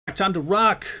time to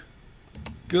rock.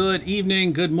 Good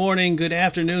evening, good morning, good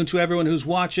afternoon to everyone who's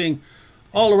watching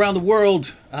all around the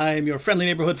world. I'm your friendly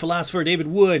neighborhood philosopher, David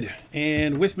Wood.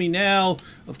 And with me now,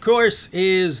 of course,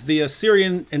 is the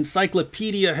Assyrian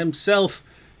encyclopedia himself,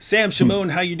 Sam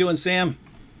Shamoun. How you doing, Sam?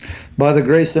 By the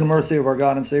grace and mercy of our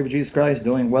God and Savior Jesus Christ,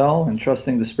 doing well and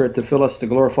trusting the Spirit to fill us to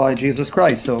glorify Jesus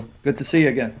Christ. So good to see you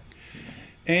again.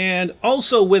 And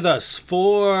also with us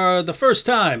for the first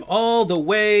time, all the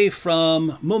way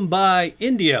from Mumbai,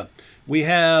 India, we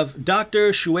have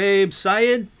Dr. Shuaib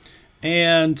Sayyed.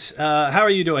 And how are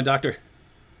you doing, Doctor?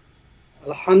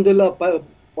 Alhamdulillah,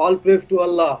 all praise to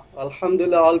Allah.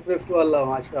 Alhamdulillah, all praise to Allah,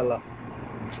 mashallah.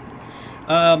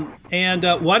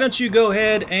 Why don't you go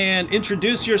ahead and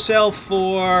introduce yourself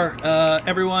for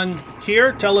everyone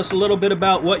here? Tell us a little bit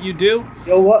about what you do.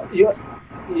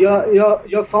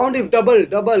 Your sound is double.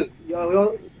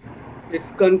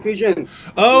 It's confusion.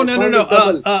 Oh,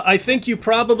 no. I think you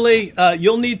probably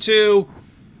you'll need to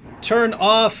turn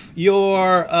off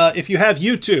your if you have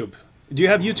YouTube. Do you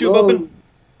have YouTube open?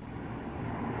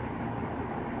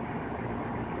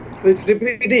 So it's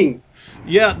repeating.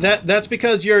 Yeah, that's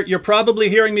because you're probably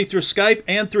hearing me through Skype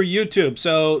and through YouTube.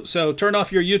 So turn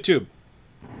off your YouTube.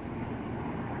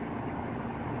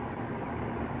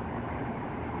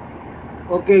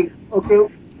 Okay.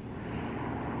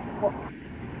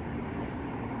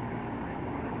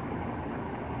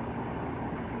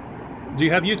 Do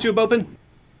you have YouTube open?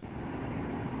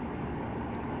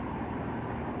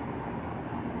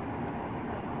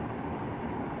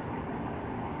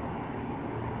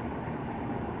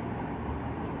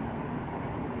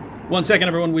 One second,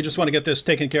 everyone. We just want to get this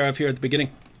taken care of here at the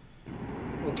beginning.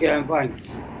 Okay, I'm fine.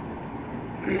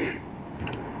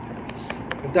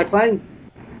 Is that fine?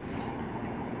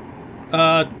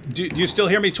 Do you still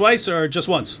hear me twice or just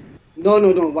once? No,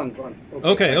 once.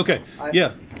 Okay.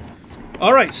 Yeah.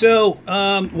 All right, so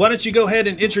why don't you go ahead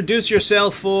and introduce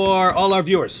yourself for all our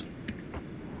viewers?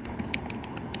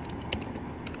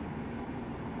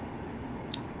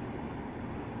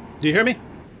 Do you hear me?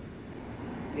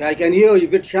 Yeah, I can hear you.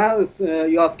 Is it Sam?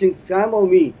 You're asking Sam or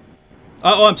me?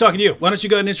 Oh, I'm talking to you. Why don't you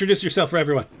go ahead and introduce yourself for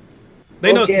everyone?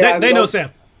 They know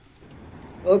Sam.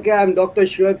 Okay, I'm Dr.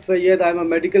 Shuaib Sayyed. I'm a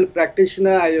medical practitioner.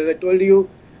 As I told you,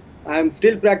 I'm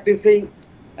still practicing,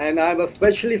 and I'm a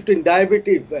specialist in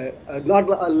diabetes, not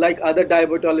like other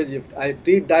diabetologists. I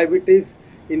treat diabetes.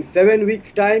 In 7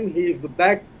 weeks' time, he is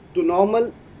back to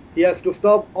normal. He has to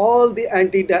stop all the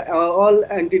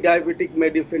anti-diabetic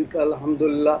medicines,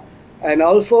 alhamdulillah. And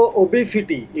also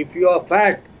obesity. If you are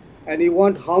fat and you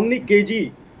want how many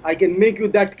kg, I can make you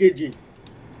that kg.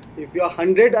 If you are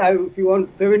 100, if you want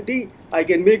 70, I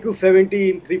can make you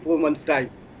 70 in 3-4 months time.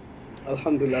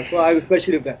 Alhamdulillah. So I'm a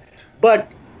specialist there.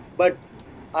 But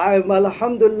I'm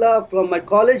alhamdulillah from my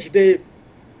college days.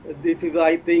 This is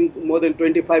I think more than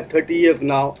 25-30 years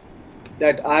now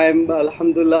that I am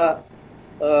alhamdulillah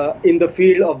in the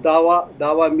field of dawah.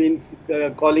 Dawah means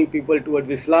calling people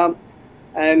towards Islam.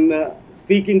 And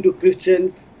speaking to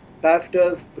Christians,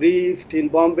 pastors, priests in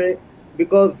Bombay,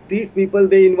 because these people,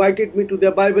 they invited me to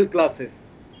their Bible classes.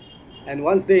 And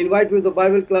once they invite me to the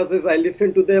Bible classes, I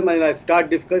listen to them and I start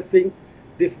discussing.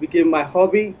 This became my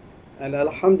hobby. And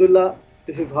alhamdulillah,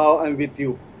 this is how I'm with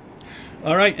you.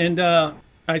 All right. And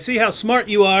I see how smart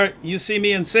you are. You see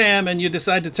me and Sam and you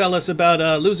decide to tell us about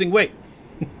losing weight.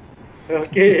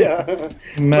 Okay,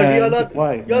 Man, but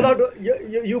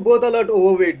you both are not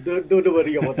overweight. Don't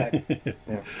worry about that.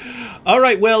 Yeah. All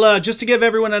right. Well, just to give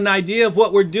everyone an idea of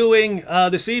what we're doing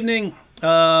this evening,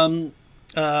 Dr.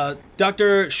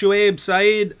 Shuaib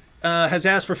Sayyed has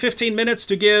asked for 15 minutes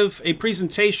to give a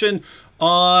presentation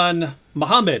on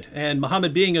Muhammad and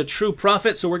Muhammad being a true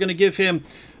prophet. So we're going to give him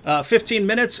 15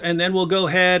 minutes and then we'll go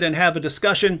ahead and have a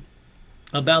discussion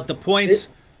about the points.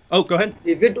 Oh, go ahead.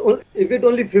 Is it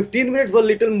only 15 minutes or a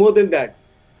little more than that?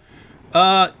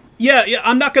 Yeah.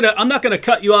 I'm not gonna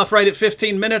cut you off right at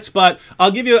 15 minutes, but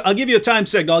I'll give you a time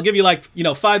signal. I'll give you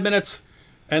 5 minutes,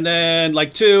 and then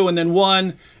 2, and then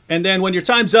 1, and then when your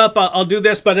time's up, I'll do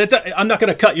this. But I'm not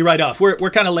gonna cut you right off. We're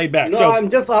kind of laid back. No, so I'm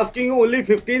just asking you only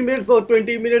 15 minutes or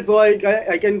 20 minutes, or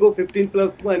I can go 15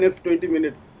 plus minus 20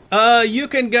 minutes. You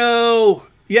can go.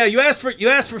 Yeah, you asked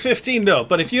for 15 though,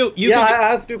 but if I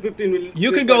asked you 15 minutes.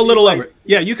 You can go a little over.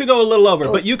 Yeah, you could go a little over,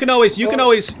 but you can always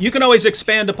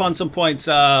expand upon some points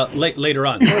later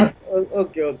on.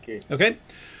 Okay. Okay.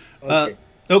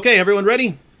 Okay, everyone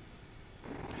ready?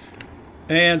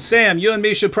 And Sam, you and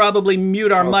me should probably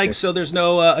mute our mics so there's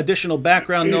no additional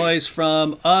background noise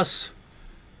from us.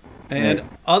 And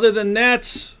other than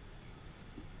that,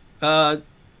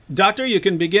 Doctor, you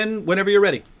can begin whenever you're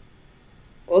ready.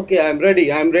 Okay, I'm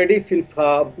ready. I'm ready since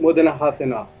more than a half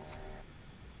an hour.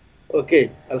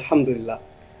 Okay, Alhamdulillah.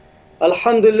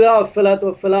 Alhamdulillah, wassalatu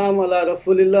wassalam ala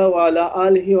Rasulillah wa ala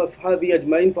alihi wa ashabi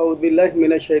ajmain. Fa'udhu billahi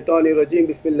minash shaitanir rajim.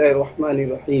 Bismillahir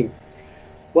rahmanir rahim.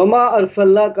 Wama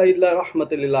arsalnaka illa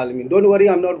rahmatan lil alamin. Don't worry,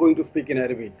 I'm not going to speak in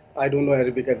Arabic. I don't know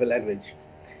Arabic as a language.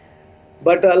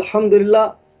 But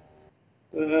Alhamdulillah,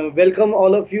 welcome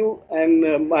all of you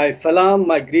and my salam,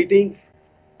 my greetings.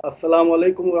 Assalamu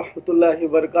alaikum wa rahmatullahi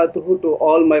wa barakatuhu to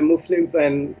all my Muslims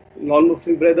and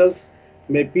non-Muslim brothers.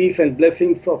 May peace and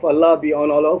blessings of Allah be on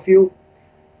all of you.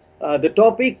 The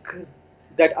topic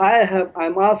that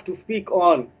I'm asked to speak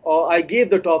on, or I gave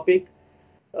the topic,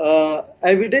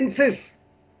 evidences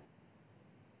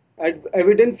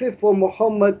for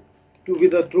Muhammad to be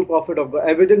the true prophet of God.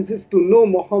 Evidences to know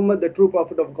Muhammad, the true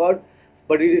prophet of God,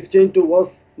 but it is changed to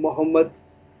was Muhammad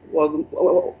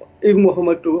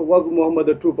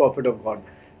the true prophet of God?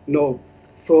 No.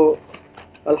 So,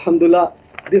 Alhamdulillah,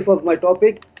 this was my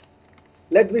topic.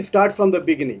 Let me start from the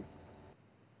beginning.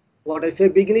 What I say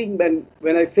beginning,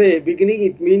 when I say beginning,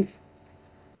 it means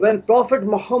when Prophet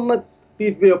Muhammad,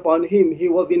 peace be upon him, he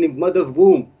was in his mother's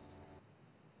womb.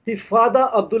 His father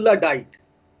Abdullah died.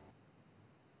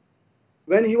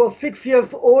 When he was 6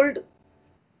 years old,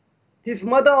 his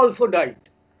mother also died.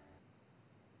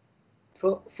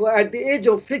 So at the age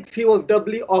of 6, he was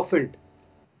doubly orphaned.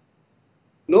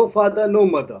 No father, no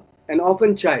mother, an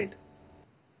orphan child.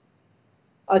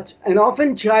 An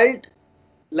orphan child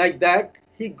like that,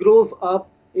 he grows up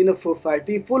in a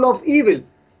society full of evil.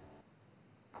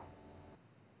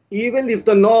 Evil is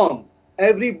the norm.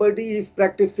 Everybody is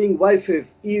practicing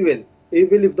vices, evil.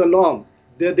 Evil is the norm.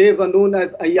 The days are known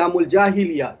as Ayyamul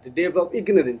Jahiliyyah, the days of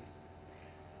ignorance.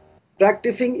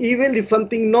 Practicing evil is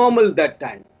something normal that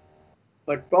time.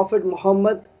 But Prophet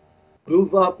Muhammad grew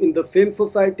up in the same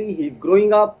society. He's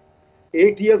growing up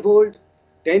 8 years old,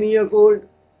 10 years old,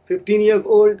 15 years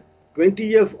old, 20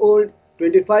 years old,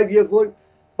 25 years old,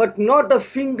 but not a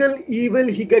single evil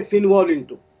he gets involved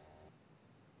into.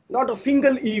 Not a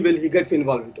single evil he gets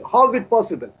involved into. How is it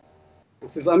possible?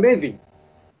 This is amazing.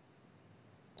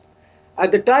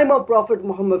 At the time of Prophet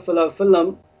Muhammad Sallallahu Alaihi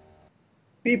Wasallam,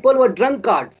 people were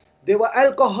drunkards. They were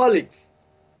alcoholics.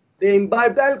 They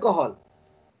imbibed alcohol.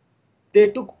 They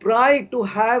took pride to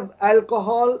have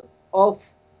alcohol of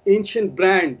ancient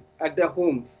brand at their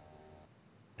homes.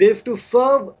 They used to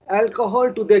serve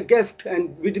alcohol to their guests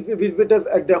and visitors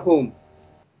at their home.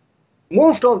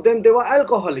 Most of them, they were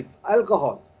alcoholics,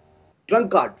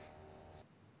 drunkards.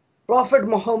 Prophet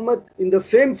Muhammad in the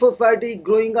same society,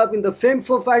 growing up in the same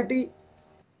society,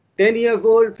 10 years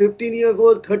old, 15 years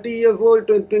old, 30 years old,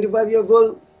 25 years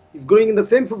old, he's growing in the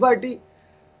same society,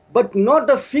 but not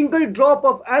a single drop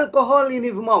of alcohol in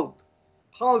his mouth.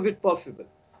 How is it possible?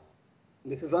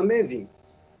 This is amazing.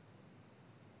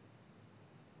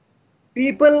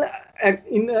 People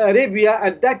in Arabia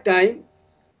at that time,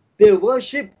 they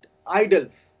worshipped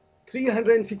idols.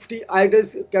 360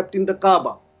 idols kept in the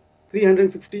Kaaba.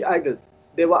 360 idols.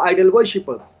 They were idol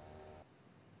worshippers.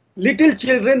 Little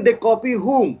children, they copy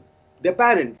whom? Their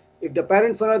parents. If the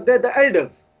parents are not there, the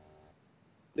elders.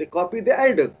 They copy the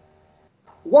elders.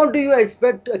 What do you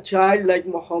expect a child like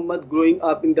Muhammad growing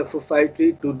up in the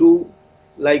society to do,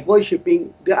 like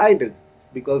worshipping the idols?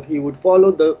 Because he would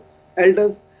follow the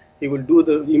elders, he would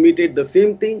imitate the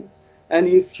same thing, and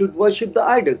he should worship the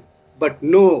idols. But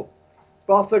no,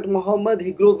 Prophet Muhammad,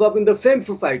 he grows up in the same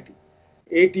society.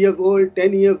 8 years old,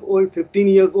 10 years old, 15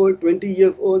 years old, 20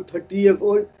 years old, 30 years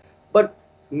old, but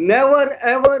never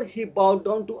ever he bowed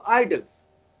down to idols.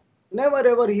 Never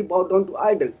ever he bowed down to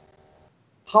idols.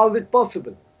 How is it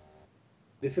possible?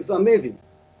 This is amazing.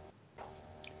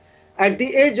 At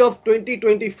the age of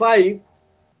 25,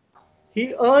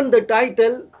 he earned the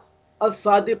title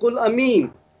As-Sadiqul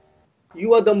Amin.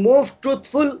 You are the most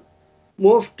truthful,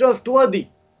 most trustworthy.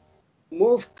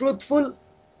 Most truthful,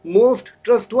 most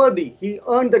trustworthy. He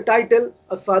earned the title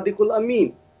As-Sadiqul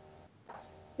Amin.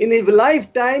 In his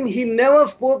lifetime, he never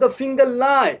spoke a single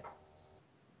lie.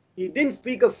 He didn't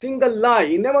speak a single lie.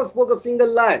 He never spoke a single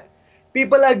lie.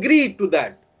 People agreed to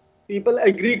that. People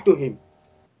agreed to him.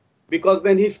 Because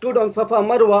when he stood on Safa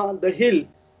Marwa, the hill,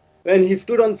 when he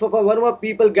stood on Safa Marwa,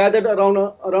 people gathered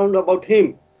around about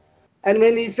him. And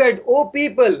when he said, "Oh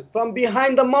people, from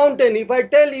behind the mountain, if I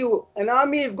tell you an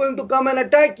army is going to come and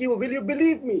attack you, will you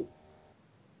believe me?"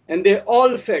 And they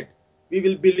all said, "We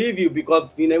will believe you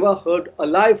because we never heard a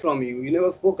lie from you. You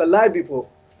never spoke a lie before."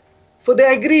 So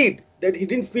they agreed that he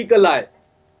didn't speak a lie.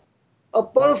 A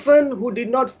person who did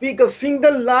not speak a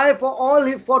single lie for all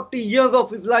his 40 years of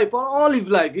his life,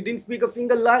 he didn't speak a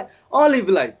single lie all his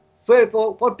life, so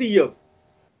for 40 years.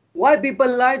 Why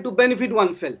people lie? To benefit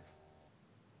oneself.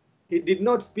 He did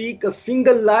not speak a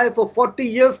single lie for 40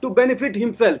 years to benefit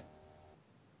himself.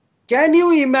 Can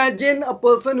you imagine a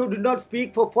person who did not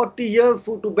speak for 40 years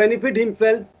to benefit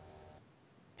himself?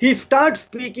 He starts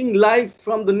speaking lies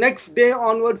from the next day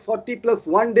onwards, 40 plus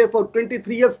 1 day for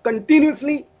 23 years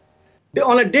continuously,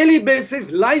 on a daily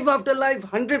basis, lies after lies,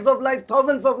 hundreds of lies,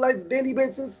 thousands of lies, daily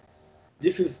basis.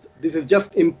 This is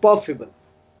just impossible.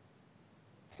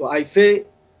 So I say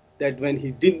that when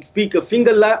he didn't speak a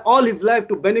single lie all his life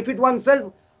to benefit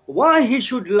oneself, why he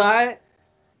should lie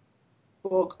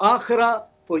for akhirah,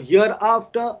 for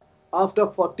hereafter, after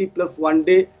 40 plus 1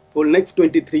 day, for next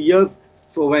 23 years.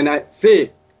 So when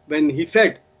he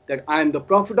said that I am the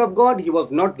prophet of God, he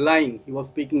was not lying, he was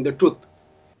speaking the truth.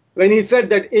 When he said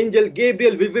that angel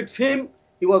Gabriel visits him,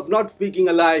 he was not speaking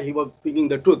a lie, he was speaking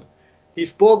the truth. He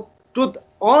spoke truth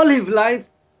all his life.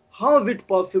 How is it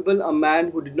possible a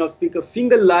man who did not speak a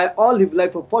single lie all his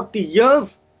life for 40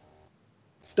 years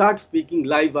start speaking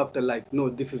lies after lies? No,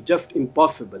 this is just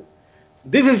impossible.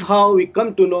 This is how we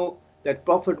come to know that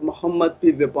Prophet Muhammad,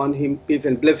 peace be upon him, peace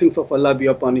and blessings of Allah be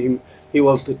upon him, he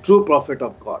was the true prophet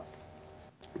of God.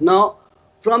 Now,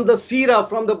 from the seerah,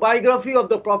 from the biography of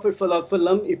the Prophet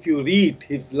ﷺ, if you read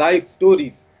his life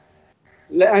stories,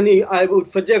 and I would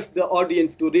suggest the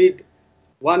audience to read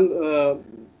one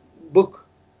book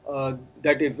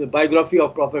that is the biography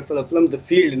of Prophet ﷺ, The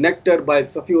Sealed Nectar by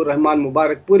Safiur Rahman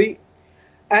Mubarak Puri.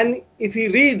 And if he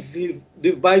reads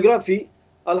this biography,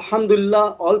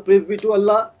 Alhamdulillah, all praise be to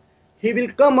Allah, he will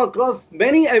come across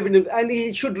many evidence, and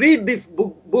he should read this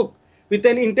book with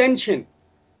an intention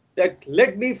that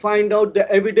let me find out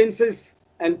the evidences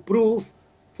and proofs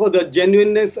for the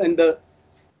genuineness and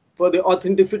for the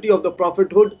authenticity of the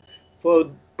prophethood, for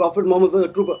Prophet Muhammad, the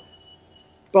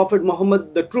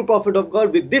true prophet of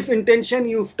God. With this intention,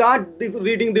 you start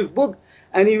reading this book,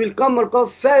 and you will come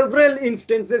across several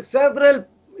instances, several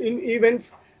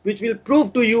events which will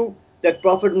prove to you that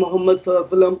Prophet Muhammad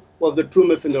ﷺ was the true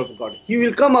messenger of God. He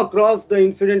will come across the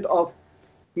incident of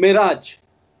Miraj,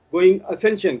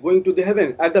 ascension, going to the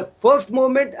heaven. At the first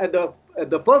moment, at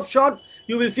the first shot,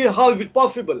 you will see how is it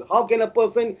possible. How can a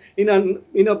person in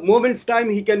a moment's time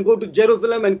he can go to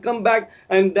Jerusalem and come back,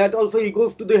 and that also he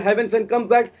goes to the heavens and comes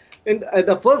back. And at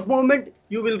the first moment,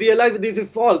 you will realize this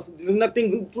is false. This is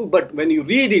nothing true. But when you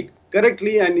read it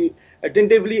correctly and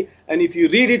attentively, and if you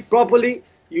read it properly,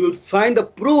 you will find the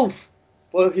proofs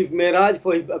for his Miraj,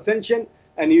 for his ascension,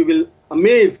 and you will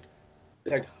amazed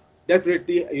that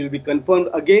definitely you will be confirmed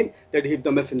again that he is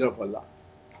the messenger of Allah.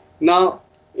 Now,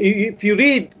 if you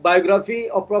read biography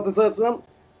of Prophet ﷺ,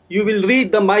 you will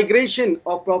read the migration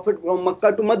of Prophet from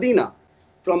Makkah to Medina.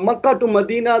 From Makkah to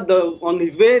Medina, on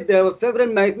his way, there were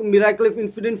several miraculous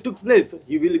incidents took place.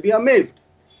 You will be amazed.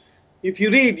 If you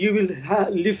read, you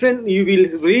will listen, you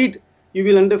will read, you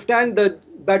will understand the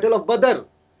Battle of Badr.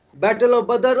 Battle of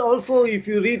Badr also, if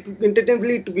you read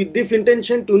attentively with this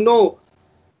intention to know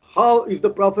how is the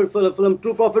Prophet ﷺ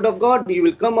true prophet of God, you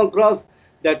will come across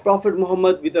that Prophet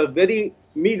Muhammad with a very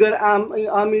meager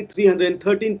army,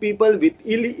 313 people with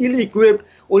ill-equipped,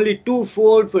 only 2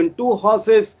 swords and 2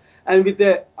 horses, and with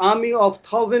an army of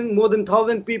more than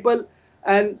 1,000 people,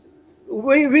 and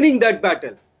winning that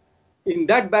battle. In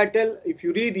that battle, if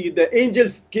you read, the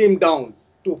angels came down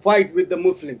to fight with the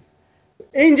Muslims.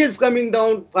 Angels coming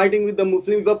down fighting with the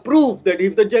Muslims are proof that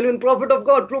he's the genuine prophet of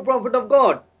God, true prophet of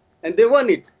God, and they won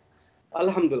it.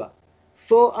 Alhamdulillah.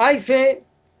 So I say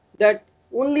that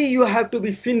only you have to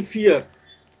be sincere.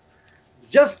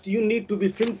 Just you need to be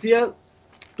sincere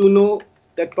to know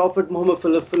that Prophet Muhammad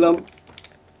ﷺ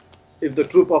is the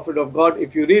true prophet of God.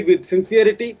 If you read with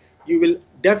sincerity, you will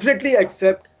definitely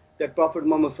accept that Prophet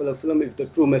Muhammad ﷺ is the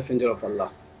true messenger of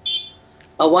Allah.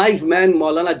 A wise man,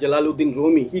 Maulana Jalaluddin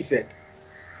Rumi, he said,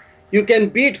 you can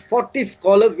beat 40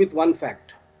 scholars with one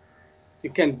fact. You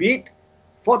can beat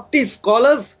 40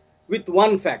 scholars with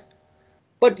one fact.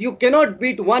 But you cannot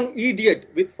beat one idiot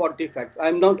with 40 facts.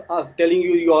 I'm not telling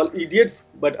you all idiots,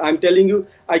 but I'm telling you,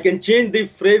 I can change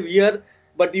this phrase here,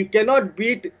 but you cannot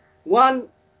beat one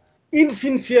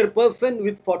insincere person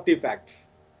with 40 facts.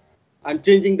 I'm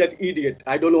changing that idiot.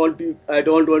 I don't want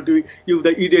to use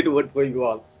the idiot word for you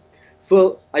all.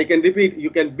 So I can repeat,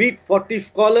 you can beat 40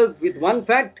 scholars with one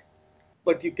fact,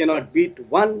 but you cannot beat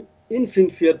one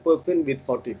insincere person with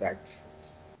 40 facts.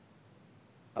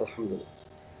 Alhamdulillah.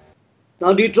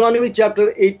 Now Deuteronomy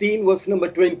chapter 18 verse number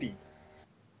 20.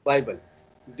 Bible.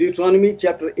 Deuteronomy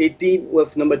chapter 18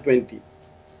 verse number 20.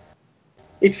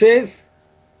 It says,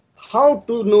 how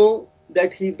to know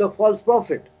that he is the false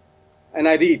prophet? And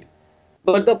I read,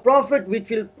 but the prophet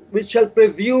which shall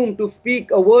presume to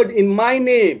speak a word in my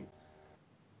name,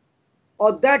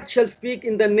 or that shall speak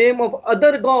in the name of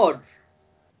other gods,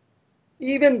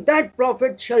 even that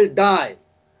prophet shall die.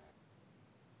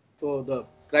 So the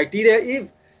criteria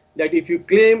is that if you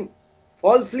claim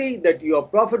falsely that you are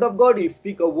prophet of God, you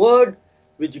speak a word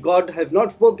which God has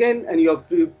not spoken, and you are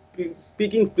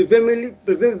speaking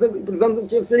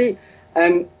presumptuously,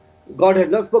 and God has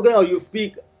not spoken, or you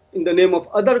speak in the name of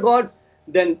other gods,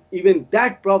 then even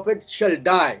that prophet shall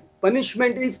die.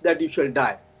 Punishment is that you shall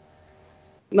die.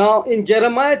 Now in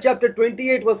Jeremiah chapter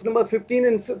 28 verse number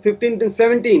 15 to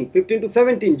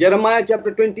 17, Jeremiah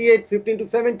chapter 28, 15 to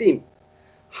 17,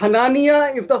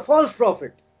 Hananiah is the false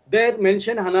prophet. There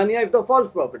mentioned Hananiah is the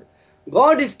false prophet.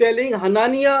 God is telling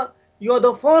Hananiah, you are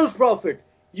the false prophet.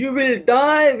 You will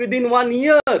die within 1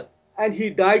 year. And he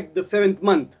died the 7th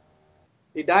month.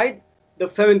 He died the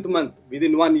 7th month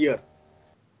within 1 year.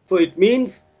 So it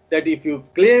means that if you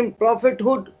claim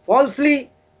prophethood falsely,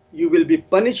 you will be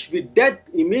punished with death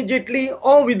immediately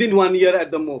or within 1 year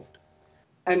at the most.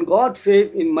 And God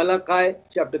says in Malachi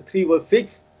chapter 3 verse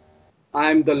 6,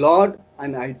 I am the Lord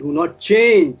and I do not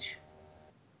change.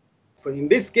 So in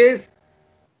this case,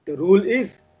 the rule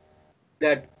is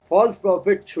that false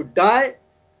prophet should die,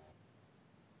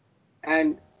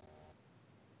 and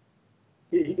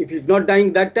if he's not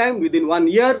dying that time within 1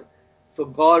 year, so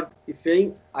God is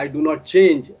saying, I do not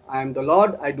change. I am the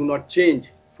Lord, I do not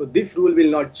change. So this rule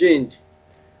will not change.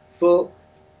 So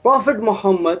Prophet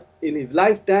Muhammad in his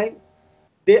lifetime,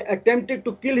 they attempted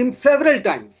to kill him several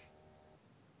times.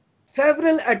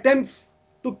 Several attempts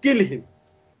to kill him.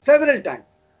 Several times.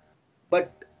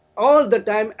 But all the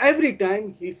time, every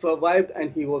time, he survived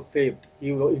and he was saved.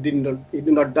 He did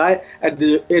not die at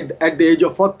the age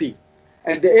of 40.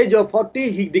 At the age of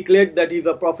 40, he declared that he is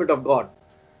a prophet of God.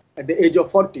 At the age of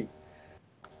 40.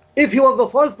 If he was a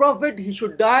false prophet, he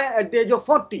should die at the age of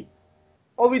 40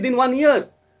 or within 1 year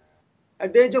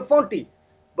at the age of 40.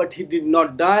 But he did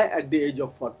not die at the age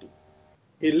of 40.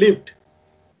 He lived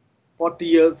 40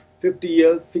 years, 50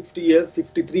 years, 60 years,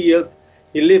 63 years.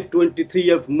 He lived 23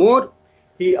 years more.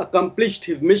 He accomplished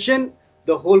his mission.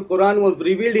 The whole Quran was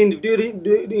revealed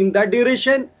in that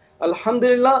duration.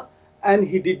 Alhamdulillah. And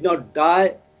he did not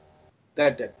die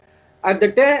that day.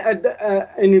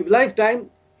 In his lifetime,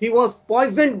 he was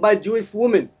poisoned by Jewish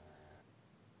women.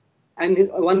 And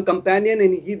one companion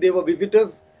and they were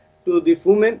visitors to this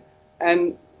woman,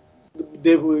 and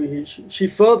she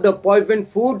served a poisoned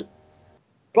food.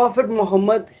 Prophet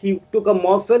Muhammad, he took a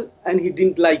morsel and he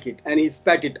didn't like it and he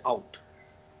spat it out.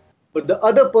 But the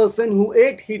other person who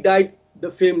ate, he died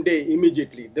the same day,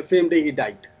 immediately. The same day he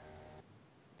died.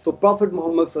 So Prophet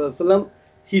Muhammad Sallallahu Alaihi Wasallam,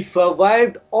 he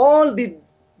survived all the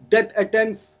death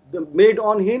attempts made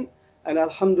on him. And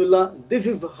Alhamdulillah, this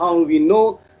is how we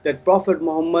know that Prophet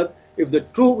Muhammad is the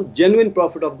true, genuine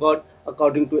prophet of God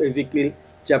according to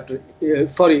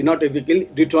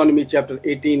Deuteronomy chapter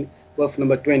 18, verse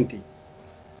number 20.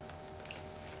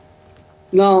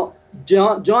 Now,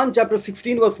 John chapter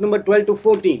 16, verse number 12 to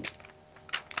 14.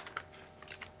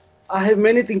 I have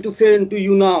many things to say unto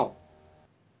you now.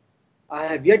 I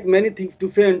have yet many things to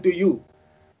say unto you,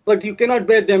 but you cannot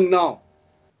bear them now.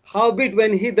 Howbeit,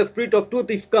 when he, the Spirit of truth,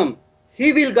 is come,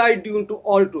 he will guide you into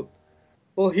all truth.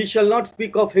 For he shall not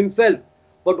speak of himself,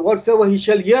 but whatsoever he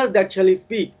shall hear, that shall he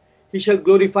speak. He shall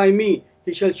glorify me.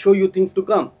 He shall show you things to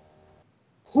come.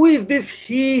 Who is this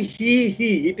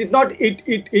he? It is not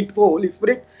it for Holy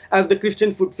Spirit, as the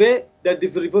Christians would say, that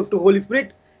this refers to Holy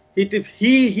Spirit. It is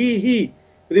he,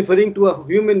 referring to a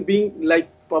human being like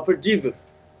Prophet Jesus.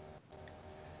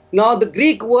 Now the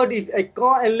Greek word is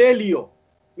ekoelelio,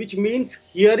 which means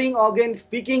hearing organ,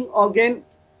 speaking organ,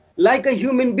 like a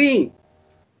human being.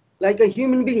 Like a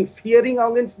human being, hearing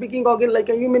organ, speaking organ like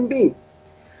a human being.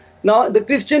 Now the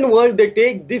Christian world, they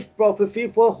take this prophecy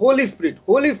for Holy Spirit.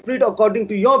 Holy Spirit, according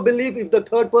to your belief, is the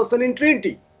third person in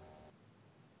Trinity.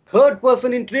 Third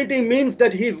person in Trinity means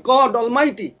that he is God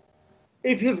Almighty.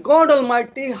 If he is God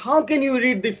Almighty, how can you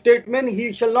read this statement?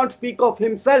 He shall not speak of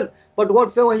himself, but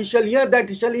whatsoever he shall hear,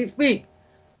 that shall he speak.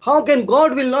 How can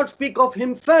God will not speak of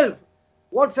himself?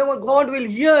 Whatsoever God will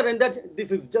hear, and that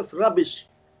this is just rubbish.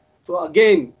 So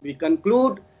again, we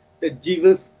conclude that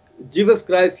Jesus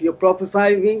Christ, here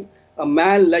prophesying a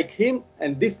man like him,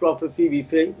 and this prophecy we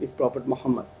say is Prophet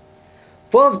Muhammad.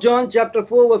 1 John chapter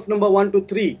 4, verse number 1 to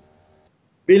 3.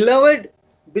 Beloved,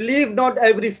 believe not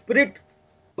every spirit,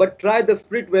 but try the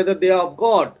spirit whether they are of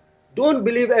God. Don't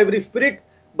believe every spirit,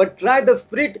 but try the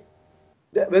spirit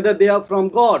whether they are from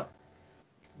God.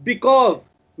 Because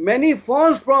many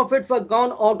false prophets are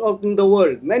gone out in the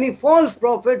world. Many false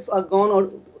prophets are gone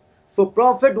out. So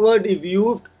prophet word is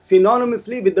used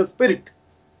synonymously with the spirit.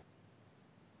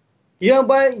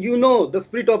 Hereby you know the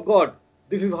Spirit of God.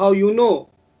 This is how you know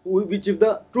which is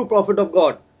the true prophet of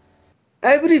God.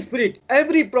 Every spirit,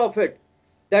 every prophet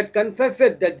that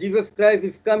confesseth that Jesus Christ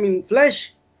is come in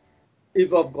flesh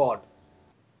is of God.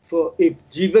 So if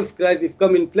Jesus Christ is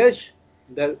come in flesh,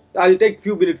 then I'll take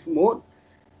few minutes more.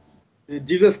 If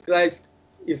Jesus Christ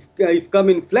is come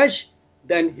in flesh,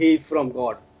 then he is from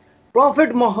God.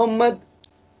 Prophet Muhammad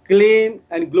claimed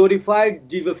and glorified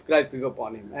Jesus Christ is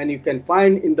upon him. And you can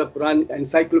find in the Quran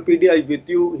encyclopedia is with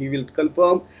you, he will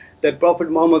confirm that Prophet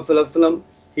Muhammad sallallahu alaihi wasallam,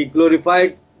 he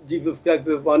glorified Jesus Christ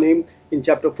is upon him in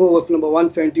chapter 4 verse number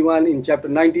 171, in chapter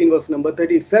 19 verse number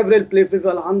 30, several places,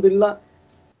 alhamdulillah.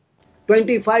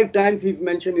 25 times he's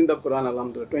mentioned in the Quran,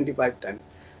 alhamdulillah, 25 times.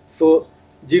 So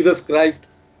Jesus Christ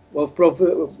was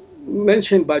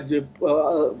mentioned by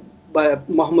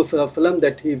Muhammad sallallahu alaihi wasallam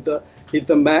that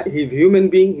he's human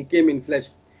being, he came in flesh.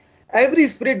 Every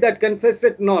spirit that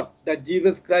confesseth not that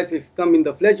Jesus Christ is come in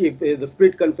the flesh, if the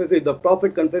spirit confesses, if the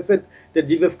prophet confesses that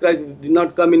Jesus Christ did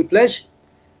not come in flesh,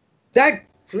 that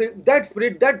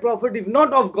spirit, that prophet is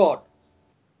not of God.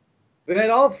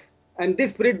 Whereof, that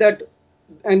spirit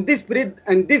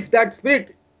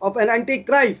of an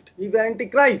antichrist, is an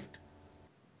antichrist.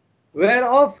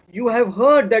 Whereof you have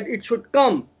heard that it should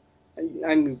come,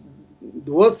 and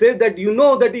the verse says that you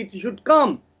know that it should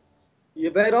come.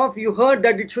 Whereof you heard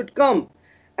that it should come,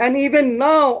 and even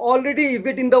now already is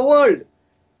it in the world.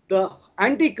 The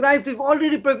antichrist is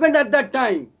already present at that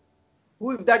time.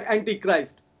 Who is that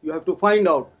antichrist? You have to find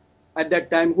out at that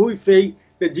time who is saying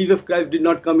that Jesus Christ did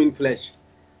not come in flesh.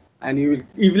 And you will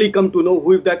easily come to know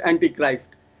who is that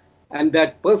antichrist. And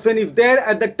that person is there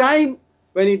at the time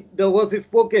when the verse is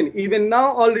spoken. Even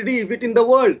now already is it in the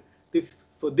world. This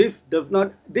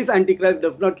antichrist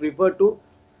does not refer to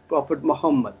Prophet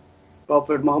Muhammad.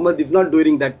 Prophet Muhammad is not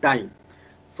during that time.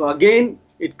 So again,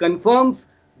 it confirms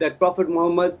that Prophet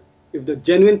Muhammad is the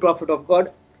genuine prophet of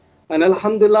God. And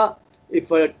alhamdulillah,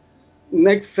 if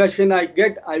next session I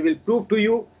will prove to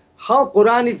you how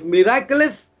Quran is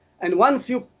miraculous. And once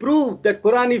you prove that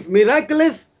Quran is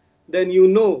miraculous, then you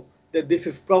know that this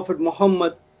is Prophet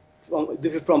Muhammad.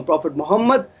 This is from Prophet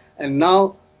Muhammad. And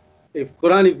now, if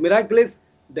Quran is miraculous,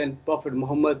 then Prophet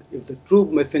Muhammad is the true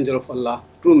messenger of Allah,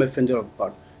 true messenger of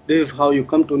God. This is how you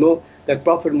come to know that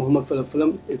Prophet Muhammad sallallahu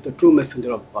alaihi wasallam is the true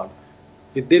messenger of God.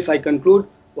 With this I conclude.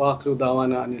 Wa akhiru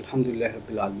da'wana anil hamdulillahi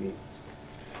rabbil alamin.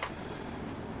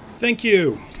 Thank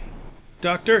you,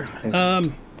 Doctor.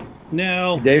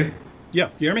 Now, Dave? Yeah,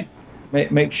 you hear me?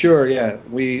 Make sure, yeah,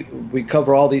 we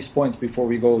cover all these points before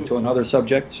we go to another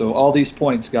subject. So all these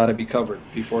points got to be covered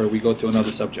before we go to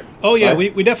another subject. Oh yeah,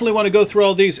 right? we definitely want to go through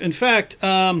all these. In fact,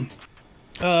 Dr.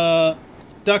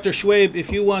 Shuaib,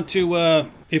 if you want to,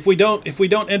 if we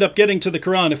don't end up getting to the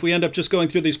Quran, if we end up just going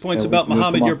through these points about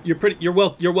Muhammad,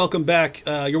 you're welcome back.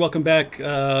 You're welcome back.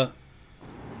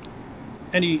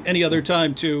 Any other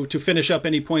time to finish up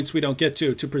any points we don't get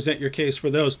to present your case for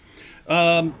those.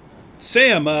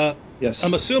 Sam, yes.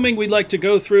 I'm assuming we'd like to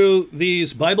go through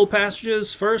these Bible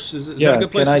passages first. Is that a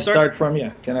good place to start?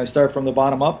 Can I start from the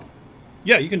bottom up?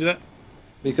 Yeah, you can do that.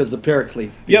 Because the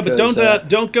Paraclete. Yeah, but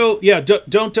don't go. Yeah,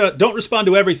 don't respond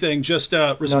to everything. Just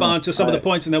respond to some of the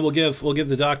points, and then we'll give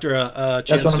the doctor a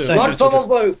chance. That's what I'm saying. Not some of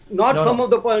points. Some of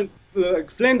the points.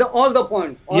 Explain all the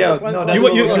points.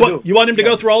 You want him to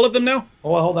go through all of them now?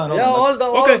 Oh, hold on. All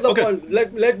the points.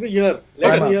 Let me hear.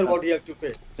 Let me hear what he has to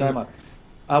say. Time out.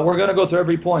 We're going to go through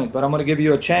every point, but I'm going to give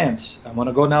you a chance. I'm going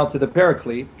to go now to the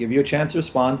Paraclete, give you a chance to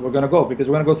respond. We're going to go, because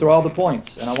we're going to go through all the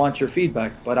points, and I want your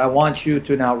feedback. But I want you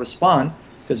to now respond,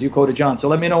 because you quoted John. So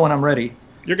let me know when I'm ready.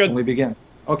 You're good. When we begin.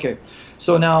 Okay.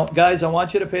 So now, guys, I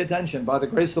want you to pay attention. By the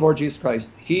grace of the Lord Jesus Christ,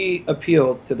 he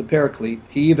appealed to the Paraclete.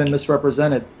 He even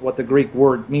misrepresented what the Greek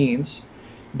word means.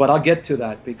 But I'll get to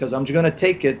that, because I'm just going to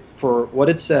take it for what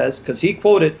it says, because he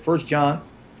quoted 1 John.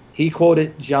 He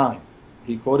quoted John.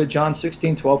 He quoted John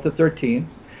 16:12-13.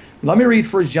 Let me read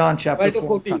 1 John chapter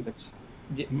 4.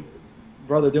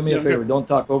 Brother, do me a favor. Don't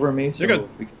talk over me, because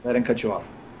I didn't cut you off.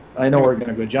 I know we're going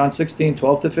to go. John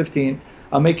 16:12-15.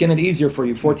 I'm making it easier for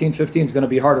you. 14:15 is going to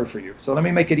be harder for you. So let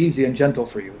me make it easy and gentle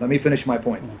for you. Let me finish my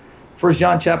point. 1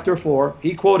 John chapter 4,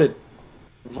 he quoted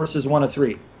verses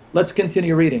 1-3. Let's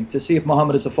continue reading to see if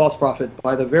Muhammad is a false prophet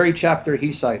by the very chapter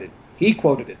he cited. He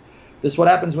quoted it. This is what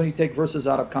happens when you take verses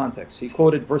out of context. He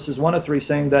quoted verses 1-3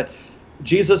 saying that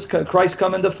Christ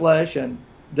come in the flesh, and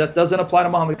that doesn't apply to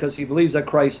Muhammad because he believes that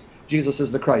Jesus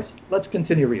is the Christ. Let's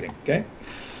continue reading, okay?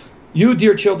 You,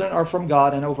 dear children, are from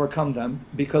God and overcome them,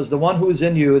 because the one who is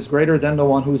in you is greater than the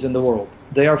one who is in the world.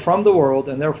 They are from the world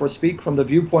and therefore speak from the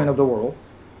viewpoint of the world,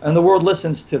 and the world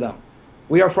listens to them.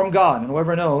 We are from God, and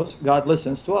whoever knows, God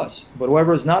listens to us. But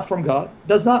whoever is not from God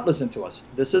does not listen to us.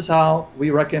 This is how we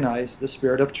recognize the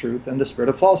spirit of truth and the spirit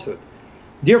of falsehood.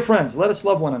 Dear friends, let us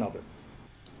love one another.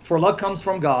 For love comes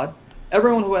from God.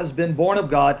 Everyone who has been born of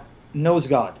God knows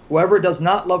God. Whoever does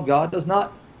not love God does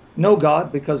not know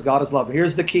God, because God is love.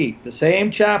 Here's the key, the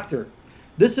same chapter.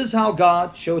 This is how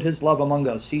God showed his love among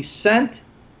us. He sent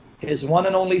his one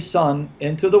and only Son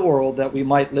into the world that we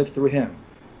might live through him.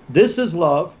 This is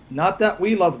love, not that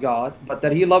we love God, but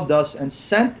that he loved us and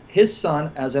sent his Son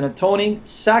as an atoning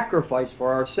sacrifice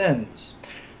for our sins.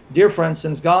 Dear friends,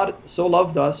 since God so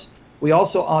loved us, we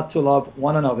also ought to love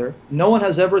one another. No one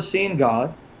has ever seen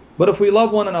God, but if we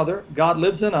love one another, God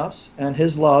lives in us, and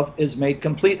his love is made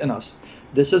complete in us.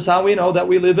 This is how we know that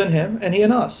we live in him and he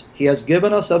in us. He has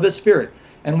given us of his Spirit.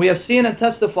 And we have seen and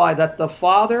testified that the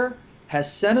Father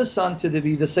has sent his Son to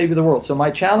be the Savior of the world. So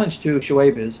my challenge to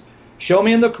Shuaib is, show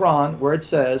me in the Quran where it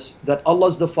says that Allah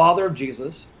is the Father of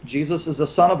Jesus. Jesus is the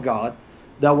Son of God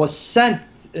that was sent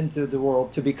into the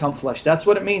world to become flesh. That's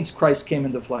what it means, Christ came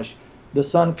into flesh. The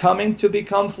Son coming to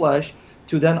become flesh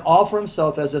to then offer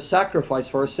himself as a sacrifice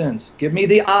for our sins. Give me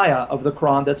the ayah of the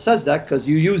Quran that says that, because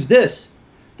you use this.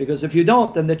 Because if you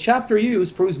don't, then the chapter you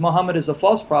use proves Muhammad is a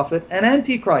false prophet and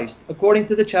antichrist. According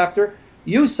to the chapter,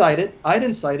 you cite it. I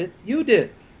didn't cite it. You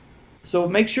did. So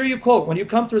make sure you quote. When you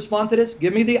come to respond to this,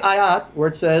 give me the ayat where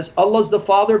it says, Allah is the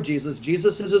Father of Jesus.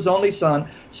 Jesus is his only Son,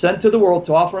 sent to the world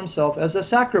to offer himself as a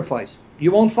sacrifice.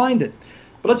 You won't find it.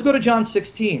 But let's go to John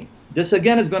 16. This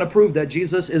again is going to prove that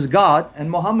Jesus is God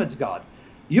and Muhammad's God.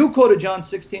 You quoted John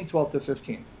 16, 12 to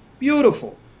 15.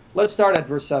 Beautiful. Let's start at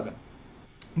verse 7.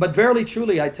 But verily,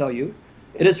 truly, I tell you,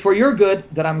 it is for your good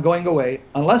that I'm going away.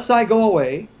 Unless I go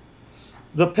away,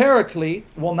 the Paraclete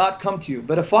will not come to you.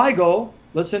 But if I go,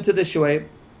 listen to this, Shuaib,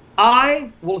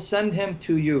 I will send him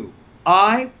to you.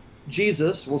 I,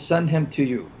 Jesus, will send him to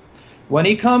you. When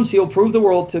he comes, he'll prove the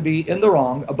world to be in the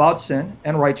wrong about sin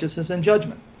and righteousness and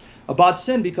judgment. About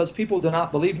sin, because people do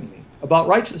not believe in me. About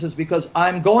righteousness, because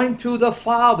I'm going to the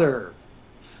Father,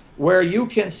 where you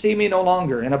can see me no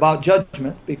longer. And about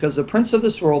judgment, because the prince of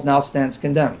this world now stands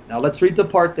condemned. Now let's read the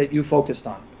part that you focused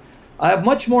on. I have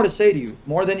much more to say to you,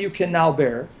 more than you can now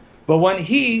bear. But when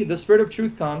he, the Spirit of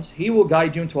truth, comes, he will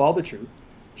guide you into all the truth.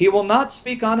 He will not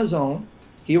speak on his own.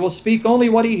 He will speak only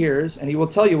what he hears, and he will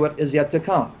tell you what is yet to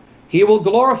come. He will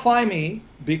glorify me,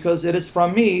 because it is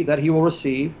from me that he will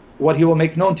receive what he will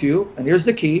make known to you. And here's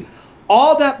the key.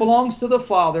 All that belongs to the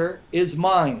Father is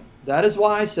mine. That is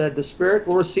why I said the Spirit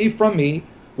will receive from me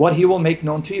what he will make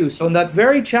known to you. So in that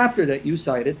very chapter that you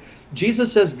cited,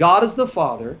 Jesus says, God is the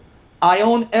Father. I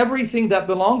own everything that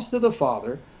belongs to the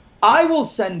Father. I will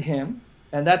send him,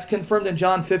 and that's confirmed in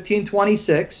John 15,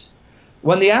 26.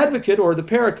 When the advocate or the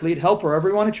paraclete, helper,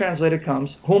 everyone who translated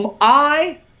comes, whom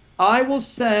I will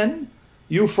send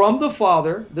you from the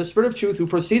Father, the Spirit of truth, who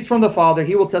proceeds from the Father,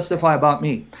 he will testify about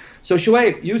me. So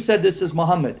Shuaib, you said this is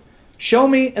Muhammad. Show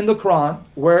me in the Quran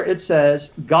where it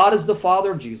says God is the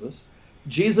Father of Jesus.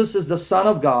 Jesus is the Son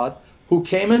of God who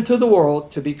came into the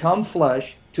world to become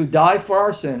flesh, to die for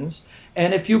our sins.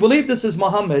 And if you believe this is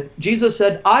Muhammad, Jesus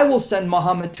said, I will send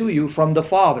Muhammad to you from the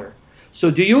Father.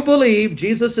 So do you believe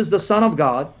Jesus is the Son of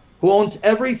God who owns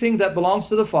everything that belongs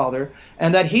to the Father,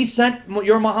 and that he sent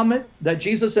your Muhammad, that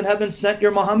Jesus in heaven sent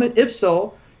your Muhammad? If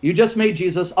so, you just made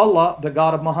Jesus Allah, the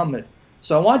God of Muhammad.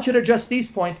 So I want you to address these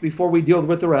points before we deal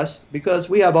with the rest, because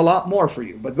we have a lot more for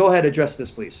you. But go ahead, address this,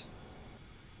 please.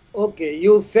 Okay,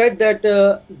 you said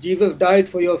that Jesus died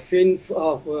for your sins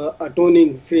of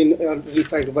atoning sin,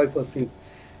 sacrifice for sins.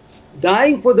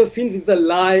 Dying for the sins is a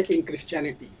lie in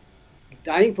Christianity.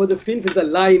 Dying for the sins is a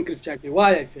lie in Christianity.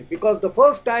 Why I say? Because the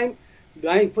first time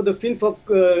dying for the sins of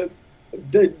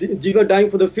Jesus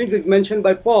dying for the sins is mentioned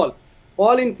by Paul.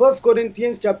 Paul in 1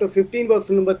 Corinthians chapter 15 verse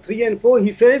number 3 and 4,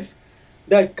 he says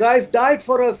that Christ died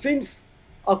for our sins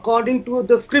according to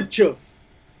the scriptures.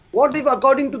 What is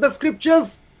according to the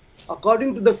scriptures?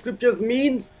 According to the scriptures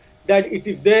means that it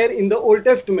is there in the Old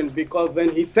Testament, because when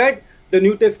he said the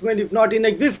New Testament is not in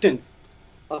existence.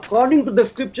 According to the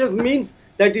scriptures means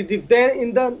that it is there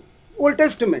in the Old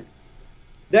Testament.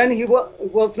 Then he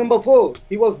was number 4,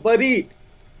 he was buried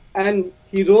and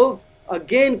he rose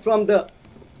again from the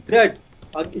dead.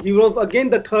 He rose again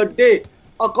the third day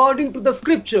according to the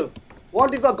scriptures.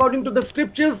 What is according to the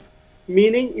scriptures?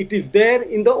 Meaning it is there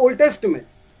in the Old Testament.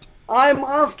 I am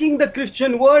asking the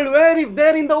Christian world, where is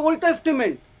there in the Old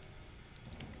Testament?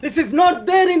 This is not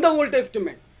there in the Old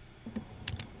Testament.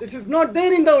 This is not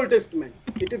there in the Old Testament.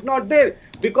 It is not there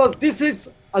because this is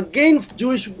against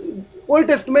Jewish. Old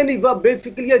Testament is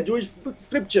basically a Jewish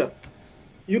scripture.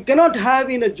 You cannot have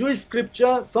in a Jewish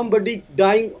scripture somebody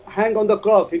dying, hang on the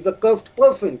cross. He's a cursed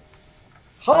person.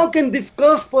 How can this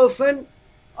cursed person,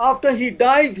 after he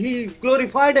dies, he is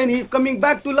glorified and he is coming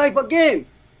back to life again?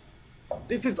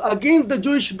 This is against the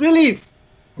Jewish belief.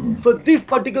 So this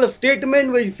particular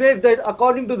statement where he says that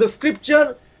according to the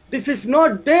scripture, this is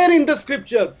not there in the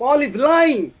scripture. Paul is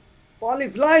lying. Paul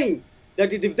is lying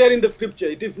that it is there in the scripture.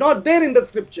 It is not there in the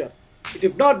scripture. It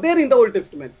is not there in the Old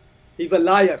Testament. He's a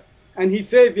liar. And he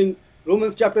says in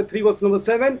Romans chapter 3 verse number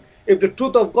 7, if the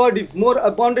truth of God is more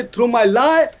abundant through my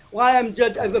lie, why I am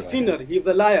judged as a sinner? He is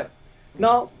a liar.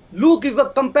 Now, Luke is a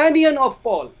companion of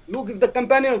Paul. Luke is the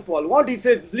companion of Paul. What he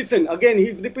says, listen, again,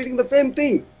 he's repeating the same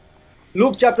thing.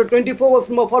 Luke chapter 24 verse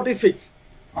number 46.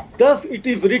 Thus it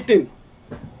is written,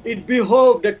 it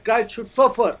behoved that Christ should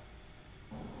suffer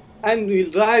and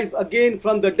will rise again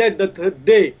from the dead the third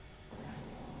day.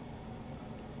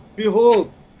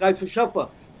 Behold, Christ should suffer.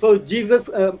 So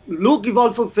Luke is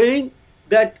also saying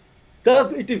that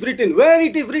thus it is written. Where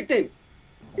it is written?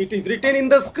 It is written in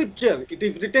the scripture. It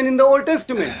is written in the Old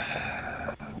Testament.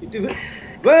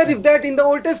 Where is that in the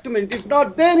Old Testament? It is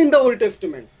not there in the Old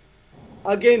Testament.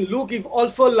 Again, Luke is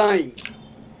also lying.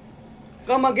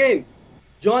 Come again.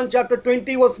 John chapter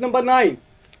 20 verse number 9.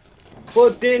 For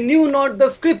they knew not the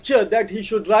scripture that he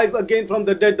should rise again from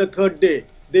the dead the third day.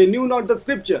 They knew not the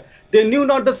scripture. They knew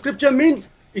not the scripture means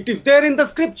it is there in the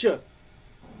scripture.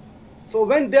 So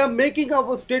when they are making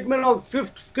a statement of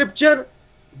scripture,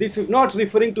 this is not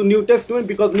referring to New Testament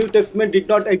because New Testament did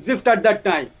not exist at that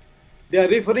time. They are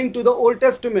referring to the Old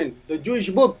Testament, the Jewish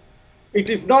book. It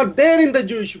is not there in the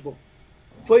Jewish book.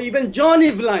 So even John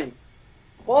is lying.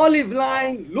 Paul is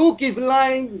lying. Luke is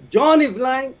lying. John is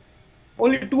lying.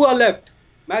 Only two are left,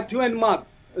 Matthew and Mark.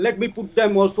 Let me put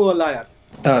them also a liar.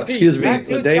 Excuse me,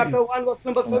 Matthew Dave. chapter 1 verse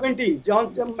number 17.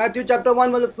 Matthew chapter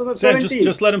 1 verse number 17. Sam,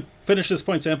 just let him finish this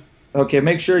point, Sam. Okay,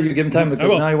 make sure you give him time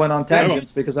because now he went on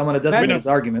tangents because I'm going to decimate his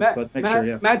arguments, but make sure,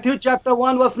 yeah. Matthew chapter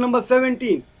 1 verse number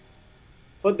 17.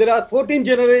 For there are 14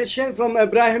 generations from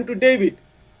Abraham to David.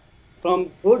 From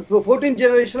 14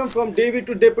 generations from David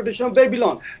to deportation of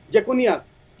Babylon, Jeconias.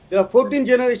 There are 14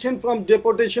 generations from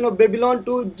deportation of Babylon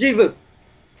to Jesus.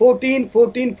 14,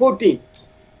 14, 14.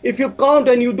 If you count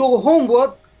and you do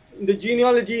homework in the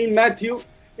genealogy in Matthew,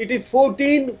 it is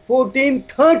 14, 14,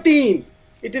 13.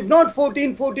 It is not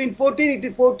 14, 14, 14. It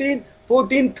is 14,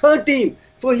 14, 13.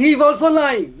 So he is also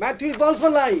lying. Matthew is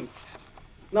also lying.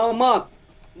 Now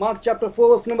Mark chapter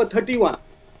 4 verse number 31.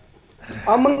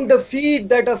 Among the seed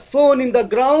that are sown in the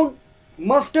ground,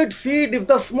 mustard seed is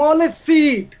the smallest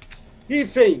seed. He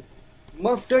is saying,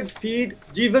 mustard seed.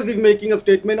 Jesus is making a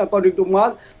statement according to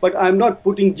Mark, but I am not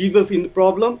putting Jesus in the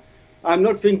problem. I am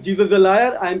not saying Jesus is a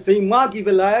liar. I am saying Mark is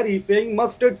a liar. He is saying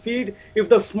mustard seed is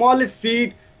the smallest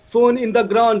seed sown in the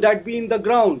ground, that be in the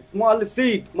ground. Smallest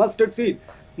seed, mustard seed.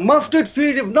 Mustard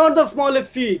seed is not the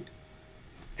smallest seed.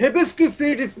 Hibiscus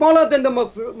seed is smaller than the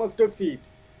mustard seed.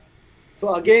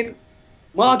 So again,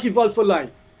 Mark is also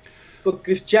lying. So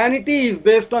Christianity is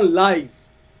based on lies,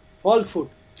 falsehood.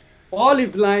 Paul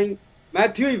is lying,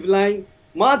 Matthew is lying,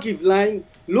 Mark is lying,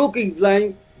 Luke is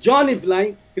lying, John is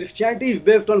lying. Christianity is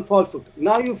based on falsehood.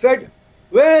 Now you said,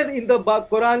 where in the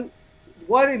Quran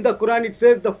it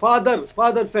says the Father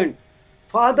sent.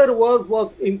 Father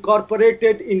was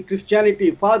incorporated in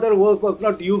Christianity. Father was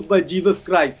not used by Jesus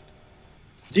Christ.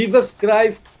 Jesus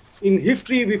Christ, in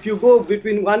history, if you go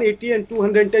between 180 and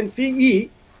 210 CE,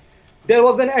 there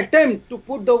was an attempt to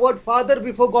put the word Father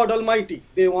before God Almighty.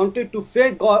 They wanted to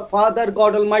say Father,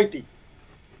 God Almighty.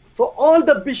 So all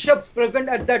the bishops present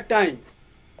at that time,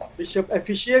 Bishop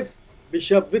Ephesus,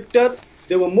 Bishop Victor,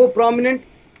 they were more prominent.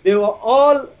 They were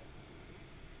all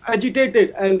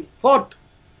agitated and fought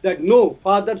that no,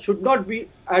 Father should not be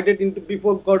added into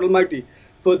before God Almighty.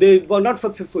 So they were not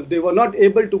successful. They were not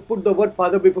able to put the word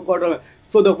Father before God Almighty.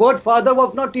 So the word Father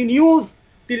was not in use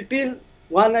till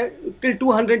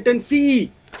 210 CE.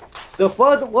 The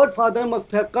word Father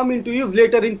must have come into use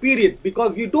later in period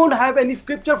because you don't have any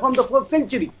scripture from the 1st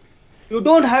century. You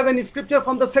don't have any scripture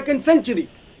from the 2nd century.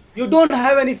 You don't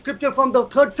have any scripture from the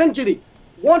 3rd century.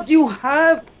 What you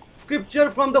have, scripture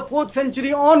from the 4th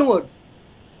century onwards.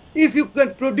 If you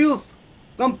can produce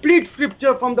complete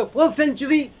scripture from the 1st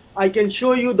century, I can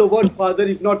show you the word Father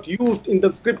is not used in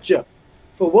the scripture.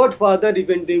 So word Father is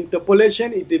an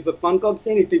interpolation, it is a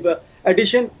concoction, it is a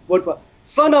addition. Word Father.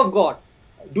 Son of God.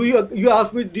 You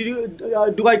ask me,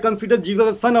 do I consider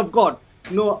Jesus a son of God?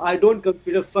 No, I don't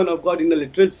consider son of God in a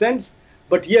literal sense.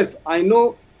 But yes, I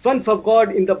know sons of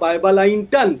God in the Bible are in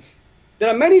tons. There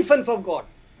are many sons of God.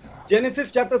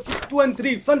 Genesis chapter 6, 2 and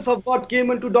 3, sons of God came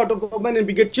unto daughters of men and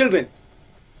beget children.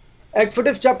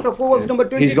 Exodus chapter 4 verse number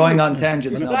 22. He's going on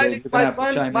tangents now. Israel is my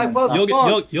son, my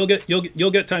firstborn.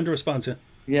 You'll get time to respond to.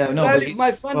 Yeah, no, Israel but is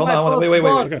my son, hold my on,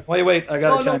 firstborn. wait. I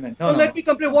gotta chime in. No, let me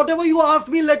complete. Whatever you asked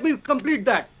me, let me complete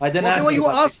that. I didn't ask Whatever you.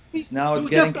 asked me, now it's you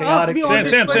getting just asked chaotic.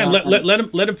 me. Sam,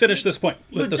 let him finish this point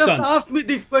with the just sons. asked me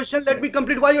this question. Let me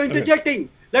complete. Why you're interjecting?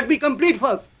 Let me complete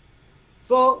first.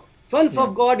 So, sons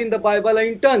of God in the Bible are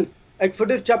in turns.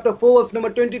 Exodus chapter 4 verse number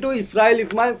 22. Israel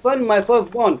is my son, my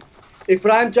firstborn.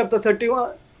 Ephraim chapter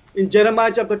 31. In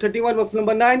Jeremiah chapter 31 verse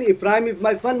number 9. Ephraim is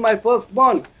my son, my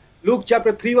firstborn. Luke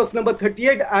chapter 3 verse number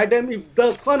 38. Adam is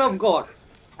the son of God.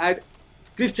 And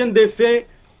Christian, they say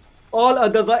all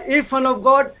others are a son of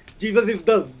God. Jesus is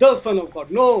the son of God.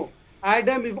 No,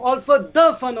 Adam is also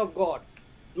the son of God.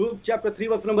 Luke chapter 3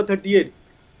 verse number 38.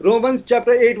 Romans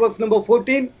chapter 8 verse number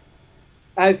 14.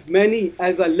 As many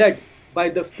as are led by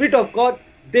the Spirit of God,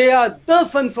 they are the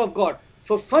sons of God.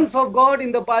 So sons of God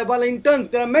in the Bible are in turns.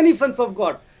 There are many sons of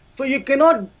God. So you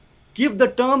cannot give the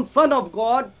term son of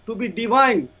God to be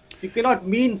divine. You cannot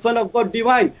mean son of God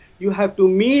divine. You have to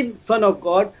mean son of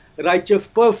God, righteous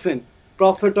person,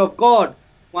 prophet of God,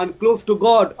 one close to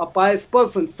God, a pious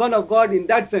person, son of God in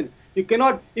that sense. You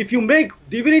cannot, if you make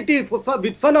divinity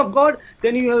with son of God,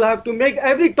 then you will have to make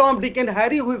every Tom, Dick and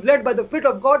Harry who is led by the Spirit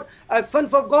of God as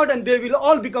sons of God, and they will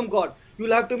all become God. You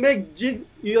will have to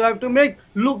make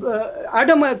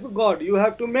Adam as God. You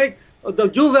have to make the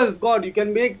Jews as God. You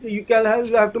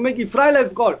have to make Israel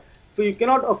as God. So you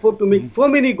cannot afford to make so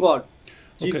many gods.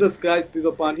 Okay. Jesus Christ, peace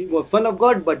upon him, was son of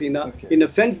God, but in a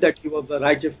sense that he was a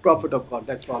righteous prophet of God.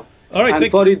 That's all. All right. I'm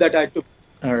sorry that I took.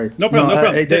 All right. No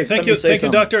problem. Hey, Dave, thank you,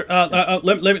 Doctor.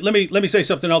 Let me say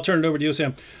something. I'll turn it over to you,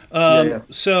 Sam.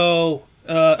 So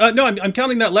no, I'm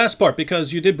counting that last part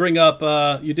because you did bring up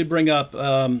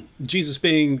Jesus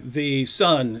being the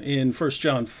Son in 1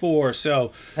 John 4.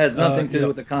 So has nothing to do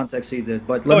with the context he did.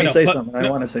 But let me say something. I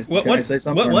want to say something. Can I say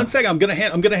something? One second. I'm gonna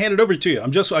hand it over to you. I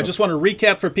just want to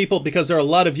recap for people because there are a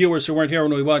lot of viewers who weren't here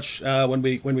when we watched when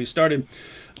we started.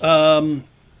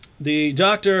 The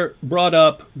doctor brought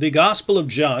up the Gospel of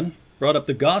John.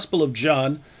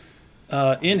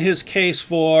 In his case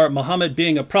for Muhammad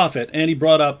being a prophet, and he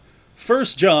brought up 1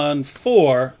 John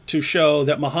 4 to show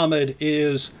that Muhammad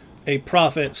is a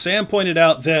prophet. Sam pointed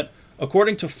out that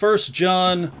according to 1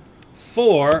 John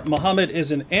 4, Muhammad is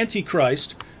an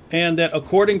antichrist, and that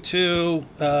according to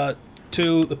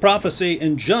the prophecy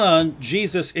in John,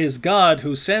 Jesus is God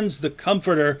who sends the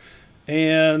Comforter.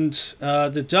 And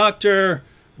the doctor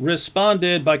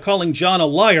responded by calling John a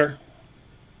liar,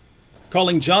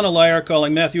 calling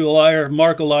Matthew a liar,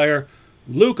 Mark a liar,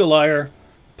 Luke a liar,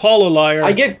 Paul a liar.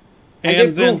 I get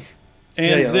proof.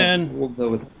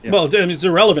 Well, it's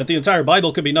irrelevant. The entire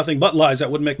Bible could be nothing but lies.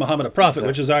 That wouldn't make Muhammad a prophet,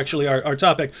 which is actually our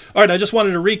topic. All right, I just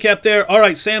wanted to recap there. All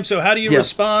right, Sam, so how do you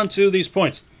respond to these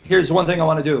points? Here's one thing I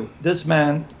want to do. This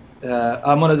man,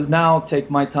 I'm going to now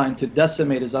take my time to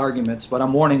decimate his arguments, but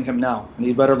I'm warning him now, and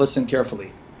you better listen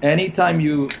carefully. Anytime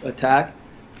you attack,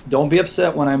 don't be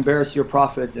upset when I embarrass your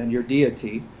prophet and your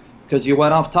deity, because you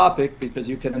went off topic, because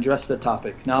you can address the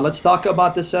topic. Now let's talk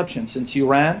about deception. Since you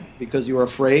ran because you were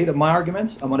afraid of my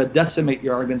arguments, I'm going to decimate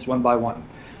your arguments one by one.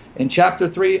 In chapter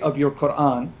 3 of your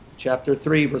Quran, chapter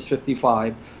 3 verse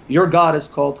 55, your God is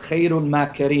called Khairul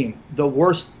Makirin, the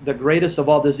worst, the greatest of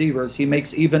all deceivers. He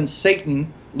makes even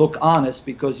Satan look honest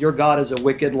because your God is a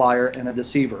wicked liar and a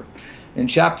deceiver. In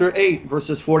chapter 8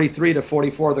 verses 43 to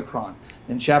 44 of the Quran,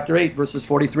 in chapter 8 verses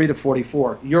 43 to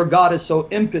 44, your God is so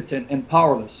impotent and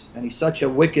powerless, and he's such a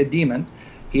wicked demon,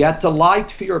 he had to lie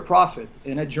to your prophet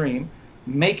in a dream,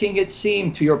 making it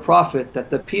seem to your prophet that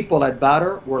the people at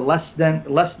Badr were less than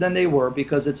they were,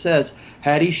 because it says,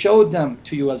 had he showed them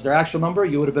to you as their actual number,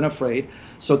 you would have been afraid.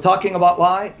 So talking about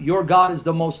lie, your God is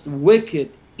the most wicked,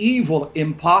 evil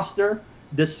imposter,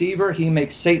 deceiver. He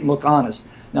makes Satan look honest.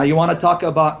 Now you want to talk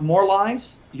about more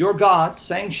lies? Your God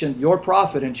sanctioned your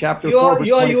prophet in chapter 4 verse 24.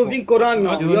 You are using Quran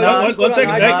now. One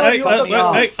second.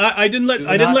 I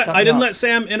didn't let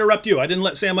Sam interrupt you. I didn't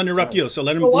let Sam interrupt you. So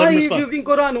let him Why respond. Is using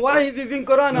Quran? Why is using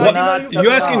Quran? You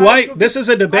asking why? This is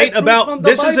a debate about.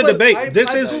 This is a debate.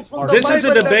 This is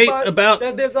a debate about.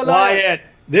 Quiet.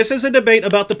 This is a debate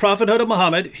about the prophethood of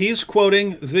Muhammad. He's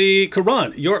quoting the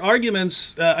Quran. Your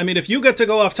arguments, I mean, if you get to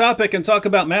go off topic and talk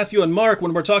about Matthew and Mark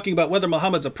when we're talking about whether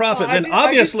Muhammad's a prophet, then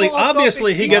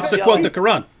obviously he gets to quote the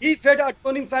Quran. He said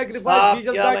atoning sacrifice.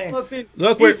 Jesus died for sin.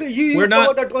 Look, we're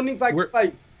not atoning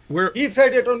sacrifice. He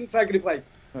said atoning sacrifice.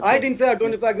 Okay. I didn't say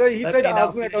atoning sacrifice. He said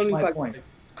ask me atoning sacrifice.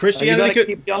 Christianity could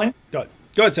keep yelling.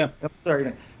 Go ahead, Sam. I'm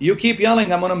sorry. You keep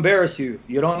yelling, I'm going to embarrass you.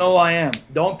 You don't know who I am.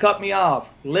 Don't cut me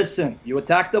off. Listen, you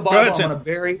attack the Bible, I'm going to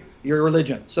bury your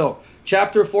religion. So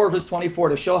Chapter 4, verse 24,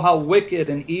 to show how wicked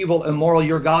and evil, immoral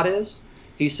your God is.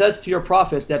 He says to your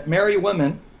prophet that married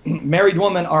women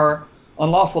are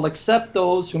unlawful except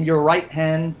those whom your right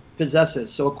hand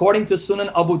possesses. So according to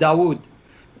Sunan Abu Dawud,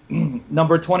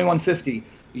 number 2150,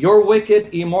 your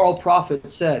wicked, immoral prophet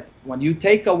said, when you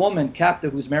take a woman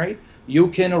captive who's married, you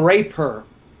can rape her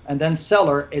and then sell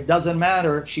her. It doesn't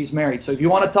matter, she's married. So if you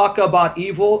want to talk about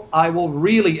evil, I will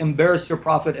really embarrass your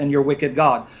prophet and your wicked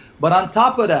God. But on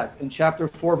top of that, in chapter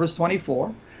 4, verse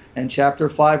 24, and chapter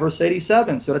 5, verse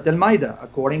 87, Surah Al-Ma'idah,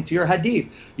 according to your hadith,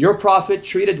 your prophet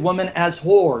treated women as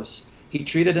whores. He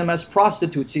treated them as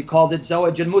prostitutes. He called it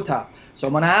zawaj al-muta. So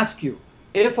I'm going to ask you,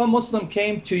 if a Muslim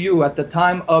came to you at the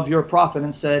time of your prophet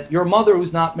and said, your mother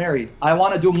who's not married, I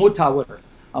want to do muta with her.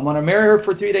 I'm going to marry her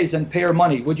for 3 days and pay her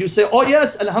money. Would you say, oh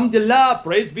yes, alhamdulillah,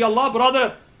 praise be Allah,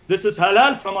 brother. This is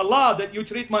halal from Allah that you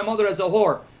treat my mother as a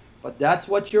whore. But that's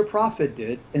what your prophet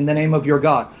did in the name of your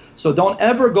God. So don't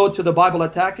ever go to the Bible,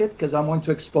 attack it, because I'm going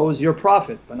to expose your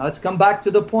prophet. But now let's come back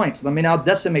to the points. Let me now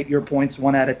decimate your points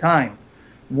one at a time.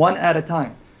 One at a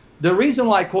time. The reason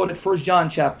why I quoted 1 John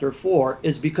chapter 4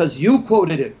 is because you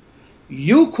quoted it.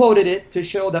 You quoted it to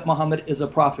show that Muhammad is a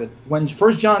prophet. When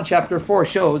 1 John chapter 4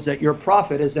 shows that your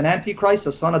prophet is an antichrist,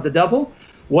 a son of the devil,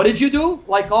 what did you do?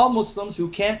 Like all Muslims who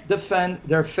can't defend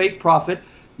their fake prophet,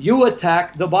 you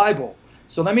attack the Bible.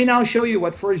 So let me now show you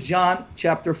what 1 John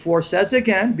chapter 4 says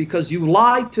again, because you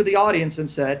lied to the audience and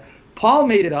said, Paul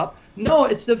made it up. No,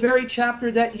 it's the very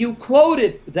chapter that you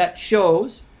quoted that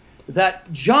shows that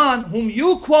John, whom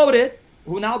you quoted,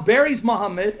 who now buries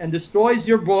Muhammad and destroys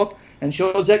your book and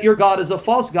shows that your God is a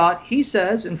false God, he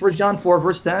says in 1 John 4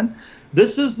 verse 10,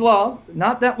 this is love,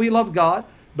 not that we love God,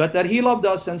 but that he loved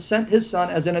us and sent his son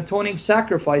as an atoning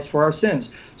sacrifice for our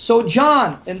sins. So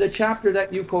John, in the chapter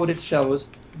that you quoted, shows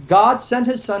God sent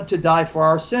his son to die for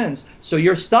our sins. So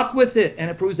you're stuck with it, and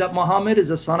it proves that Muhammad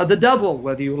is a son of the devil,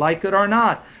 whether you like it or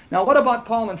not. Now, what about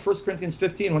Paul in 1 Corinthians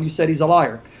 15 when you said he's a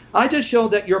liar? I just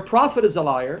showed that your prophet is a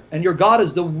liar, and your God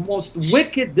is the most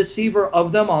wicked deceiver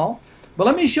of them all. But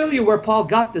let me show you where Paul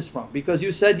got this from, because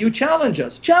you said you challenge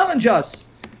us. Challenge us.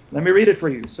 Let me read it for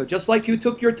you. So just like you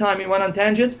took your time, you went on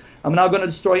tangents, I'm now going to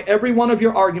destroy every one of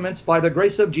your arguments by the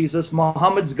grace of Jesus,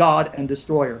 Muhammad's God and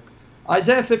destroyer.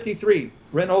 Isaiah 53,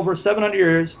 written over 700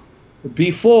 years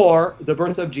before the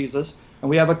birth of Jesus. And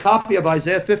we have a copy of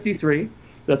Isaiah 53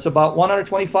 that's about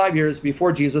 125 years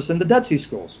before Jesus in the Dead Sea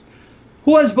Scrolls.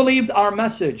 Who has believed our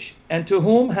message, and to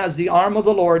whom has the arm of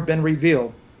the Lord been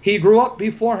revealed? He grew up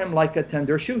before him like a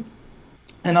tender shoot,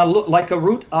 and like a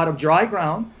root out of dry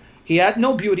ground. He had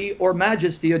no beauty or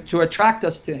majesty to attract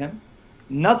us to him,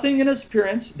 nothing in his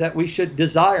appearance that we should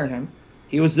desire him.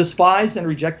 He was despised and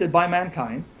rejected by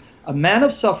mankind, a man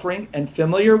of suffering and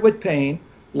familiar with pain,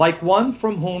 like one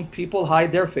from whom people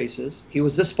hide their faces. He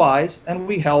was despised, and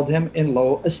we held him in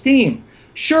low esteem.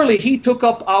 Surely he took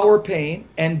up our pain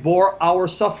and bore our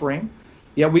suffering,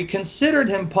 yet we considered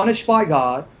him punished by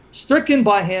God, stricken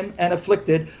by him and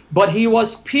afflicted, but he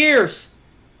was pierced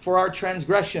for our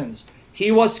transgressions.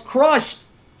 He was crushed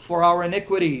for our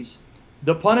iniquities.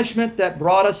 The punishment that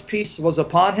brought us peace was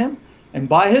upon him, and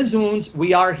by his wounds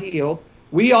we are healed.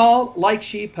 We all, like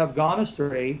sheep, have gone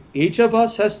astray. Each of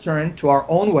us has turned to our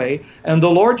own way, and the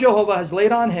Lord Jehovah has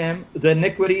laid on him the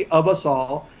iniquity of us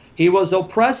all. He was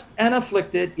oppressed and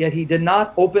afflicted, yet he did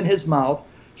not open his mouth.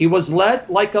 He was led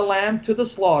like a lamb to the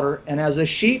slaughter, and as a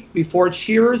sheep before its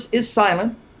shearers is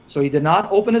silent, so he did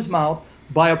not open his mouth.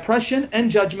 By oppression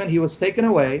and judgment he was taken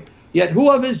away. Yet who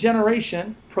of his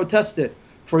generation protested?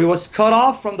 For he was cut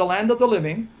off from the land of the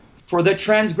living. For the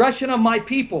transgression of my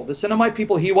people, the sin of my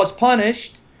people, he was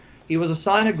punished. He was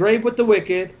assigned a grave with the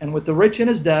wicked, and with the rich in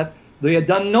his death. Though he had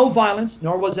done no violence,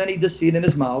 nor was any deceit in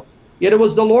his mouth. Yet it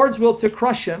was the Lord's will to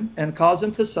crush him and cause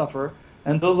him to suffer.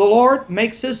 And though the Lord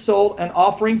makes his soul an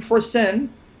offering for sin,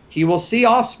 he will see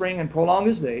offspring and prolong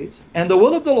his days. And the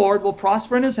will of the Lord will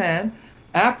prosper in his hand.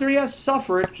 After he has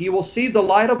suffered, he will see the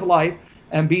light of life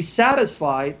and be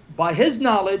satisfied. By his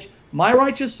knowledge, my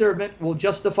righteous servant will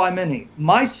justify many.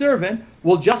 My servant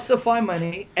will justify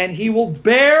many, and he will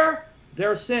bear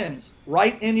their sins.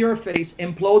 Right in your face,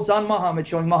 implodes on Muhammad,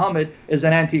 showing Muhammad is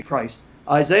an antichrist.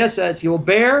 Isaiah says he will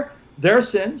bear their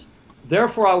sins.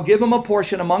 Therefore, I will give him a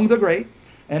portion among the great,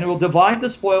 and he will divide the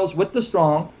spoils with the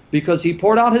strong, because he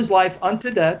poured out his life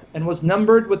unto death and was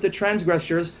numbered with the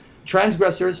transgressors.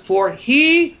 For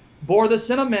he bore the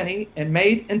sin of many and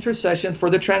made intercession for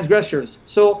the transgressors.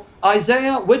 So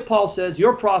Isaiah with Paul says,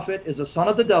 your prophet is a son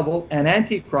of the devil, an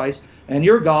antichrist, and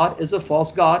your God is a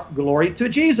false God. Glory to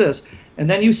Jesus. And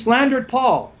then you slandered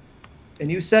Paul,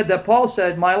 and you said that Paul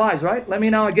said my lies, right? Let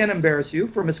me now again embarrass you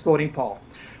for misquoting Paul.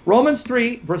 Romans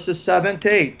 3, verses 7 to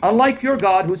 8. Unlike your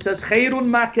God who says, Khairun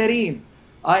Makirin.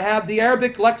 I have the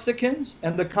Arabic lexicons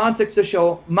and the context to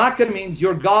show Makir means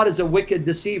your God is a wicked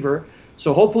deceiver.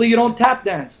 So hopefully you don't tap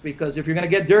dance, because if you're going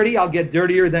to get dirty, I'll get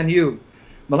dirtier than you.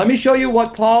 But let me show you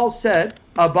what Paul said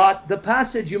about the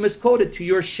passage you misquoted, to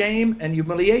your shame and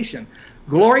humiliation.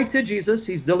 Glory to Jesus,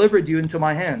 he's delivered you into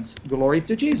my hands. Glory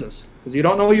to Jesus, because you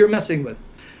don't know who you're messing with.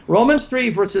 Romans 3,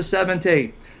 verses 7 to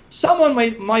 8. Someone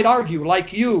might argue,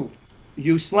 like you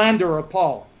slanderer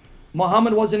Paul,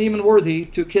 Muhammad wasn't even worthy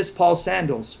to kiss Paul's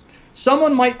sandals.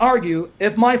 Someone might argue,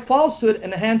 if my falsehood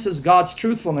enhances God's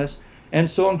truthfulness and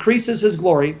so increases his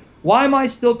glory, why am I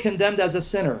still condemned as a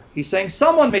sinner? He's saying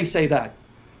someone may say that.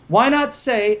 Why not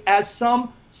say, as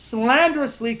some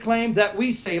slanderously claim that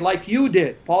we say, like you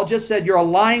did? Paul just said you're a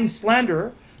lying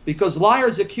slanderer, because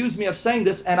liars accuse me of saying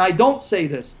this, and I don't say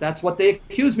this. That's what they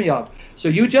accuse me of. So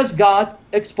you just got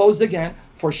exposed again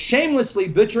for shamelessly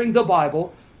butchering the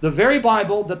Bible, the very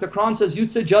Bible that the Quran says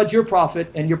used to judge your prophet,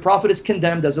 and your prophet is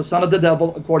condemned as a son of the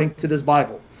devil according to this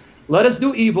Bible. Let us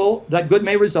do evil that good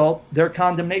may result. Their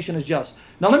condemnation is just.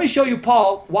 Now let me show you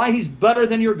Paul, why he's better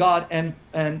than your God and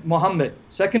Muhammad.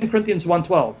 2 Corinthians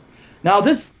 1:12. Now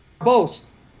this is our boast.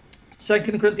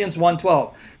 2 Corinthians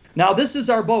 1:12. Now this is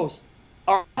our boast.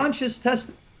 Our conscience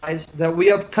testifies that we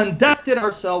have conducted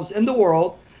ourselves in the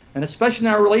world, and especially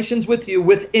in our relations with you,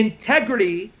 with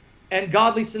integrity and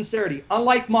godly sincerity.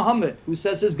 Unlike Muhammad, who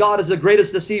says his God is the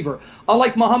greatest deceiver.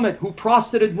 Unlike Muhammad, who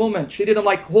prostituted women, treated them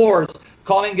like whores,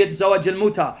 calling it zawaj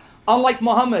al-muta. Unlike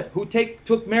Muhammad, who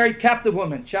took married captive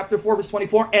women, chapter 4, verse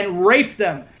 24, and raped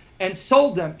them and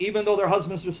sold them, even though their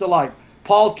husbands were still alive.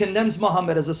 Paul condemns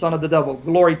Muhammad as a son of the devil.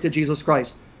 Glory to Jesus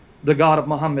Christ, the God of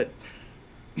Muhammad.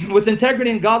 With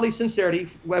integrity and godly sincerity,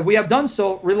 we have done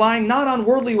so relying not on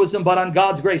worldly wisdom, but on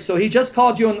God's grace. So he just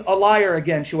called you a liar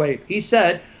again, Shuaib. He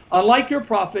said, unlike your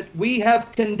prophet, we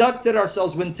have conducted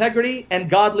ourselves with integrity and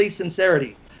godly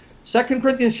sincerity. 2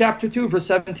 Corinthians chapter 2, verse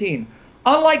 17.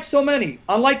 Unlike so many,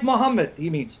 unlike Muhammad, he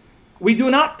means, we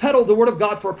do not peddle the word of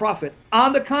God for a profit.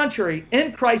 On the contrary,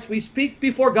 in Christ we speak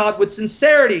before God with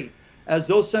sincerity, as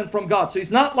those sent from God. So he's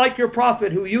not like your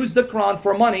prophet who used the Quran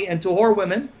for money and to whore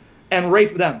women and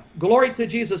rape them. Glory to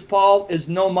Jesus. Paul is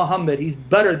no Muhammad. He's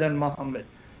better than Muhammad.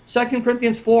 2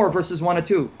 Corinthians 4, verses 1 and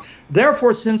 2.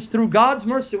 Therefore, since through God's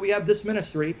mercy we have this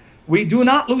ministry, we do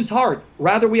not lose heart.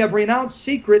 Rather, we have renounced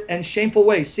secret and shameful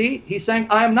ways. See, he's saying,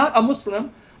 I am not a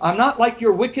Muslim. I'm not like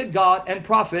your wicked God and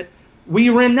prophet. We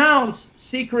renounce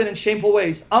secret and shameful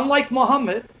ways. Unlike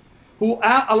Muhammad, who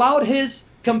allowed his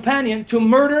companion to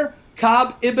murder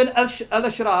Ka'b ibn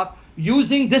al-Ashraf,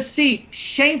 using deceit,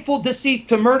 shameful deceit,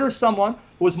 to murder someone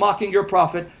who was mocking your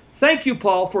prophet. Thank you,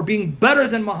 Paul, for being better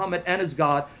than Muhammad and his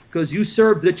God, because you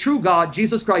serve the true God,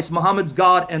 Jesus Christ, Muhammad's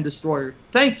God and destroyer.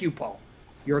 Thank you, Paul.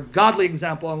 You're a godly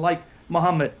example, unlike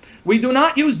Muhammad. We do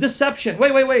not use deception.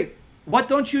 Wait. What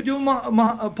don't you do,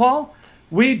 Paul?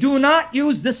 We do not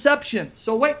use deception.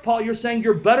 So wait, Paul, you're saying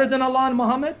you're better than Allah and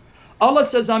Muhammad? Allah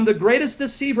says, I'm the greatest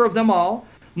deceiver of them all.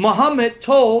 Muhammad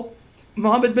told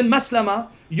Muhammad bin Maslama,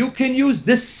 you can use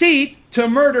deceit to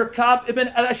murder Ka'b ibn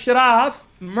al-Ashraf,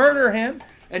 murder him,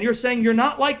 and you're saying you're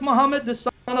not like Muhammad, the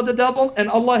son of the devil, and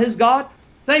Allah his God?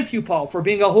 Thank you, Paul, for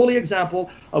being a holy example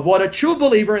of what a true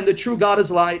believer in the true God is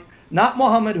like. Not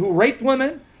Muhammad, who raped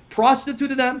women,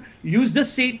 prostituted them, used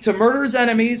deceit to murder his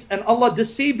enemies, and Allah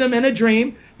deceived them in a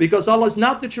dream, because Allah is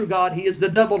not the true God. He is the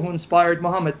devil who inspired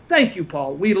Muhammad. Thank you,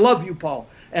 Paul. We love you, Paul,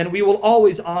 and we will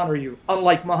always honor you,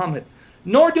 unlike Muhammad.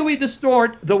 Nor do we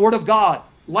distort the word of God,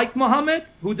 like Muhammad,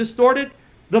 who distorted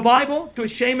the Bible to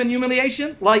shame and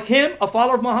humiliation, like him, a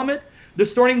follower of Muhammad,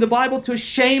 distorting the Bible to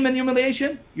shame and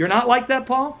humiliation. You're not like that,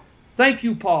 Paul? Thank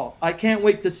you, Paul. I can't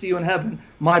wait to see you in heaven,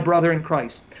 my brother in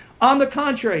Christ. On the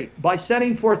contrary, by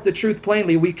setting forth the truth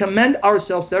plainly, we commend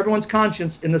ourselves to everyone's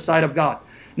conscience in the sight of God.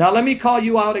 Now let me call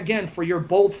you out again for your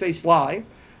bold-faced lie.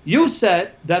 You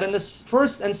said that in the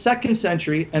 1st and 2nd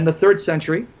century and the 3rd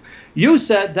century, you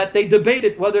said that they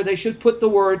debated whether they should put the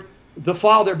word the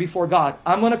Father before God.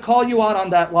 I'm going to call you out on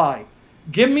that lie.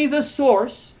 Give me the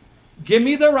source. Give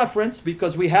me the reference,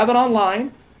 because we have it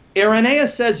online.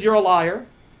 Irenaeus says you're a liar.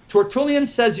 Tertullian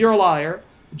says you're a liar.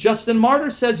 Justin Martyr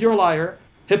says you're a liar.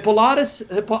 Hippolytus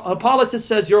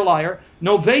says you're a liar.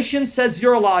 Novatian says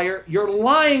you're a liar. You're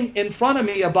lying in front of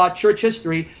me about church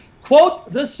history. Quote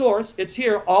the source. It's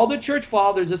here. All the church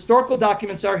fathers, historical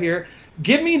documents are here.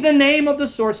 Give me the name of the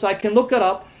source so I can look it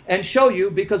up and show you,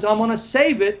 because I'm going to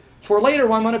save it for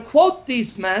later. I'm going to quote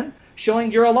these men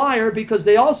showing you're a liar, because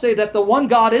they all say that the one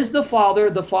God is the Father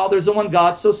is the one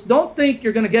God. So don't think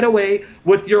you're going to get away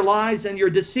with your lies and your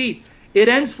deceit. It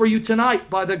ends for you tonight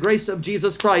by the grace of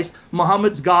Jesus Christ,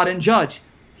 Muhammad's God and judge.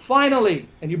 Finally,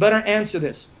 and you better answer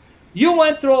this, you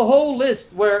went through a whole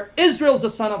list where Israel's the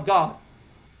son of God,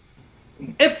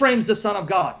 Ephraim's the son of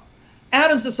God,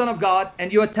 Adam's the son of God,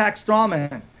 and you attack straw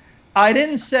man. I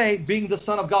didn't say being the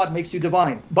son of God makes you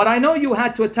divine, but I know you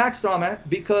had to attack straw man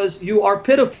because you are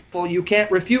pitiful, you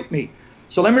can't refute me.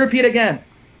 So let me repeat again.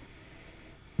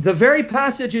 The very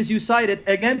passages you cited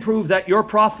again prove that your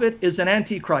prophet is an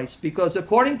antichrist, because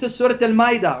according to Surah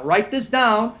Al-Ma'idah, write this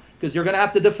down because you're going to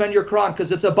have to defend your Quran,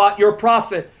 because it's about your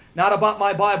prophet, not about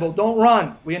my Bible. Don't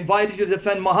run. We invited you to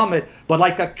defend Muhammad, but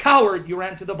like a coward you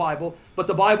ran to the Bible, but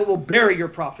the Bible will bury your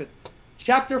prophet.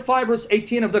 Chapter 5 verse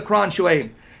 18 of the Quran, Shuaib.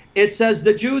 It says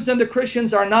the Jews and the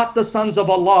Christians are not the sons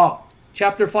of Allah.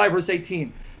 Chapter 5 verse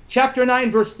 18. Chapter 9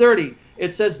 verse 30.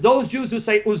 It says those Jews who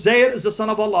say Uzair is the son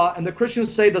of Allah and the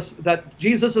Christians say that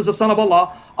Jesus is the son of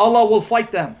Allah, Allah will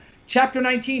fight them. Chapter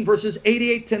 19 verses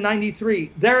 88 to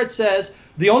 93. There it says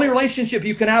the only relationship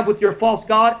you can have with your false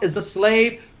God is a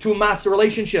slave to master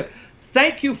relationship.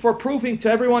 Thank you for proving to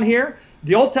everyone here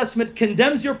the Old Testament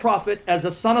condemns your prophet as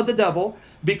a son of the devil,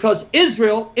 because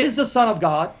Israel is the son of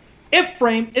God,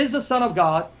 Ephraim is the son of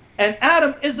God, and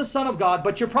Adam is the son of God,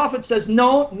 but your prophet says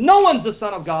no, no one's the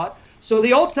son of God. So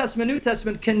the Old Testament, New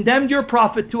Testament condemned your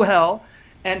prophet to hell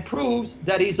and proves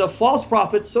that he's a false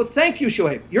prophet. So thank you,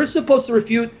 Shuaib. You're supposed to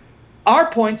refute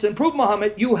our points and prove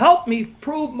Muhammad. You helped me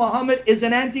prove Muhammad is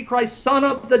an antichrist, son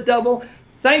of the devil.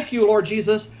 Thank you, Lord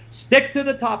Jesus. Stick to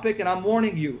the topic, and I'm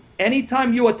warning you.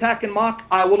 Anytime you attack and mock,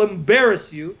 I will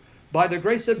embarrass you by the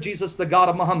grace of Jesus, the God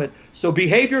of Muhammad. So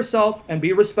behave yourself and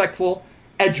be respectful.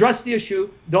 Address the issue.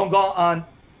 Don't go on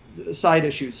side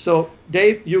issues. So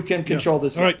Dave, you can control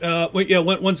this. All right. Wait, yeah,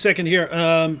 one second here.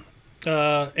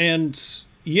 And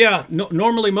yeah,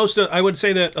 normally I would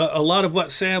say that a lot of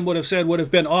what Sam would have said would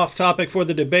have been off topic for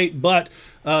the debate, but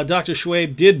Dr.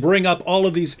 Shuaib did bring up all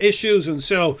of these issues, and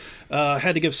so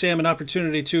had to give Sam an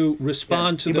opportunity to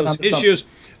respond to those issues.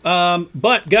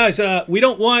 But guys, we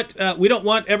don't want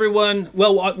everyone.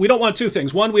 Well, we don't want two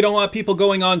things. One, we don't want people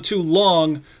going on too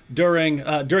long during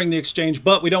the exchange,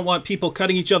 but we don't want people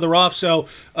cutting each other off. So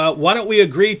why don't we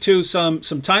agree to some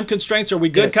time constraints? Are we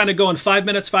good? Yes. Kind of going 5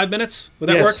 minutes, 5 minutes? Would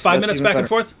that work? 5 minutes back and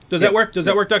forth? Does that work? Does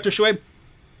that work, Dr. Shuaib?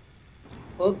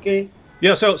 Okay.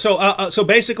 Yeah, so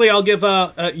basically I'll give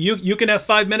you can have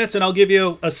 5 minutes, and I'll give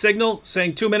you a signal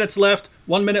saying 2 minutes left,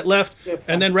 1 minute left,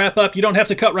 and then wrap up. You don't have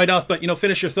to cut right off, but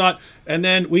finish your thought, and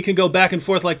then we can go back and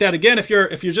forth like that. Again, if you're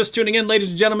just tuning in,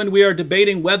 ladies and gentlemen, we are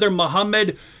debating whether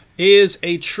Muhammad is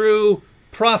a true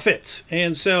prophet,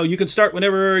 and so you can start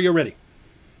whenever you're ready.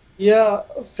 Yeah,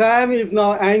 Sam is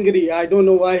now angry. I don't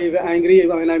know why he's angry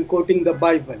when I'm quoting the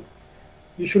Bible.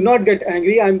 You should not get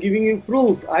angry. I'm giving you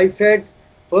proof. I said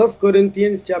 1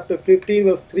 Corinthians chapter 15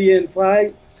 verse 3 and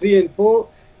 4,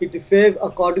 it says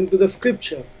according to the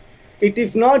scriptures. It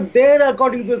is not there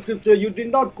according to the scripture. You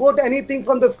did not quote anything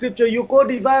from the scripture. You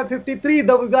quote Isaiah 53.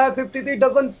 The Isaiah 53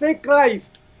 doesn't say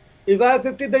Christ. Isaiah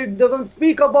 53 doesn't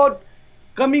speak about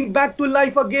coming back to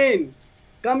life again.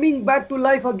 Coming back to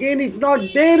life again is not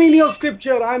there in your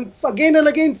scripture. I'm again and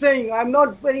again saying, I'm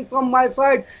not saying from my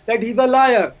side that he's a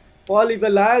liar. Paul is a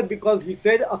liar because he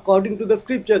said according to the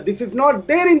scripture. This is not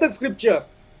there in the scripture.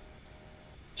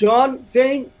 John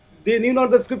saying they knew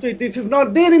not the scripture. This is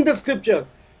not there in the scripture.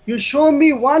 You show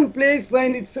me one place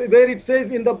where it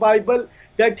says in the Bible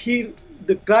that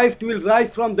the Christ will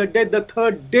rise from the dead the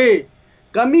third day.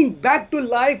 Coming back to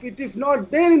life, it is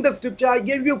not there in the scripture. I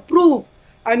gave you proof,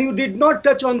 and you did not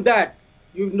touch on that.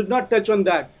 You did not touch on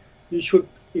that. You should,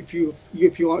 if you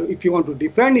want to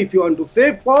defend, if you want to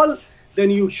save Paul, then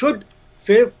you should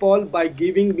save Paul by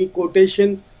giving me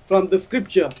quotation from the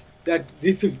scripture that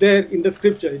this is there in the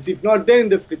scripture. It is not there in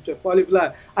the scripture. Paul is a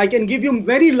liar. I can give you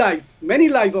many lies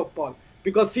of Paul.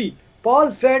 Because see,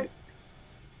 Paul said,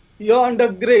 you're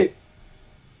under grace.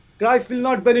 Christ will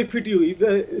not benefit you.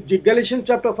 Galatians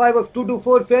chapter 5 verse 2 to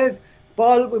 4 says,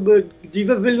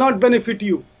 Jesus will not benefit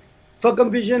you.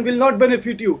 Circumcision will not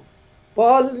benefit you.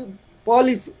 Paul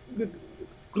is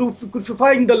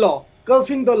crucifying the law,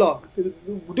 cursing the law,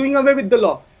 doing away with the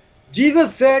law.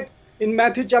 Jesus said in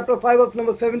Matthew chapter 5 verse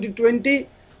number 17-20,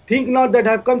 think not that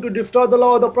I have come to destroy the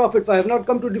law or the prophets. I have not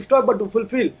come to destroy but to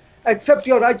fulfill. Except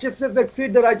your righteousness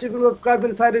exceed the righteousness of scribes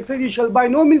and Pharisees, you shall by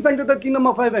no means enter the kingdom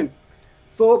of heaven.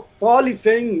 So Paul is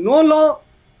saying no law.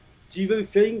 Jesus is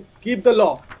saying keep the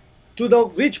law. To the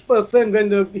rich person,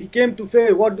 when he came to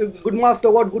say, "What good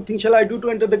master, what good thing shall I do to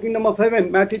enter the kingdom of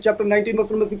heaven?" Matthew chapter 19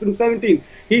 verse number 16 and 17.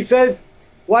 He says,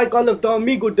 "Why callest thou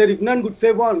me good? There is none good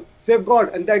save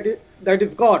God, and that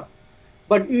is God."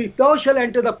 But if thou shalt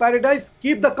enter the paradise,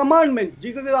 keep the commandments.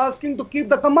 Jesus is asking to keep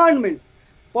the commandments.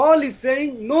 Paul is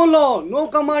saying no law, no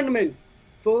commandments.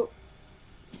 So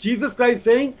Jesus Christ is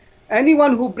saying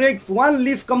anyone who breaks one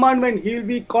least commandment, he will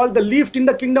be called the least in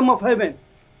the kingdom of heaven.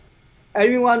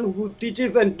 Everyone who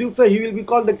teaches and does so, he will be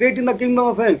called the great in the kingdom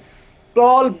of heaven.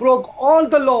 Paul broke all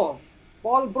the laws.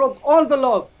 Paul broke all the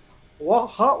laws.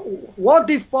 What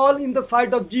is Paul in the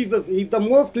sight of Jesus? He is the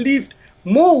most least,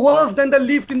 more worse than the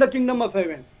least in the kingdom of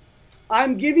heaven. I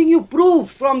am giving you proof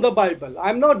from the Bible. I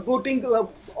am not quoting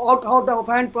out of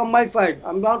hand from my side. I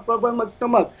am not from my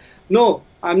stomach. No,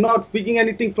 I am not speaking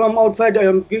anything from outside. I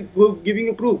am giving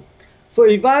you proof. So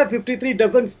Isaiah 53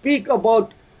 doesn't speak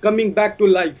about coming back to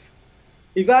life.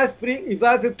 Isaiah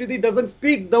 53 doesn't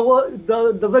speak the word,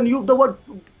 doesn't use the word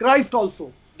Christ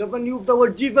also. Doesn't use the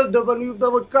word Jesus, doesn't use the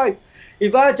word Christ.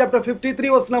 Isaiah chapter 53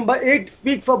 verse number 8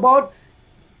 speaks about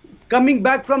coming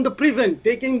back from the prison,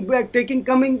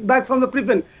 coming back from the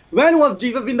prison. When was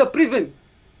Jesus in the prison?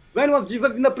 When was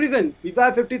Jesus in the prison?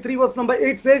 Isaiah 53 verse number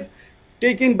 8 says,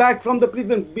 taken back from the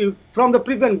prison,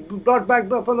 brought back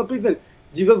from the prison.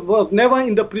 Jesus was never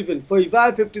in the prison. So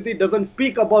Isaiah 53 doesn't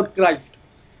speak about Christ.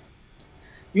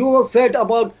 You said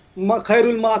about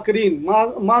Khairul Makirin.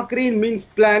 Makirin means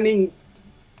planning.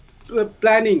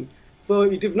 So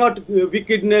it is not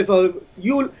wickedness. Or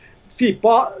you see,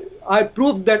 I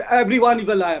proved that everyone is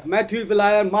a liar. Matthew is a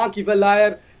liar. Mark is a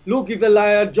liar. Luke is a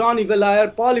liar. John is a liar.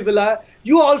 Paul is a liar.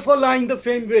 You also lying the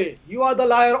same way. You are the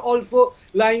liar also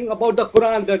lying about the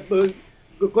Quran. That the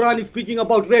Quran is speaking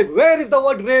about rape. Where is the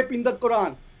word rape in the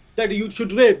Quran? That you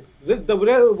should rape. The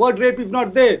word rape is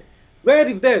not there. Where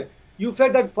is there? You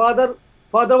said that Father,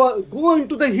 go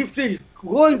into the history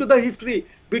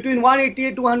between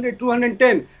 188 to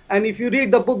 210. And if you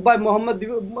read the book by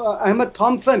Ahmed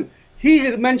Thompson,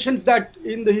 he mentions that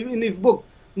in his book,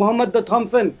 Ahmed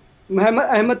Thompson,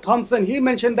 he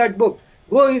mentioned that book.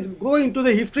 Go into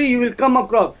the history, you will come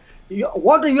across.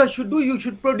 What you should do, you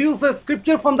should produce a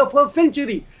scripture from the 1st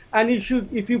century. And if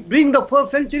you bring the 1st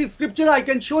century scripture, I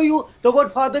can show you the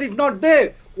word Father is not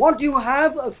there. What you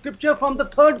have a scripture from the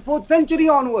 3rd, 4th century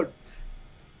onwards.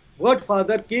 Word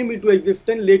Father came into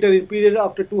existence later in period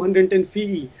after 210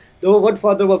 CE. The word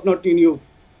Father was not in use.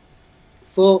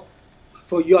 So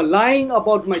you are lying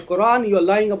about my Quran, you are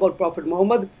lying about Prophet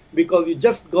Muhammad because you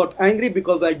just got angry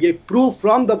because I gave proof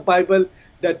from the Bible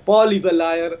that Paul is a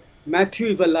liar, Matthew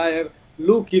is a liar,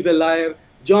 Luke is a liar,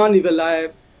 John is a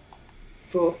liar.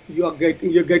 So you're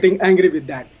getting angry with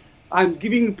that. I'm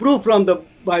giving proof from the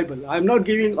Bible. I'm not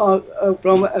giving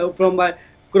from my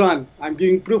Quran. I'm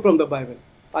giving proof from the Bible.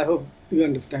 I hope you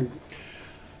understand.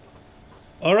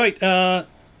 All right.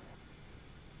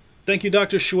 Thank you,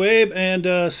 Dr. Shuaib.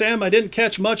 And Sam, I didn't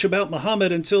catch much about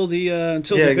Muhammad until the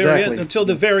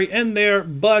very end there.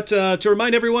 But to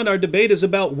remind everyone, our debate is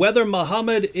about whether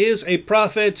Muhammad is a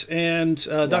prophet, and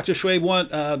Dr.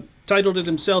 Shuaib titled it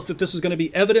himself that this is going to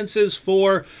be evidences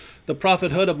for the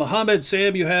prophethood of Muhammad.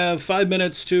 Sam, you have 5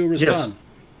 minutes to respond. Yes.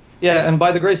 Yeah, and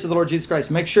by the grace of the Lord Jesus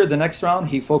Christ, make sure the next round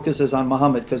he focuses on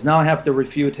Muhammad, because now I have to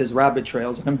refute his rabbit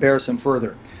trails and embarrass him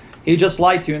further. He just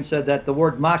lied to you and said that the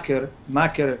word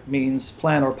makir means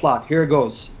plan or plot. Here it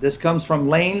goes. This comes from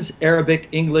Lane's Arabic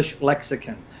English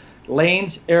Lexicon.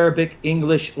 Lane's Arabic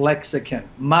English Lexicon.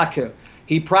 Makir.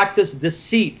 He practiced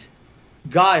deceit,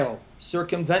 guile,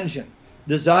 circumvention,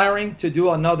 desiring to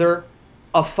do another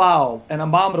a foul, an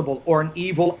abominable, or an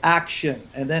evil action.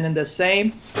 And then in the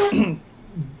same,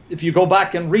 if you go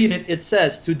back and read it, it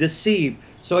says to deceive.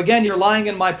 So again, you're lying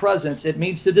in my presence. It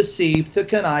means to deceive, to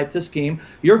connive, to scheme.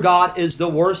 Your God is the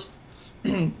worst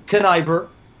conniver,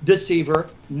 deceiver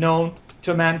known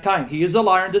to mankind. He is a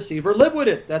liar and deceiver. Live with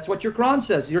it. That's what your Quran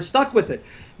says. You're stuck with it.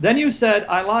 Then you said,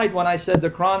 I lied when I said the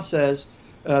Quran says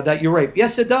that you rape.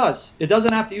 Yes, it does. It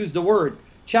doesn't have to use the word.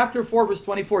 Chapter 4, verse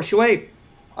 24. Shuaib,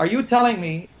 are you telling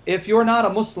me if you're not a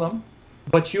Muslim,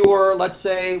 but you are, let's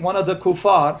say, one of the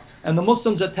kuffar, and the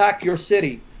Muslims attack your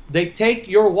city, they take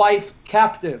your wife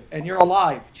captive and you're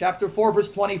alive? Chapter 4,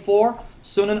 verse 24,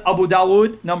 Sunan Abu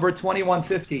Dawud, number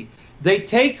 2150. They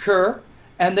take her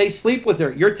and they sleep with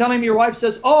her. You're telling me your wife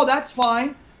says, oh, that's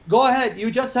fine. Go ahead. You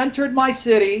just entered my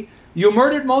city. You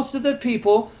murdered most of the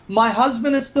people. My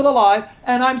husband is still alive.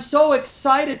 And I'm so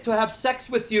excited to have sex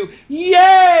with you.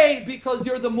 Yay! Because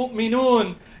you're the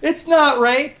mu'minun. It's not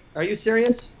rape. Are you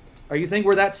serious? Are you think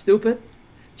we're that stupid?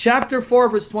 Chapter 4,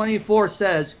 verse 24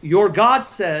 says, your God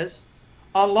says,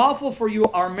 unlawful for you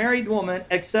are married women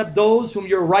except those whom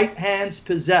your right hands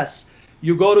possess.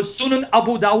 You go to Sunan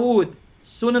Abu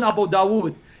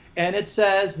Dawud, and it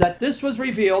says that this was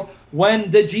revealed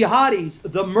when the jihadis,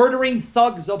 the murdering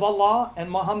thugs of Allah and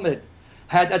Muhammad,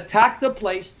 had attacked the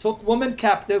place, took women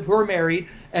captive who are married,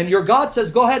 and your God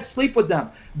says, go ahead, sleep with them.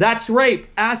 That's rape.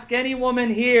 Ask any woman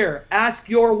here. Ask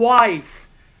your wife.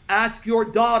 Ask your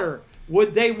daughter.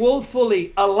 Would they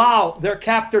willfully allow their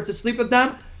captor to sleep with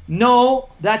them? No,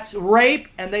 that's rape,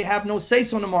 and they have no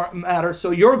say-so in the matter.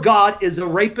 So your God is a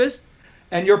rapist,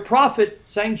 and your prophet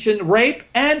sanctioned rape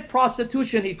and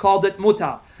prostitution. He called it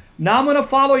muta. Now I'm going to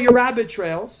follow your rabbit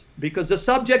trails, because the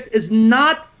subject is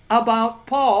not about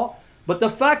Paul, but the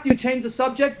fact you changed the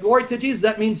subject, glory to Jesus,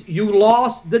 that means you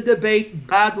lost the debate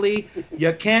badly.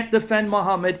 You can't defend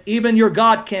Muhammad. Even your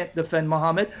God can't defend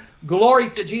Muhammad. Glory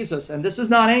to Jesus. And this is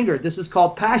not anger. This is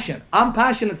called passion. I'm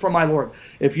passionate for my Lord.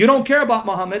 If you don't care about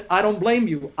Muhammad, I don't blame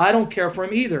you. I don't care for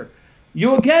him either.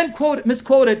 You again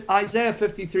misquoted Isaiah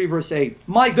 53 verse 8.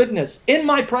 My goodness, in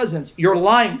my presence, you're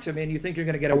lying to me and you think you're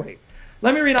going to get away.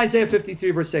 Let me read Isaiah 53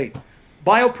 verse 8.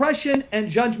 By oppression and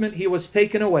judgment he was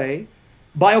taken away.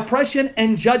 By oppression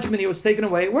and judgment he was taken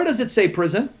away. Where does it say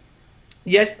prison?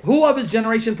 Yet who of his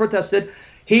generation protested?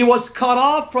 He was cut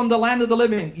off from the land of the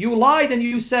living. You lied and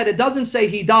you said, it doesn't say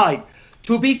he died.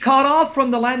 To be cut off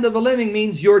from the land of the living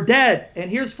means you're dead.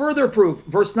 And here's further proof.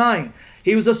 Verse 9.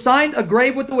 He was assigned a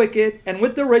grave with the wicked and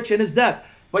with the rich in his death.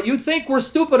 But you think we're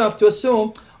stupid enough to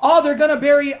assume, oh, they're going to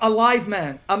bury a live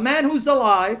man. A man who's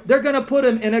alive, they're going to put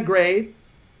him in a grave.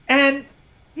 And,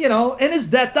 you know, in his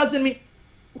death doesn't mean...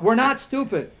 We're not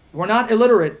stupid. We're not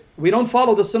illiterate. We don't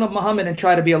follow the son of Muhammad and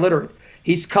try to be illiterate.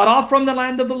 He's cut off from the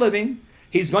land of the living.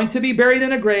 He's going to be buried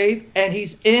in a grave, and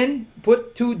he's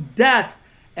put to death,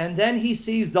 and then he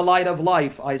sees the light of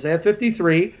life. Isaiah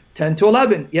 53, 10 to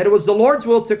 11. Yet it was the Lord's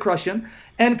will to crush him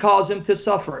and cause him to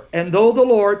suffer. And though the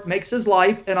Lord makes his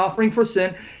life an offering for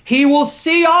sin, he will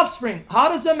see offspring. How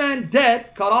does a man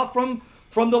dead, cut off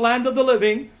from the land of the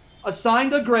living,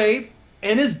 assigned a grave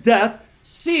in his death,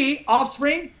 see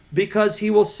offspring? Because he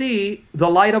will see the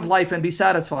light of life and be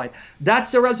satisfied.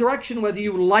 That's the resurrection, whether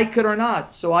you like it or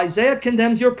not. So Isaiah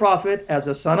condemns your prophet as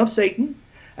a son of Satan,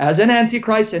 as an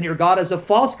antichrist, and your God as a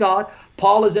false God.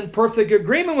 Paul is in perfect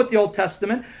agreement with the Old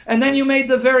Testament. And then you made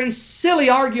the very silly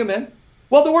argument,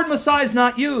 well, the word Messiah is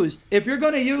not used. If you're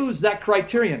going to use that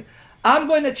criterion, I'm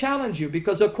going to challenge you,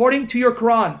 because according to your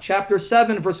Quran, chapter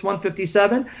 7, verse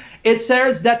 157, it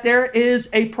says that there is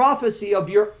a prophecy of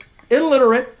your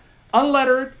illiterate,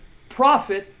 unlettered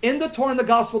prophet in the Torah and the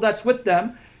gospel that's with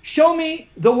them. Show me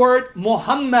the word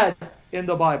Muhammad in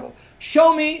the Bible.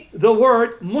 Show me the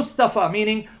word Mustafa,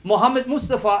 meaning Muhammad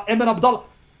Mustafa ibn Abdullah.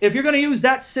 If you're going to use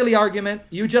that silly argument,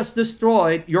 you just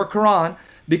destroyed your Quran,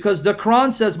 because the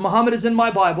Quran says Muhammad is in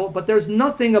my Bible, but there's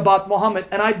nothing about Muhammad.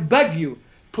 And I beg you,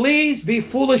 please be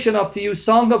foolish enough to use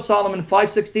Song of Solomon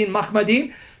 5:16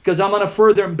 Mahmadim, because I'm going to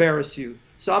further embarrass you.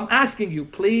 So I'm asking you,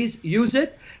 please use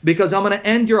it, because I'm going to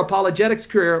end your apologetics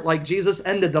career like Jesus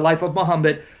ended the life of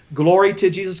Muhammad. Glory to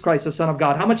Jesus Christ, the Son of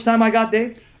God. How much time I got,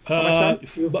 Dave?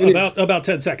 About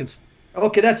 10 seconds.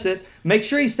 Okay, that's it. Make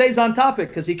sure he stays on topic,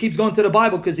 because he keeps going to the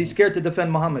Bible because he's scared to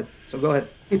defend Muhammad. So go ahead.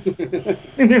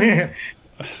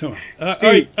 All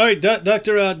right,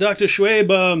 Dr.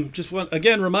 Shuaib, just want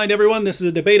again remind everyone, this is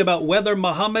a debate about whether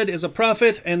Muhammad is a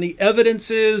prophet and the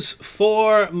evidences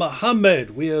for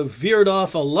Muhammad. We have veered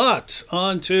off a lot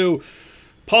onto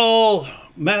Paul,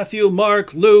 Matthew,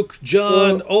 Mark, Luke,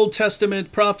 John, Old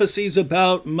Testament prophecies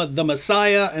about the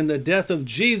Messiah and the death of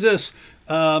Jesus.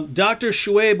 Dr.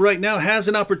 Shuaib right now has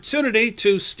an opportunity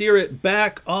to steer it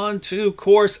back onto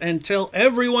course and tell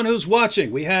everyone who's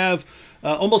watching. We have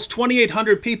almost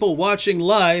 2,800 people watching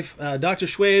live. Dr.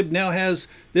 Shuaib now has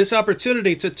this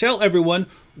opportunity to tell everyone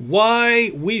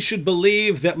why we should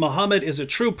believe that Muhammad is a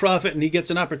true prophet, and he gets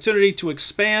an opportunity to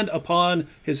expand upon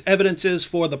his evidences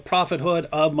for the prophethood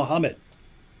of Muhammad.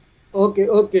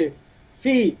 Okay.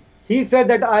 See, he said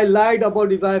that I lied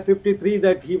about Isaiah 53,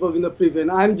 that he was in the prison.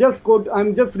 I'm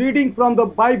just reading from the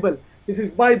Bible. This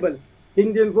is Bible,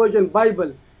 King James Version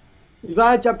Bible.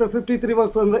 Isaiah chapter 53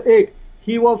 verse 8.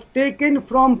 He was taken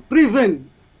from prison.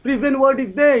 Prison word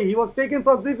is there. He was taken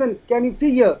from prison. Can you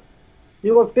see here? He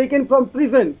was taken from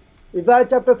prison. Isaiah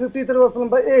chapter 53 verse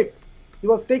number 8. He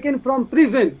was taken from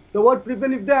prison. The word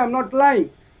prison is there. I'm not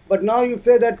lying. But now you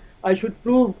say that I should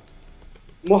prove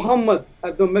Muhammad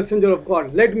as the messenger of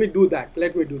God. Let me do that.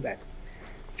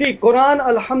 See, Quran,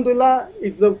 alhamdulillah,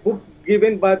 is a book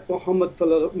given by Muhammad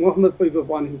peace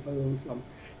upon him.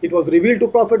 It was revealed to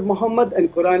Prophet Muhammad,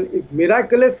 and Quran is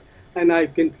miraculous. And I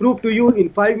can prove to you in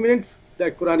 5 minutes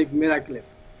that Quran is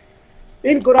miraculous.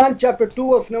 In Quran chapter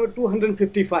 2 verse number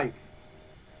 255.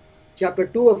 Chapter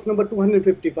 2 verse number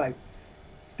 255.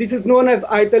 This is known as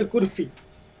Ayat al-Kursi.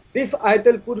 This Ayat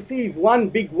al-Kursi is one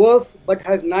big verse but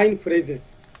has 9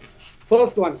 phrases.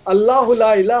 First one, Allahu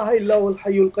la ilaha illahu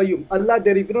al-hayyul qayyum. Allah,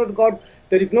 there is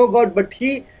no God but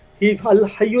He is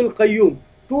al-hayyul qayyum.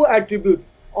 Two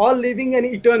attributes, all living and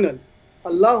eternal.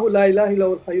 Allahu la ilaha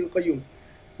illahu al-hayyul qayyum.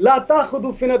 La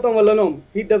ta'khudhu sinatan wa la nawm.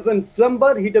 He doesn't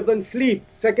slumber, He doesn't sleep.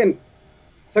 Second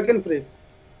phrase.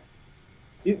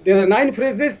 There are 9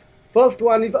 phrases. First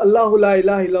one is Allahu la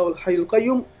ilaha illahu al-hayyul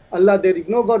qayyum. Allah, there is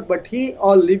no God but He,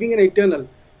 all living and eternal.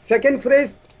 Second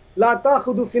phrase, La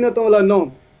ta'khudhu sinatan wa la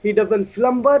nawm. He doesn't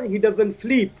slumber, He doesn't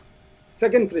sleep.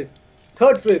 Second phrase.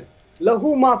 Third phrase,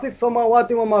 Lahu ma fis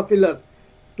samawati wa ma fil ard.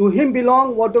 To Him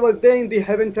belong whatever is there in the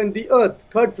heavens and the earth.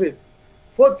 Third phrase.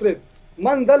 Fourth phrase,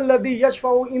 Man dhal ladhi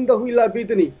yashfa'u indahu illa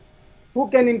bidni. Who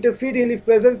can intercede in His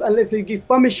presence unless He gives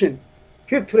permission?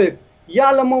 Fifth phrase,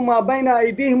 Ya'lamu ma bayna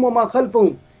aydihim wa ma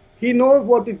khalfahum. He knows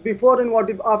what is before and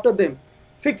what is after them.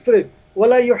 Sixth phrase,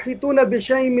 Wala yuhituna bi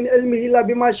shay'in min ilmihi illa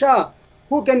bima sha'a.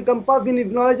 Who can compass in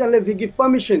His knowledge unless He gives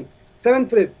permission?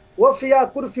 Seventh phrase,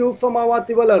 Wasi'a kursiyuhu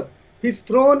samawati wal ard. His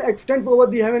throne extends over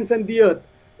the heavens and the earth.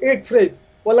 Eighth phrase,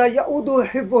 Wala ya'udu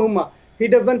hifzuhuma. He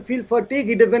doesn't feel fatigue,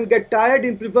 He doesn't get tired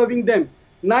in preserving them.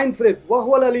 Ninth phrase,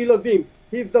 Wahuwal aliyul azim.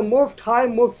 He is the most high,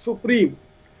 most supreme.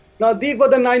 Now these were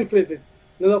the 9 phrases.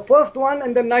 Now the first one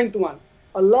and the 9th one.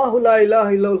 Allahu la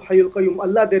ilaha illahu al-hayyul qayyum.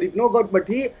 Allah, there is no God but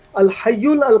He.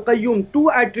 Al-hayyul al-qayyum.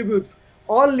 2 attributes,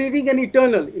 all living and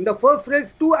eternal. In the first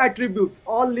phrase, 2 attributes,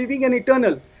 all living and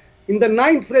eternal. In the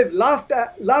 9th phrase,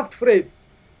 last phrase,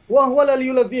 Wahuwal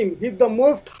aliyul azim. He is the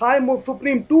most high, most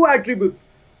supreme. 2 attributes.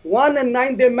 1 and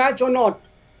 9 they match or not?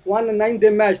 1 and 9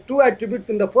 they match. 2 attributes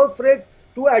in the first phrase,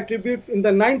 2 attributes in the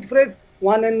 9th phrase,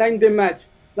 1 and 9 they match.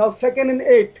 Now 2nd and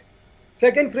 8.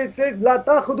 Second phrase says, La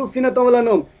ta'khudhu sinatan wa la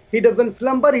nawm. He doesn't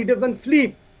slumber, He doesn't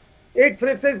sleep. 8th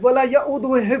phrase says, Wala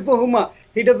ya'uduhu hifzuhuma.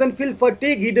 He doesn't feel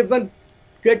fatigue, He doesn't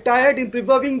get tired in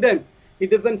preserving them. He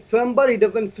doesn't slumber, He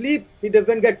doesn't sleep, He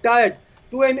doesn't get tired.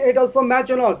 2 and 8 also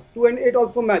match or not? 2 and 8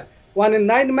 also match. 1 and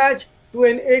 9 match, 2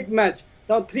 and 8 match.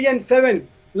 Now 3 and 7.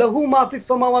 Lahu ma fis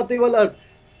samawati wal ard.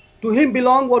 To Him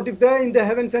belong what is there in the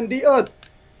heavens and the earth.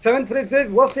 7th phrase says,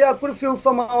 Wasi'a kursiyuhu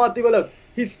samawati wal ard.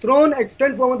 His throne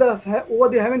extends over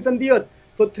the heavens and the earth.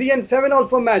 So 3 and 7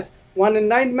 also match. 1 and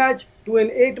 9 match, 2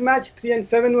 and 8 match, 3 and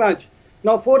 7 match.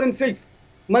 Now 4 and 6.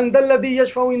 Man dhal ladhi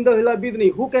yashfa'u indahu illa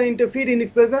bidni. Who can interfere in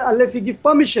His presence unless He gives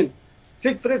permission?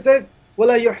 6th phrase says,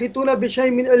 Wala yuhituna bi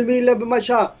shay'in min ilmihi illa bima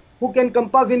sha'a. Who can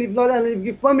compass in His knowledge unless He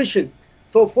gives permission?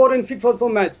 So 4 and 6 also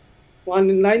match. 1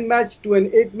 and 9 match, 2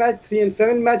 and 8 match, 3 and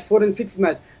 7 match, 4 and 6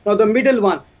 match. Now the middle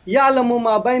one, Ya'lamu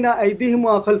ma bayna aydihim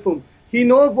wa khalfahum. He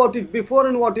knows what is before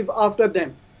and what is after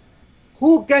them.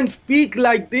 Who can speak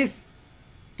like this?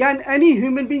 Can any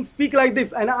human being speak like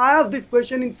this? And I asked this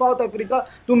question in South Africa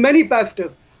to many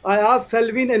pastors. I asked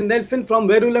Selvin and Nelson from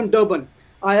Verulam, Durban.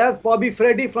 I asked Bobby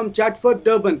Freddy from Chatford,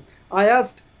 Durban. I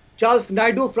asked Charles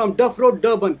Naidu from Duff Road,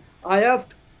 Durban. I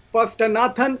asked Pastor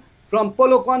Nathan from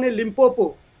Polokwane,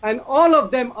 Limpopo. And all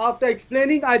of them, after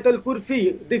explaining Ayatul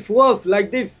Kursi, this verse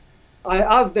like this, I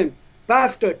asked them,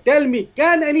 Pastor, tell me,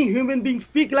 can any human being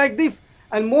speak like this?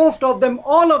 And most of them,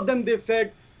 all of them, they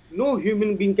said, no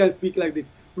human being can speak like this.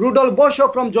 Rudolf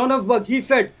Boscher from Johannesburg, he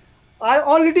said, I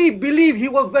already believe, he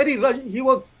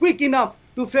was quick enough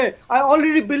to say, I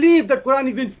already believe that Quran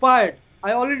is inspired.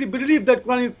 I already believe that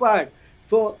Quran is inspired.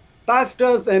 So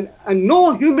pastors and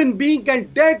no human being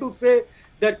can dare to say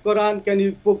that Quran can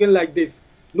be spoken like this.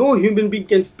 No human being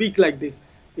can speak like this.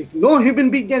 If no human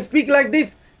being can speak like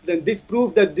this, then this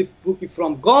proves that this book is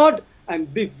from God. And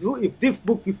if this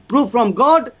book is proof from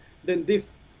God, then this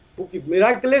book is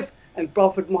miraculous and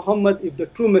Prophet Muhammad is the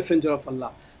true messenger of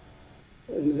Allah.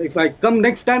 And if I come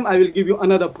next time, I will give you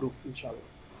another proof, inshallah.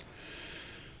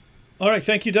 All right,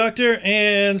 thank you, Doctor.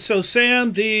 And so,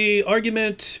 Sam, the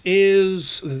argument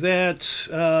is that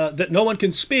that no one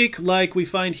can speak like we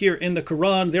find here in the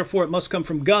Quran. Therefore, it must come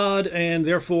from God, and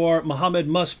therefore, Muhammad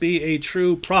must be a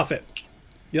true prophet.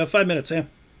 You have 5 minutes, Sam.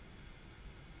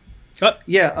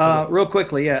 Real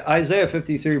quickly. Yeah, Isaiah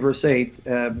 53, verse 8.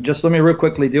 Just let me real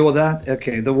quickly deal with that.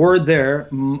 Okay, the word there,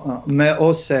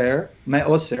 me'oser,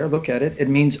 look at it. It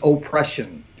means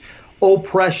oppression.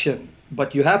 Oppression.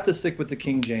 But you have to stick with the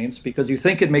King James because you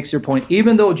think it makes your point,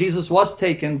 even though Jesus was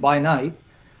taken by night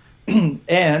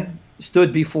and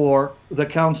stood before the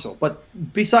council. But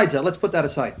besides that, let's put that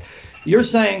aside. You're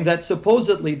saying that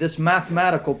supposedly this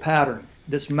mathematical pattern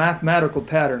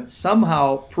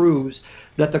somehow proves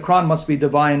that the Quran must be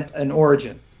divine in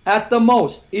origin. At the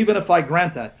most, even if I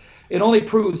grant that, it only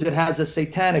proves it has a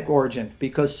satanic origin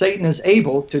because Satan is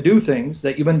able to do things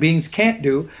that human beings can't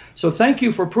do. So thank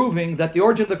you for proving that the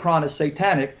origin of the Quran is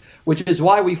satanic, which is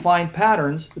why we find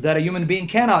patterns that a human being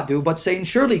cannot do, but Satan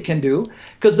surely can do,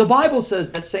 because the Bible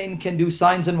says that Satan can do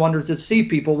signs and wonders to deceive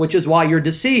people, which is why you're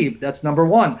deceived. That's number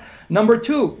one. Number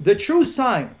two, the true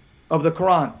sign of the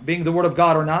Quran being the word of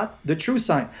God or not, the true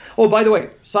sign. Oh, by the way,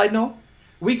 side note,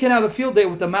 we can have a field day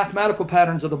with the mathematical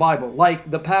patterns of the Bible, like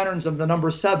the patterns of the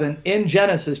number 7 in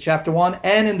Genesis chapter 1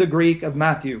 and in the Greek of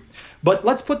Matthew. But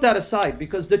let's put that aside,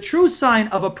 because the true sign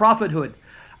of a prophethood,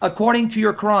 according to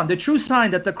your Quran, the true sign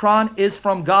that the Quran is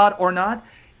from God or not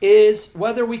is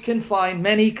whether we can find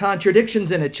many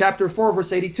contradictions in it. Chapter 4,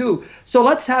 verse 82. So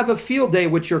let's have a field day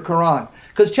with your Quran,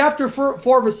 because chapter 4,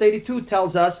 verse 82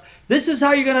 tells us this is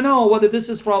how you're going to know whether this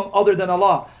is from other than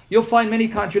Allah. You'll find many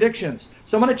contradictions.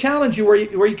 So I'm going to challenge you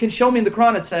where you can show me in the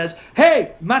Quran it says,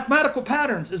 hey, mathematical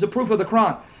patterns is a proof of the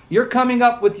Quran. You're coming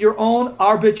up with your own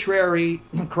arbitrary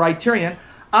criterion.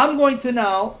 I'm going to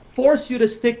now force you to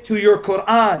stick to your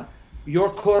Quran.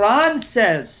 Your Quran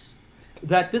says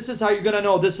that this is how you're going to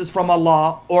know this is from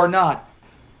Allah or not.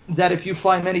 That if you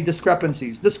find many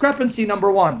discrepancies. Discrepancy number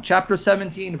 1, chapter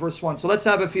 17, verse 1. So let's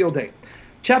have a field day.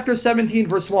 Chapter 17,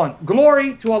 verse 1.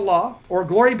 Glory to Allah, or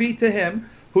glory be to him,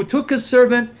 who took his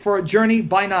servant for a journey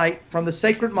by night from the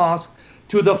sacred mosque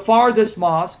to the farthest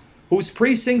mosque, whose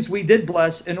precincts we did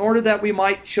bless, in order that we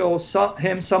might show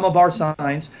him some of our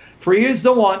signs. For he is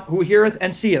the one who heareth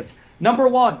and seeth. Number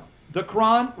 1, the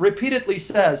Quran repeatedly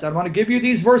says, I want to give you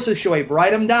these verses, Shuaib,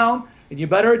 write them down, and you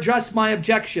better address my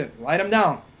objection. Write them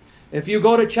down. If you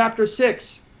go to chapter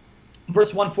 6,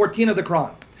 verse 114 of the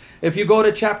Quran, if you go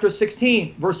to chapter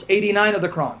 16, verse 89 of the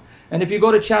Quran, and if you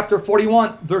go to chapter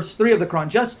 41, verse 3 of the Quran,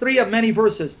 just 3 of many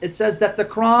verses, it says that the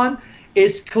Quran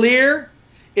is clear.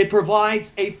 It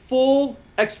provides a full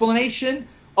explanation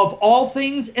of all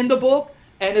things in the book,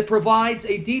 and it provides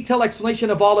a detailed explanation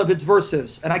of all of its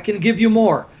verses. And I can give you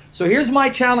more. So here's my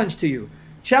challenge to you.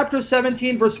 Chapter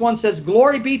 17, verse 1 says,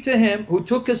 glory be to him who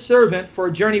took his servant for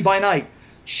a journey by night.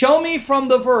 Show me from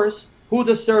the verse who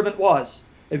the servant was.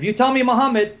 If you tell me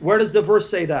Muhammad, where does the verse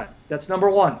say that? That's number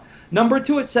 1. Number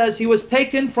 2, it says he was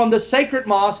taken from the sacred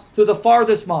mosque to the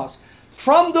farthest mosque.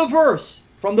 From the verse,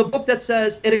 from the book that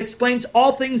says it explains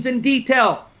all things in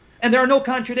detail and there are no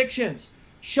contradictions.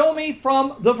 Show me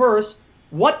from the verse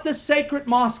what the sacred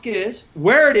mosque is,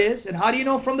 where it is, and how do you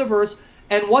know from the verse,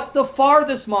 and what the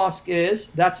farthest mosque is.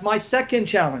 That's my second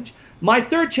challenge. My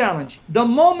third challenge, the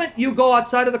moment you go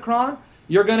outside of the Quran,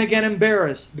 you're going to get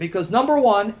embarrassed, because number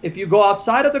 1, if you go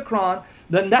outside of the Quran,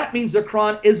 then that means the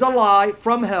Quran is a lie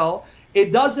from hell.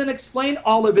 It doesn't explain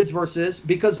all of its verses,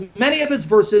 because many of its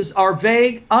verses are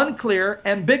vague, unclear,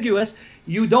 ambiguous.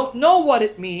 You don't know what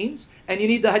it means, and you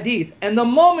need the hadith. And the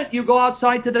moment you go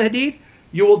outside to the hadith,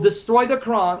 you will destroy the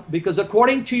Quran, because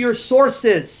according to your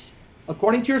sources,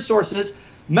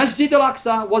 Masjid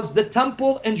al-Aqsa was the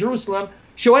temple in Jerusalem.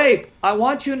 Shuaib, I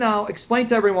want you now explain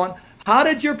to everyone, how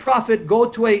did your prophet go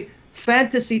to a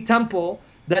fantasy temple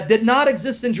that did not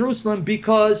exist in Jerusalem,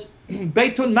 because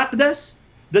Baytul Maqdis,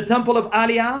 the temple of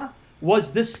Aliyah, was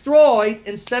destroyed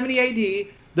in 70 AD.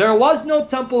 There was no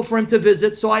temple for him to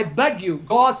visit, so I beg you,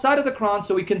 go outside of the Quran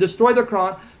so we can destroy the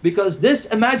Quran, because this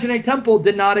imaginary temple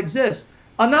did not exist.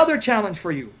 Another challenge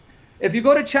for you. If you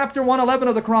go to chapter 111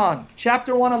 of the Quran,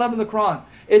 chapter 111 of the Quran,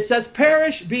 it says,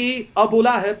 perish be Abu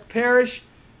Lahab, perish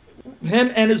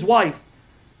him and his wife.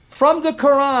 From the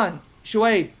Quran,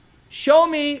 Shuaib, show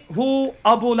me who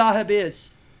Abu Lahab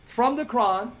is. From the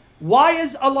Quran, why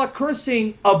is Allah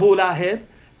cursing Abu Lahab,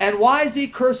 and why is he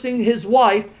cursing his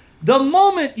wife? The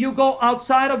moment you go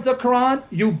outside of the Quran,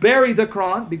 you bury the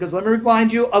Quran, because let me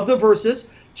remind you of the verses.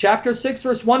 Chapter 6,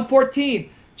 verse 114.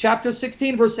 Chapter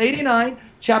 16, verse 89,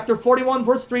 chapter 41,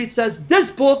 verse 3, it says, this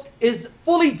book is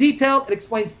fully detailed. It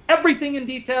explains everything in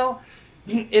detail.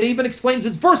 It even explains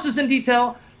its verses in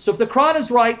detail. So if the Quran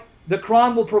is right, the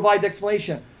Quran will provide the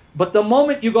explanation. But the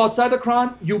moment you go outside the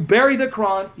Quran, you bury the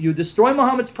Quran, you destroy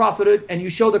Muhammad's prophethood, and you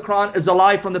show the Quran is a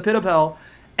lie from the pit of hell.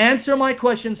 Answer my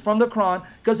questions from the Quran,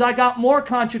 because I got more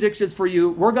contradictions for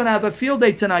you. We're going to have a field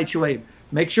day tonight, Shuaib.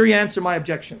 Make sure you answer my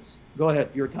objections. Go ahead,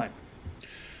 your time.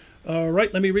 All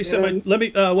right, let me reset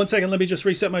my, 1 second, let me just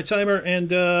reset my timer.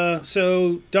 And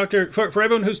so, Doctor, for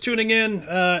everyone who's tuning in,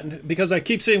 because I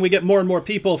keep seeing we get more and more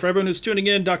people, for everyone who's tuning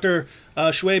in, Dr.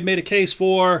 Shuaib made a case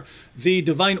for the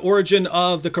divine origin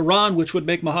of the Quran, which would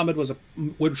make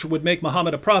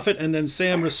Muhammad a prophet, and then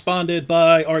Sam responded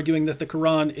by arguing that the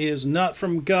Quran is not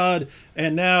from God.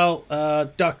 And now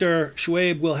Dr.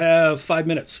 Shuaib will have 5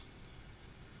 minutes.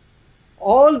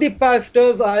 All the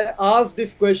pastors, I asked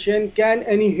this question, can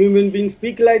any human being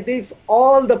speak like this?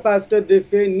 All the pastors, they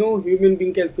say no human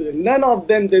being can speak. None of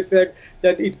them, they said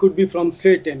that it could be from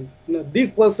Satan. Now,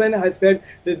 this person has said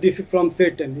that this is from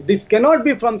Satan. This cannot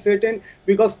be from Satan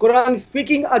because Quran is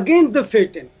speaking against the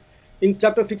Satan. In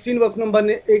chapter 16, verse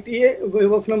number 88,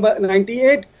 verse number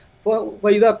 98,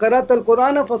 وَإِذَا قَرَأْتَ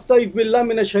الْقُرْآنَ فَاسْتَعِذْ بِاللَّهِ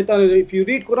مِنَ الشَّيْطَانِ. If you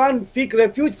read Quran, seek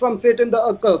refuge from Satan the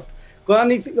accursed.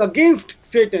 Quran is against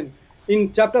Satan.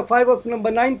 In chapter 5, verse number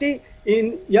 90,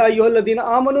 in Ya ayyuhalladhina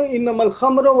amanu innamal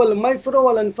khamru wal maisru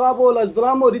wal ansabu wal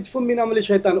azlamu rijfun min amali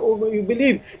shaitan. Oh, you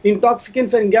believe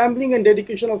intoxicants and gambling and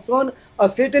dedication of son are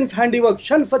Satan's handiwork.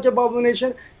 Shun such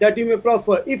abomination that you may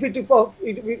prosper. If it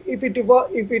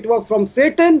was from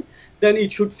Satan, then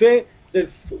it should say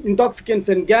that intoxicants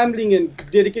and gambling and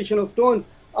dedication of stones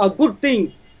are good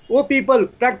things. Oh people,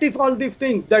 practice all these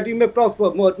things that you may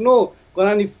prosper. But no,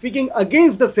 Quran is speaking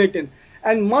against the Satan.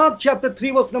 And Mark chapter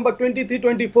 3 verse number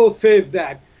 23-24 says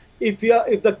that if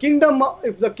the kingdom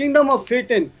of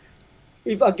Satan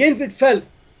is against itself,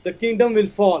 the kingdom will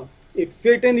fall. If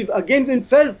Satan is against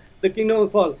himself, the kingdom will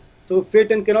fall. So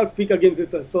Satan cannot speak against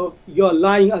itself. So you are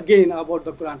lying again about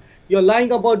the Quran. You are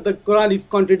lying about the Quran is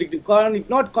contradicting. Quran is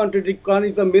not contradicting. Quran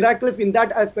is a miraculous in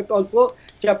that aspect also.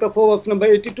 Chapter 4 verse number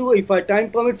 82. If our time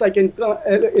permits, I can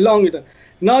along with it.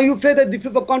 Now you say that this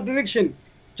is a contradiction.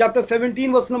 Chapter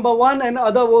 17 verse number 1 and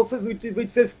other verses which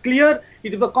says clear,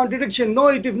 it is a contradiction. No,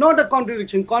 it is not a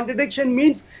contradiction. Contradiction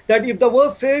means that if the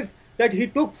verse says that he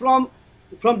took from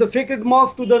the sacred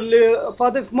mosque to the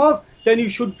father's mosque, then you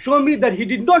should show me that he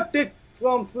did not take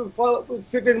from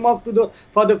sacred mosque to the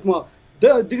father's mosque.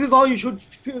 This is how you should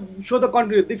show the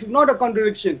contradiction. This is not a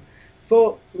contradiction.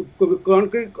 So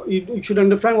you should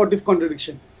understand what is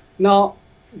contradiction. Now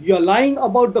you are lying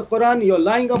about the Quran, you are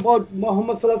lying about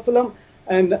Muhammad Sallallahu Alaihi Wasallam.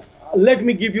 And let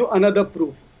me give you another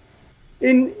proof.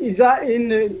 In Surah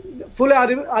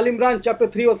Al-Imran chapter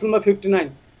 3 verse number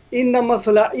 59. Inna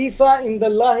masala Isa inda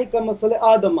Allahi ka masala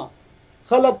Adama.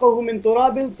 Khalaqahu min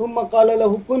turabin thumma qala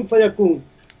lahu kun fayakun.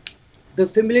 The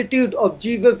similitude of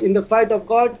Jesus in the sight of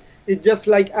God is just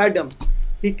like Adam.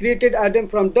 He created Adam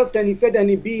from dust and he said and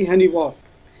he be and he was.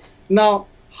 Now,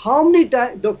 how many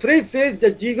times the phrase says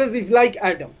that Jesus is like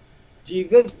Adam?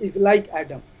 Jesus is like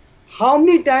Adam. How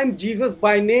many times Jesus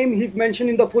by name is mentioned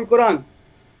in the full Quran?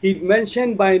 He's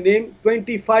mentioned by name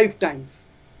 25 times.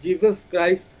 Jesus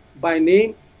Christ by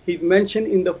name is mentioned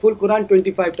in the full Quran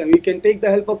 25 times. You can take the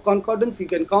help of concordance, you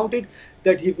can count it,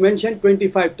 that he's mentioned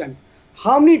 25 times.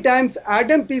 How many times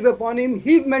Adam, peace upon him,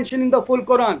 he's mentioned in the full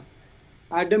Quran?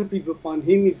 Adam, peace upon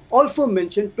him, is also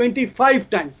mentioned 25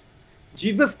 times.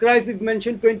 Jesus Christ is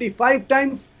mentioned 25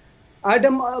 times.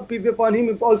 Adam, peace upon him,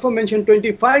 is also mentioned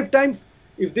 25 times.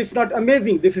 Is this not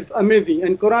amazing? This is amazing.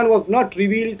 And Quran was not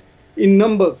revealed in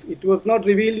numbers. It was not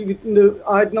revealed within the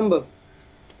ayat numbers.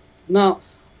 Now,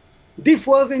 this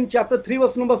was in chapter 3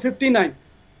 verse number 59.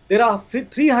 There are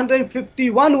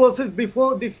 351 verses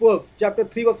before this verse. Chapter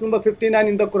 3 verse number 59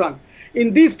 in the Quran.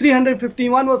 In these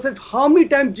 351 verses, how many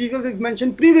times Jesus is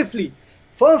mentioned previously?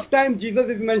 First time Jesus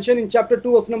is mentioned in chapter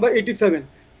 2 verse number 87.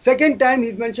 Second time he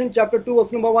is mentioned chapter 2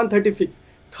 verse number 136.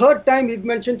 Third time he is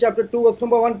mentioned chapter 2 verse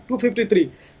number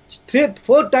 253.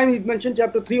 Fourth time he is mentioned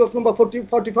chapter 3 verse number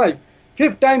 45.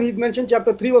 Fifth time he is mentioned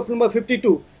chapter 3 verse number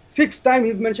 52. Sixth time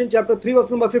he is mentioned chapter 3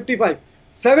 verse number 55.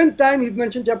 Seventh time he is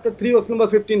mentioned chapter 3 verse number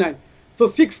 59. So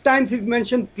 6 times he is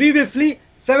mentioned previously.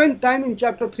 Seventh time in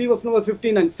chapter 3 verse number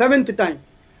 59. Seventh time.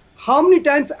 How many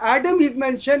times Adam is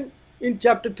mentioned in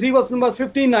chapter 3 verse number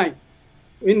 59?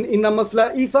 In the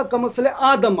Masla Isa ka Masla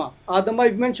Adama. Adama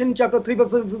is mentioned in chapter 3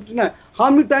 verse 59. How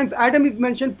many times Adam is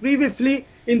mentioned previously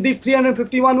in these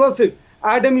 351 verses?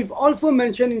 Adam is also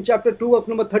mentioned in chapter 2 verse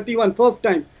number 31 first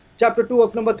time. Chapter 2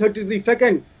 verse number 33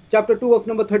 second. Chapter 2 verse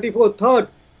number 34 third.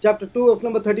 Chapter 2 verse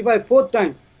number 35 fourth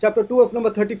time. Chapter 2 verse number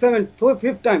 37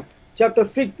 fifth time. Chapter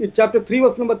 3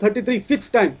 verse number 33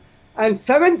 sixth time. And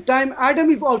seventh time Adam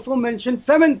is also mentioned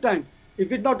seventh time.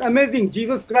 Is it not amazing?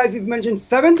 Jesus Christ is mentioned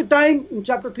seventh time in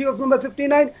chapter 3 verse number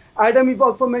 59. Adam is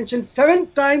also mentioned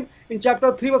seventh time in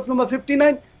chapter 3 verse number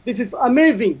 59. This is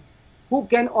amazing. Who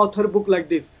can author a book like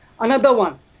this? Another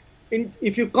one.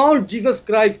 If you count Jesus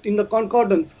Christ in the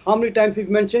concordance, how many times he's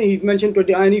mentioned? He's mentioned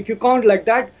 20. And if you count like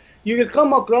that, you will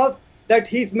come across that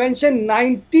he's mentioned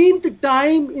 19th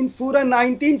time in Surah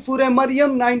 19, Surah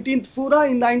Maryam, 19th Surah,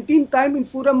 in 19th time in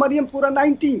Surah Maryam, Surah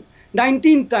 19,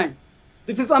 19th time.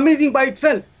 This is amazing by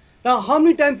itself. Now, how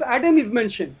many times Adam is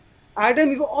mentioned? Adam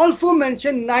is also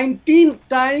mentioned 19th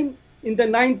time in the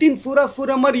 19th Surah,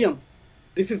 Surah Maryam.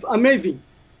 This is amazing.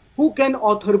 Who can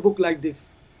author a book like this?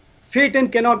 Satan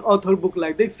cannot author a book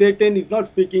like this. Satan is not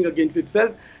speaking against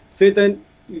itself. Satan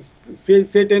is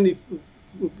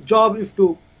job is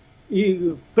to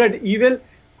spread evil.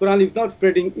 Quran is not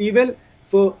spreading evil.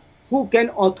 So who can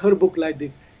author book like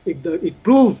this? If it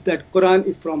proves that Quran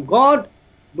is from God,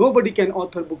 nobody can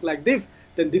author book like this,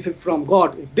 then this is from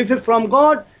God. If this is from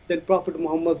God, then Prophet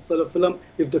Muhammad Sallallahu Alaihi Wasallam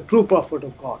is the true prophet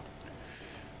of God.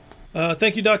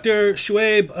 Thank you, Dr.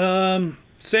 Shuaib.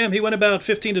 Sam, he went about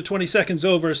 15 to 20 seconds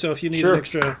over, so if you need an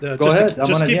extra... Go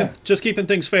ahead. Just keeping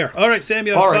things fair. All right, Sam,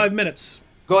 you have 5 minutes.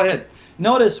 Go ahead.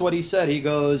 Notice what he said. He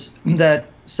goes that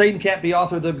Satan can't be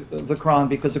author of the Quran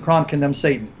because the Quran condemns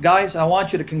Satan. Guys, I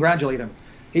want you to congratulate him.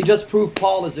 He just proved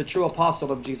Paul is a true apostle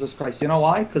of Jesus Christ. You know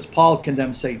why? Because Paul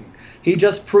condemns Satan. He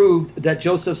just proved that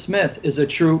Joseph Smith is a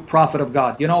true prophet of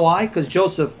God. You know why? Because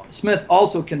Joseph Smith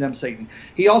also condemns Satan.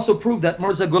 He also proved that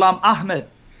Mirza Ghulam Ahmed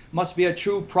must be a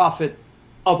true prophet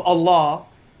of Allah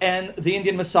and the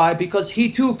Indian Messiah because he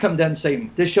too condemns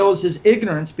Satan. This shows his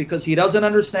ignorance because he doesn't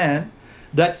understand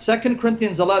that 2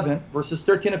 Corinthians 11 verses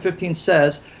 13 and 15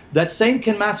 says that Satan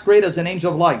can masquerade as an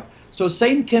angel of light. So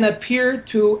Satan can appear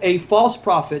to a false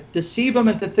prophet, deceive him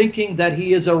into thinking that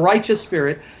he is a righteous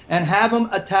spirit, and have him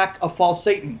attack a false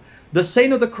Satan. The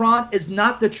Satan of the Quran is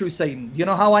not the true Satan. You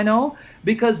know how I know?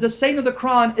 Because the Satan of the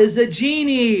Quran is a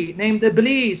genie named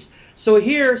Iblis. So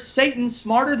here, Satan,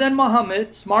 smarter than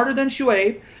Muhammad, smarter than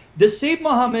Shuaib, deceived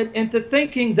Muhammad into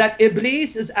thinking that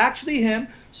Iblis is actually him.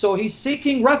 So he's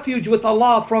seeking refuge with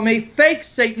Allah from a fake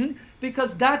Satan,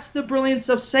 because that's the brilliance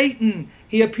of Satan.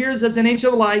 He appears as an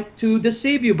angel of light to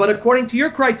deceive you. But according to your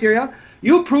criteria,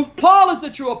 you prove Paul is a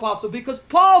true apostle because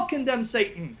Paul condemns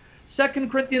Satan. 2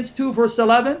 Corinthians 2 verse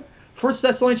 11, 1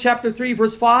 Thessalonians chapter 3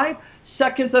 verse 5,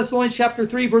 2 Thessalonians chapter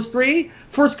 3 verse 3,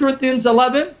 1 Corinthians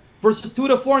 11 verses 2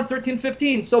 to 4 and 13,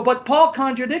 15. So, but Paul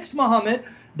contradicts Muhammad.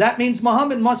 That means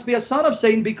Muhammad must be a son of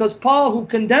Satan because Paul, who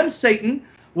condemns Satan,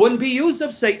 wouldn't be used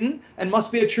of Satan and must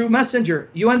be a true messenger.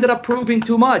 You ended up proving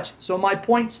too much. So my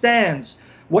point stands.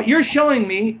 What you're showing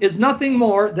me is nothing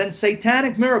more than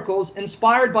satanic miracles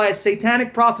inspired by a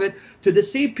satanic prophet to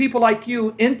deceive people like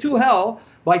you into hell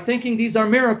by thinking these are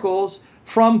miracles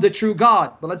from the true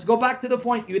God. But let's go back to the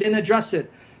point. You didn't address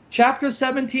it. Chapter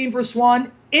 17 verse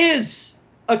 1 is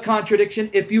a contradiction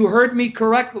if you heard me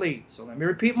correctly. So let me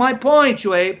repeat my point,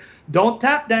 Shuaib. Don't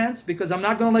tap dance because I'm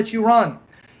not going to let you run.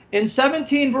 In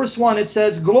 17 verse 1 it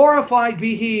says, glorified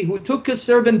be he who took his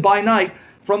servant by night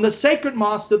from the sacred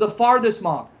mosque to the farthest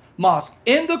mosque.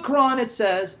 In the Quran it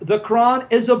says the Quran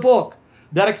is a book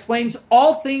that explains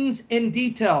all things in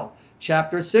detail.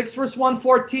 Chapter 6 verse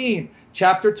 114,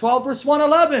 chapter 12 verse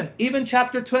 111, even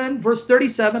chapter 10 verse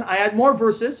 37, I add more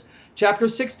verses, chapter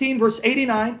 16 verse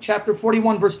 89, chapter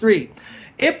 41 verse 3.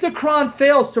 If the Quran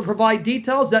fails to provide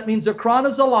details, that means the Quran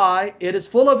is a lie. It is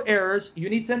full of errors. You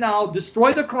need to now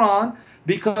destroy the Quran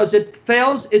because it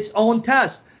fails its own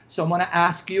test. So I'm going to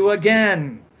ask you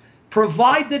again.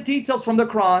 Provide the details from the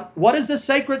Quran. What is the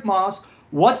sacred mosque?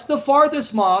 What's the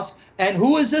farthest mosque? And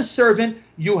who is this servant?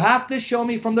 You have to show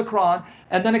me from the Quran.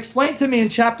 And then explain to me in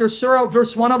chapter Surah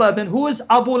verse 111, who is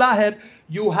Abu Lahab?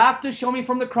 You have to show me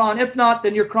from the Quran. If not,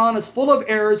 then your Quran is full of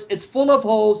errors. It's full of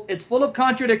holes. It's full of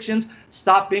contradictions.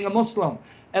 Stop being a Muslim.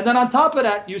 And then on top of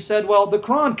that, you said, well, the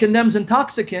Quran condemns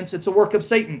intoxicants. It's a work of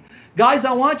Satan. Guys,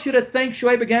 I want you to thank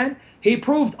Shuaib again. He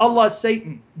proved Allah is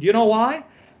Satan. Do you know why?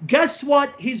 Guess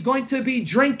what he's going to be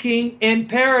drinking in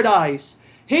paradise?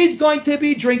 He's going to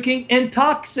be drinking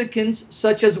intoxicants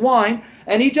such as wine.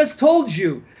 And he just told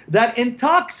you that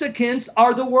intoxicants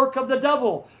are the work of the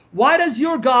devil. Why does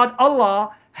your God,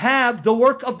 Allah, have the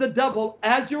work of the devil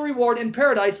as your reward in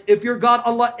paradise if your God,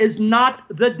 Allah, is not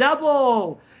the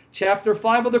devil? Chapter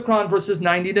 5 of the Quran, verses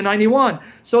 90 to 91.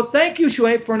 So thank you,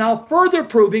 Shuaib, for now further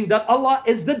proving that Allah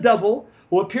is the devil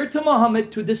who appeared to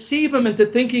Muhammad to deceive him into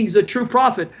thinking he's a true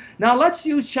prophet. Now let's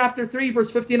use chapter 3,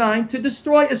 verse 59 to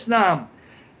destroy Islam.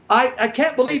 I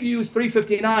can't believe you use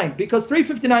 359 because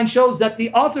 359 shows that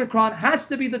the author of the Quran has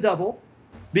to be the devil,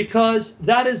 because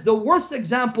that is the worst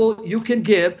example you can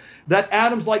give that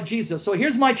Adam's like Jesus. So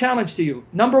here's my challenge to you.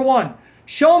 Number one,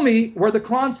 show me where the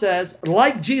Quran says,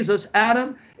 like Jesus,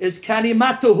 Adam is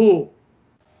kalimatuhu,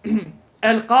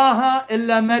 alqaha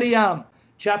illa Maryam.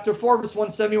 Chapter 4, verse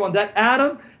 171, that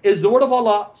Adam is the word of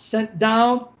Allah sent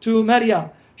down to Maryam.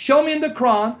 Show me in the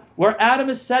Quran where Adam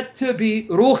is said to be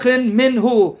ruhin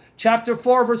minhu. Chapter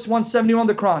 4, verse 171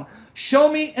 of the Quran.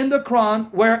 Show me in the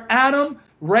Quran where Adam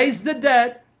raised the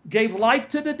dead, gave life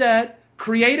to the dead,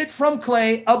 created from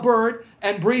clay a bird,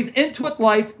 and breathed into it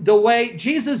life the way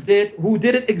Jesus did, who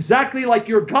did it exactly like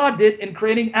your God did in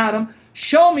creating Adam.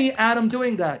 Show me Adam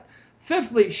doing that.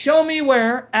 Fifthly, show me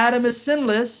where Adam is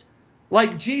sinless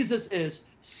like Jesus is.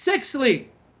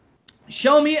 Sixthly,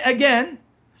 show me again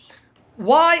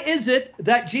why is it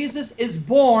that Jesus is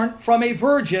born from a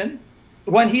virgin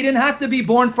when he didn't have to be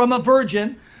born from a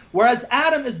virgin? Whereas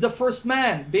Adam is the first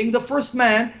man. Being the first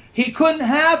man, he couldn't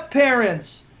have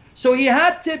parents. So he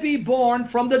had to be born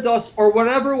from the dust or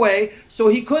whatever way. So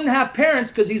he couldn't have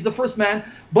parents because he's the first man.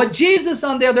 But Jesus,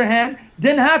 on the other hand,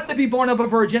 didn't have to be born of a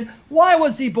virgin. Why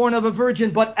was he born of a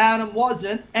virgin but Adam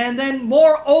wasn't? And then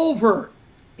moreover,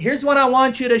 here's what I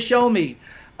want you to show me.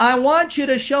 I want you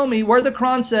to show me where the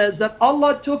Quran says that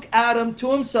Allah took Adam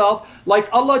to himself, like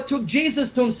Allah took Jesus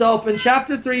to himself in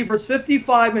chapter 3, verse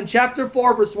 55, and chapter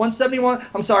 4, verse 171.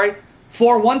 I'm sorry,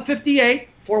 4:158,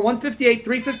 4:158,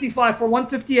 355,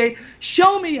 4:158.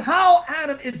 Show me how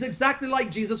Adam is exactly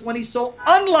like Jesus when he's so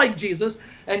unlike Jesus,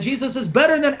 and Jesus is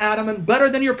better than Adam and better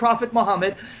than your Prophet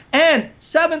Muhammad. And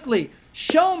seventhly,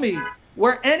 show me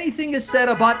where anything is said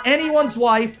about anyone's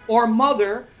wife or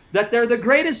mother that they're the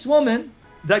greatest woman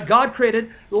that God created,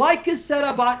 like is said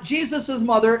about Jesus's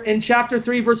mother in chapter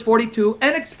 3, verse 42,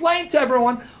 and explain to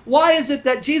everyone why is it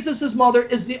that Jesus's mother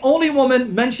is the only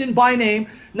woman mentioned by name.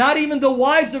 Not even the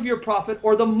wives of your prophet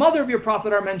or the mother of your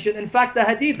prophet are mentioned. In fact, the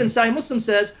hadith in Sahih Muslim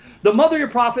says the mother of your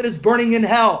prophet is burning in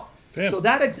hell. Damn. So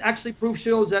that actually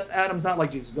shows that Adam's not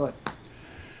like Jesus. Go ahead.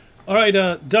 All right,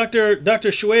 Dr.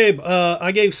 Shuaib,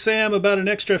 I gave Sam about an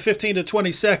extra 15 to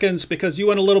 20 seconds because you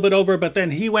went a little bit over, but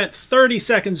then he went 30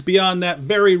 seconds beyond that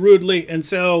very rudely, and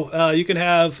so you can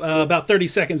have about 30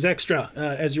 seconds extra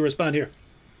as you respond here.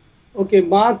 Okay,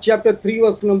 Mark chapter 3,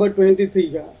 verse number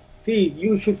 23. See,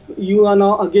 you are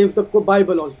now against the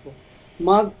Bible also.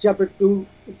 Mark chapter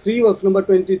 3, verse number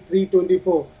 23,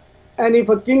 24. And if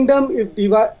a kingdom is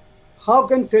divided, how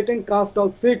can Satan cast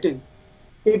out Satan?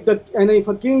 If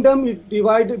a kingdom is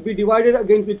be divided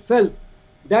against itself,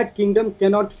 that kingdom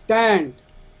cannot stand.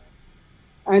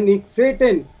 And if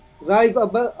Satan rise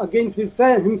up against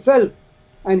himself,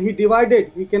 and he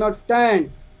divided, he cannot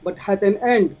stand, but hath an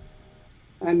end.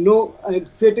 And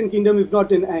Satan kingdom is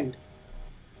not an end.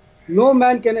 No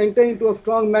man can enter into a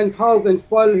strong man's house and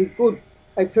spoil his good,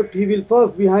 except he will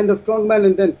first behind the strong man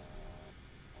and then.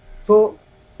 So,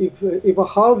 if a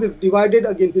house is divided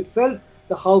against itself,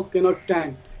 the house cannot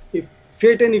stand. If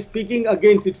Satan is speaking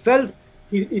against itself,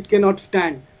 it cannot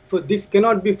stand. So this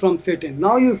cannot be from Satan.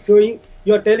 Now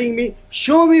you're telling me,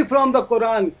 show me from the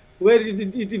Quran where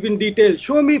it is in detail.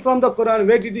 Show me from the Quran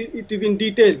where it is in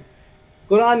detail.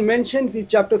 Quran mentions in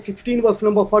chapter 16, verse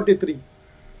number 43.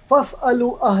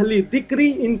 Fas'alu ahli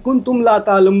dhikri in kuntum la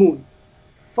ta'lamun.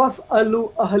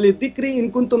 Fas'alu ahli dhikri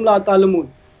in kuntum la ta'lamun.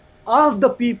 Ask the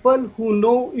people who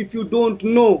know if you don't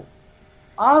know.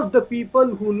 Ask the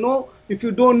people who know if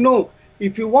you don't know.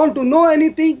 If you want to know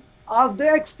anything, ask the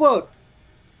expert.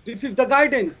 This is the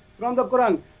guidance from the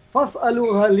Quran. Fas'alu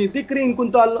ahli dhikri in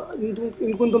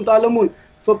kuntum ta'lamun.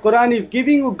 So Quran is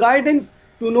giving you guidance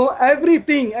to know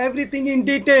everything in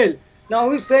detail. Now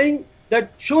he's saying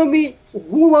that show me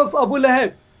who was Abu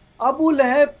Lahab. Abu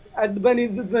Lahab,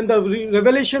 when the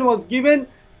revelation was given,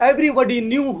 everybody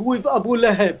knew who is Abu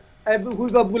Lahab. Who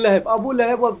is Abu Lahab? Abu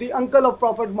Lahab was the uncle of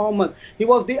Prophet Muhammad. He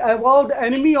was the avowed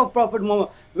enemy of Prophet Muhammad.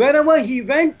 Wherever he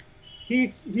went, he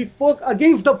spoke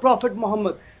against the Prophet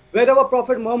Muhammad. Wherever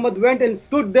Prophet Muhammad went and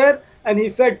stood there and he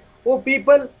said, oh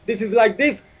people, this is like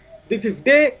this is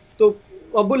day. So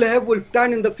Abu Lahab will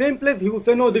stand in the same place. He will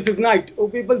say, no, this is night. Oh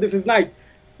people, this is night.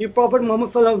 If Prophet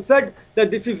Muhammad said that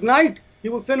this is night, he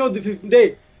will say, no, this is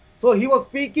day. So he was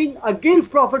speaking against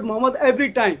Prophet Muhammad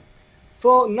every time.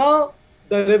 So now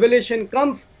the revelation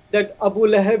comes that Abu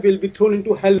Lahab will be thrown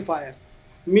into hellfire,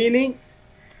 meaning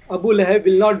Abu Lahab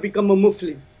will not become a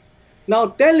Muslim. Now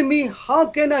tell me, how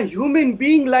can a human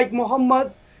being like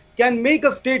Muhammad can make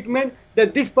a statement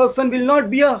that this person will not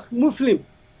be a Muslim?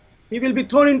 He will be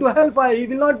thrown into hellfire, he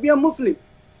will not be a Muslim.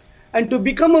 And to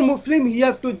become a Muslim, he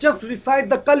has to just recite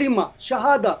the kalima,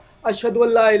 shahada, ashhadu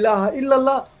an la ilaha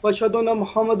illallah wa ashhadu anna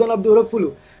Muhammadan abduhu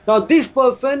rasuluh. Now this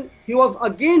person, he was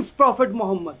against Prophet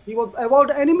Muhammad. He was avowed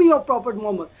enemy of Prophet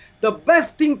Muhammad. The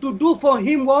best thing to do for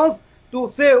him was to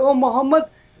say, oh Muhammad,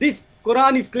 this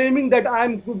Quran is claiming that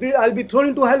I'll be thrown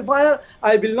into hellfire.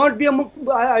 I will not be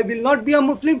a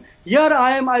Muslim. Here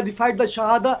I am. I recite the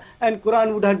Shahada, and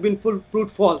Quran would have been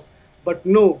proved false. But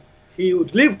no, he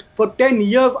lived for 10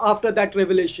 years after that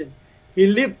revelation. He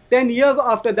lived 10 years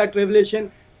after that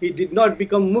revelation. He did not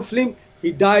become Muslim.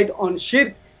 He died on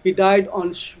shirk. He died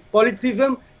on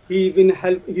polytheism. He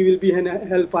will be in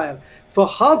hellfire. So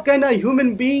how can a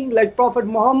human being like Prophet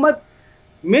Muhammad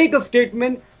make a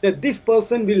statement that this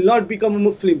person will not become a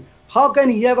Muslim? How can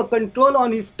he have a control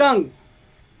on his tongue?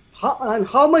 And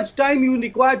how much time you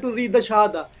require to read the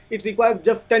Shahada? It requires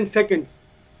just 10 seconds.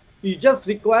 It just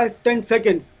requires 10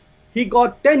 seconds. He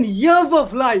got 10 years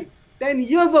of life 10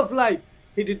 years of life,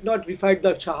 he did not recite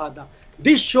the Shahada.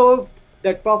 This shows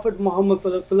that Prophet Muhammad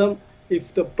ﷺ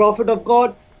is the Prophet of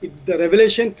God, the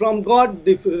revelation from God.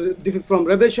 This is from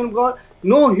revelation of God.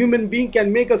 No human being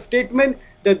can make a statement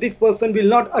that this person will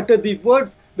not utter these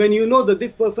words when you know that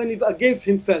this person is against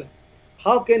himself.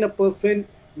 How can a person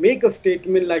make a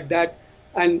statement like that?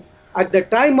 And at the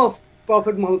time of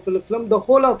Prophet Muhammad ﷺ, the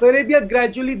whole of Arabia,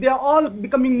 gradually they are all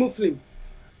becoming Muslim.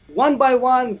 One by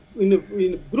one,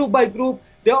 in group by group,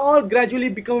 they are all gradually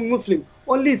becoming Muslim.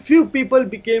 Only few people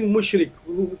became mushrik.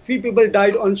 Few people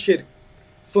died on shirk.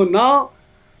 So now,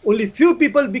 only few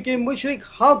people became mushrik.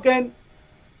 How can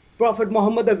Prophet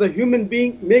Muhammad as a human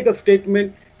being make a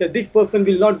statement that this person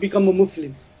will not become a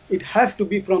Muslim? It has to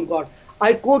be from God.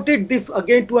 I quoted this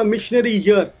again to a missionary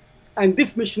here, and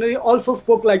this missionary also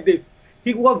spoke like this.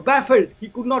 He was baffled. He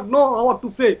could not know what to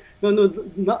say. No,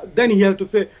 then he had to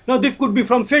say, no, this could be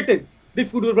from Satan.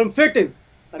 This could be from Satan.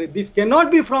 This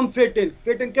cannot be from Satan.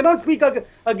 Satan cannot speak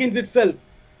against itself.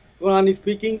 Quran is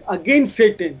speaking against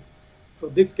Satan. So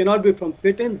this cannot be from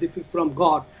Satan. This is from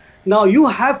God. Now you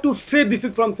have to say this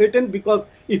is from Satan, because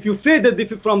if you say that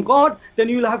this is from God, then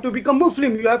you will have to become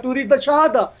Muslim. You have to read the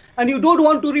Shahada. And you don't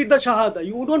want to read the Shahada.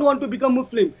 You don't want to become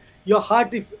Muslim. Your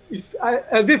heart is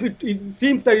as if it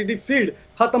seems that it is sealed.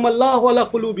 Khatamallahu ala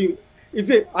qulubi.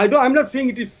 I'm not saying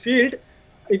it is sealed.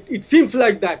 It seems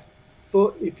like that.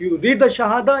 So if you read the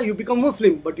Shahada, you become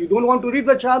Muslim. But you don't want to read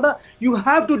the Shahada, you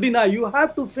have to deny. You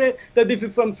have to say that this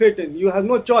is from Satan. You have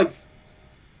no choice.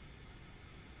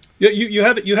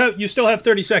 You still have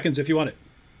 30 seconds if you want it.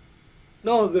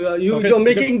 No, you're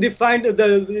making the sign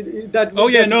that. Oh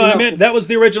yeah, no, I meant that was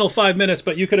the original 5 minutes,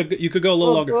 but you could go a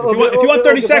little longer. If you want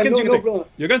 30 seconds, you can take.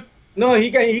 You're good. No,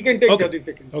 he can take 30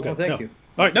 seconds. Okay, thank you.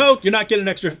 All right, no, you're not getting an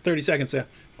extra 30 seconds there.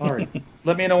 All right,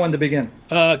 let me know when to begin.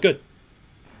 Good.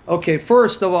 Okay,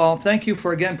 first of all, thank you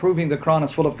for again proving the Quran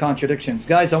is full of contradictions,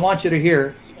 guys. I want you to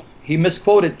hear. He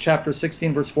misquoted chapter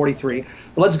 16, verse 43.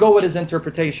 But let's go with his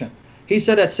interpretation. He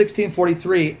said at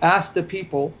 16:43, ask the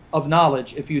people of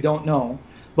knowledge if you don't know.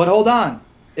 But hold on.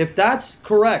 If that's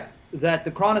correct, that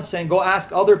the Quran is saying, go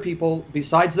ask other people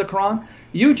besides the Quran,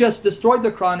 you just destroyed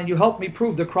the Quran and you helped me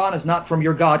prove the Quran is not from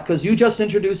your God, because you just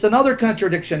introduced another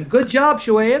contradiction. Good job,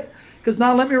 Shuaib. Because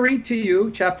now let me read to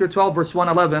you chapter 12, verse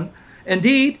 111.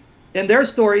 Indeed, in their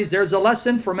stories, there's a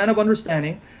lesson for men of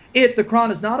understanding. The Quran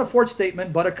is not a forged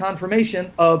statement, but a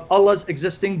confirmation of Allah's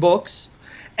existing books,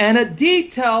 and a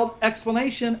detailed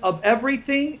explanation of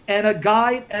everything, and a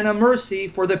guide and a mercy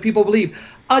for the people who believe.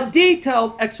 A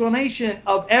detailed explanation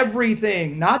of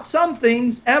everything, not some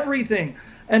things, everything.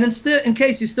 And in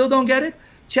case you still don't get it,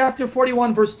 chapter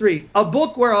 41, verse 3, a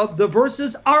book whereof the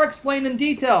verses are explained in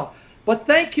detail. But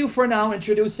thank you for now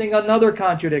introducing another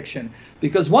contradiction.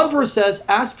 Because one verse says,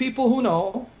 ask people who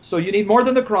know, so you need more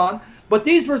than the Quran. But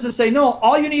these verses say, no,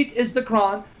 all you need is the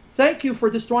Quran. Thank you for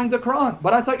destroying the Quran.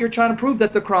 But I thought you're trying to prove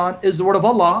that the Quran is the word of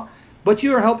Allah, but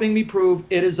you are helping me prove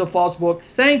it is a false book.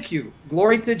 Thank you.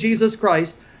 Glory to Jesus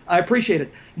Christ. I appreciate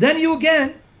it. Then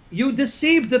you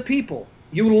deceived the people.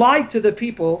 You lied to the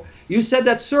people. You said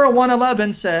that Surah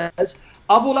 111 says,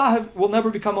 Abu Lahab will never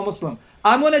become a Muslim.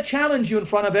 I'm going to challenge you in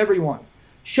front of everyone.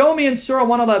 Show me in Surah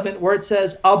 111 where it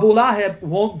says Abu Lahab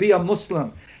won't be a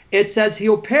Muslim. It says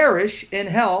he'll perish in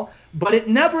hell, but it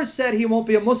never said he won't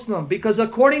be a Muslim, because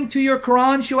according to your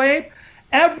Quran, Shuaib,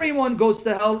 everyone goes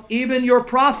to hell, even your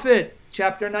prophet.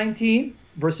 Chapter 19,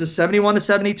 verses 71 to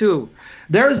 72.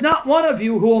 There is not one of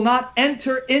you who will not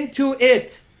enter into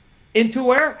it. Into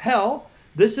where? Hell.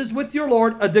 This is with your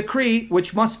Lord a decree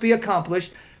which must be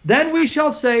accomplished. Then we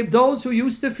shall save those who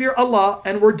used to fear Allah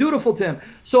and were dutiful to him.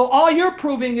 So all you're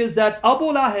proving is that Abu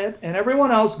Lahab and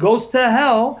everyone else goes to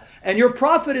hell, and your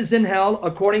prophet is in hell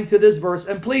according to this verse.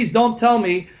 And please don't tell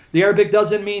me the Arabic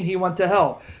doesn't mean he went to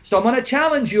hell. So I'm going to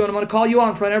challenge you, and I'm going to call you on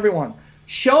in front of everyone.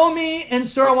 Show me in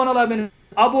Surah 111,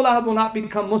 Abu Lahab will not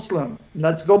become Muslim.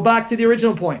 Let's go back to the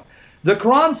original point. The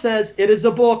Quran says it is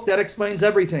a book that explains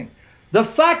everything. The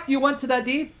fact you went to that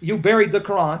hadith, you buried the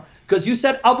Quran, because you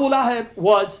said Abu Lahab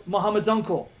was Muhammad's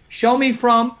uncle. Show me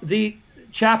from the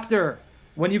chapter.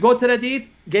 When you go to the hadith,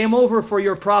 game over for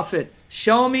your prophet.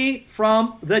 Show me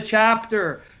from the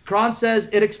chapter. Quran says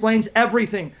it explains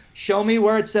everything. Show me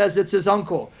where it says it's his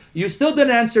uncle. You still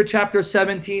didn't answer chapter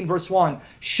 17, verse 1.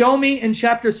 Show me in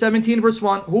chapter 17, verse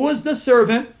 1, who is the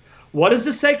servant, what is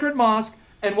the sacred mosque,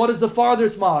 and what is the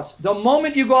father's mosque. The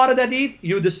moment you go out of that hadith,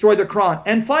 you destroy the Quran.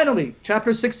 And finally,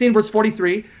 chapter 16, verse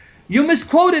 43, you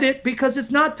misquoted it because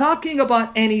it's not talking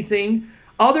about anything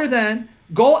other than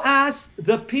go ask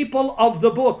the people of the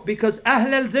book, because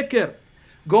Ahl al-Dhikr,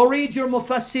 go read your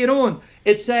Mufassirun.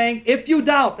 It's saying, if you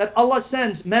doubt that Allah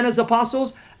sends men as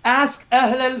apostles, Ask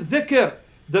Ahl al-Dhikr,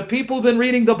 the people who've been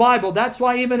reading the Bible. That's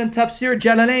why even in Tafsir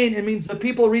Jalalain, it means the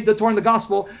people read the Torah and the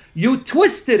Gospel. You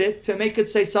twisted it to make it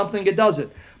say something it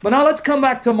doesn't. But now let's come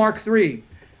back to Mark 3.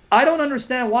 I don't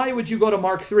understand why would you go to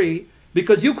Mark 3,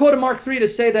 because you quoted Mark 3 to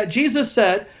say that Jesus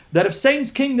said that if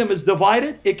Satan's kingdom is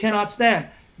divided, it cannot stand.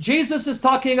 Jesus is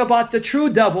talking about the true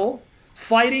devil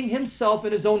fighting himself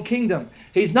in his own kingdom.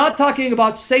 He's not talking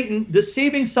about Satan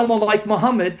deceiving someone like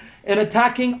Muhammad and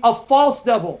attacking a false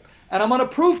devil. And I'm going to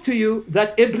prove to you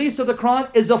that Iblis of the Quran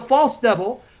is a false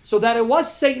devil, so that it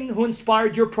was Satan who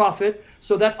inspired your prophet,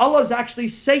 so that Allah is actually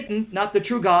Satan, not the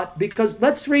true God. Because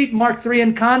let's read Mark 3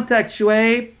 in context,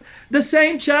 Shuaib. The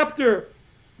same chapter,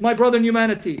 my brother in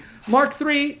humanity. Mark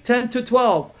 3, 10 to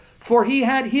 12. For he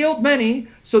had healed many,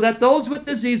 so that those with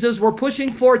diseases were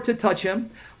pushing forward to touch him.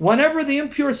 Whenever the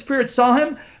impure spirits saw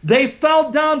him, they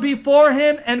fell down before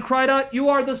him and cried out, "You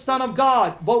are the Son of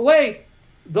God." But wait,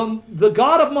 the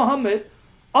God of Muhammad,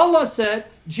 Allah said,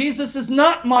 Jesus is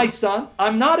not my son,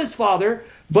 I'm not his father.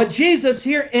 But Jesus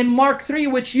here in Mark 3,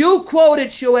 which you quoted,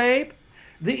 Shuaib,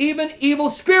 the even evil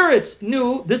spirits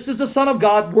knew this is the Son of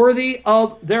God, worthy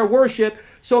of their worship.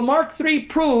 So Mark 3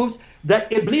 proves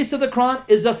that Iblis of the Quran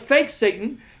is a fake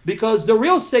Satan, because the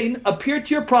real Satan appeared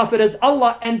to your prophet as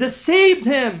Allah and deceived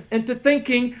him into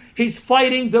thinking he's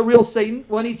fighting the real Satan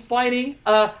when he's fighting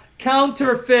a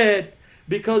counterfeit.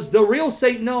 Because the real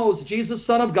Satan knows Jesus,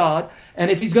 Son of God, and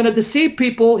if he's going to deceive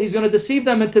people, he's going to deceive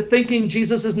them into thinking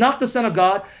Jesus is not the Son of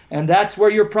God, and that's where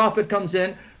your prophet comes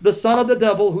in, the son of the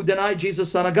devil who denied Jesus,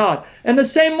 Son of God. And the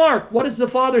same Mark, what does the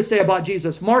Father say about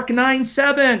Jesus? Mark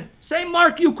 9:7. Same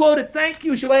Mark you quoted. Thank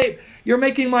you, Shuaib. You're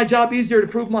making my job easier to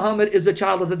prove Muhammad is a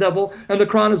child of the devil and the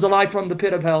Quran is a lie from the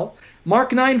pit of hell.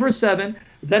 Mark 9 verse 7.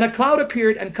 Then a cloud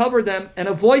appeared and covered them, and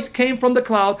a voice came from the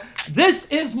cloud, "This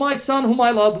is my son whom I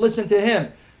love, listen to him."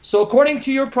 So according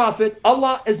to your prophet,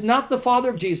 Allah is not the father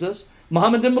of Jesus.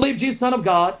 Muhammad didn't believe Jesus, Son of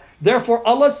God. Therefore,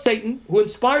 Allah is Satan, who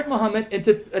inspired Muhammad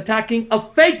into attacking a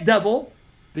fake devil,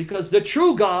 because the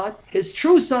true God, his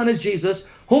true son is Jesus,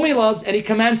 whom he loves, and he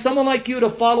commands someone like you to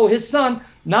follow his son,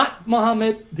 not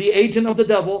Muhammad, the agent of the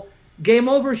devil. Game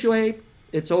over, Shuaib.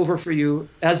 It's over for you,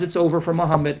 as it's over for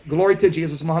Muhammad. Glory to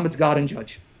Jesus. Muhammad's God and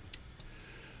judge.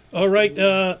 All right,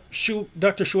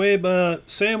 Dr. Shuaib,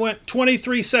 Sam went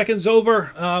 23 seconds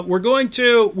over.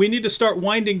 We need to start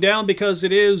winding down because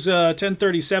it is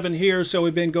 10:37 here, so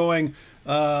we've been going,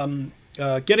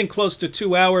 getting close to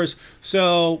 2 hours.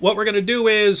 So what we're going to do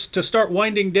is, to start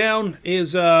winding down,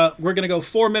 is we're going to go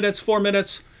 4 minutes, 4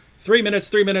 minutes, 3 minutes,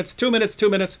 3 minutes, 2 minutes, 2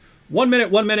 minutes, 1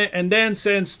 minute, 1 minute, and then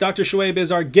since Dr. Shuaib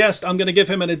is our guest, I'm going to give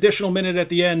him an additional minute at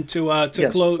the end to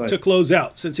close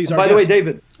out, since he's our guest. By the way,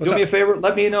 David, do me a favor.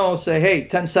 Let me know. Say, hey,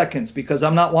 10 seconds, because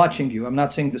I'm not watching you. I'm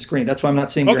not seeing the screen. That's why I'm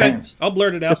not seeing your hands. I'll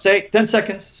blurt it out. Just say 10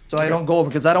 seconds, so I don't go over,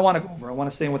 because I don't want to go over. I want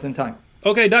to stay within time.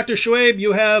 Okay, Dr. Shuaib,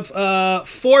 you have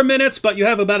 4 minutes, but you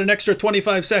have about an extra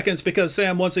 25 seconds because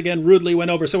Sam once again rudely went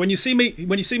over. So when you see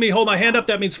me hold my hand up,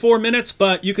 that means 4 minutes,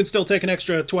 but you can still take an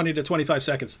extra 20 to 25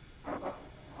 seconds.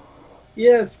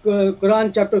 Yes,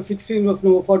 Quran chapter 16 verse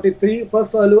number 43.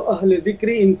 فَاسْأَلُوا أَهْلَ الذِّكْرِ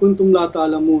إِن كُنتُمْ لَا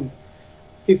تَعْلَمُونَ.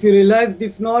 If you realize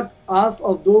this not, ask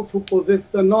of those who possess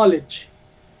the knowledge.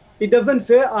 It doesn't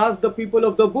say ask the people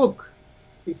of the book.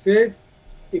 It says,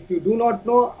 if you do not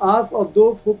know, ask of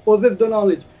those who possess the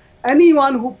knowledge.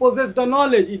 Anyone who possesses the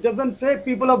knowledge. It doesn't say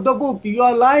people of the book. You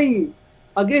are lying.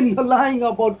 Again, you are lying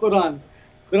about Quran.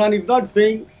 Quran is not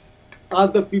saying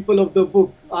ask the people of the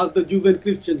book, ask the Jews and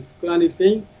Christians. Quran is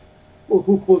saying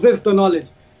who possess the knowledge.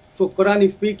 So Quran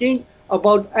is speaking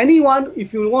about anyone.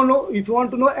 If you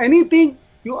want to know anything,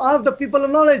 you ask the people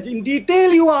of knowledge. In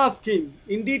detail, you ask him.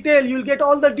 In detail, you'll get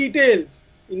all the details.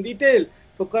 In detail.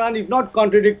 So Quran is not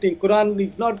contradicting. Quran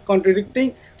is not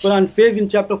contradicting. Quran says in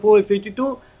chapter 4 verse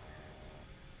 82,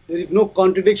 there is no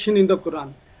contradiction in the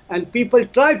Quran. And people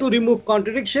try to remove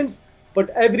contradictions, but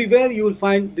everywhere you will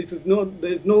find there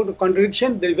is no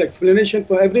contradiction. There is explanation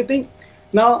for everything.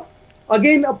 Now,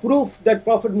 again, a proof that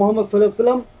Prophet Muhammad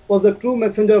ﷺ was a true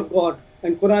messenger of God,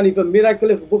 and Quran is a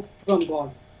miraculous book from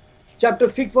God. Chapter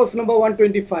 6 verse number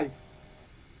 125.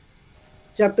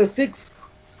 Chapter 6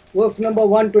 verse number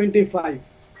 125.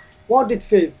 What it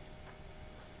says?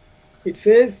 It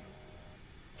says,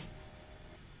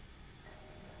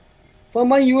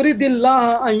 فَمَنْ يُرِدِ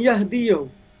اللَّهَ أَنْ يَهْدِيَهُ.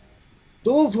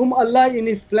 Those whom Allah in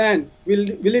His plan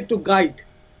will it to guide.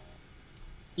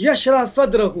 يَشْرَحْ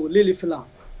صَدْرَهُ لِلْإِسْلَامِ.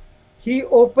 He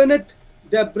openeth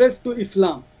their breast to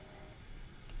Islam.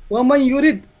 وَمَنْ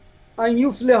يُرِدْ أَنْ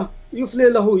يُفْلِهَ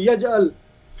لَهُ يَجْعَلْ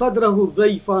صَدْرَهُ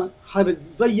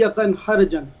زَيَّقًا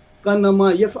حَرَجًا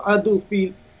كَأَنَّمَا يَصْعَدُ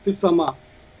فِي السَّمَاءِ.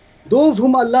 Those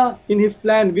whom Allah in His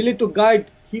plan will to guide,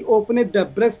 he openeth their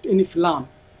breast in Islam.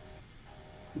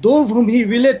 Those whom he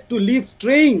willeth to leave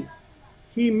straying,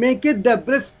 he maketh their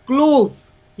breast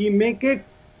close. He maketh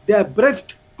their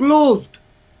breast closed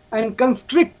and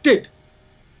constricted,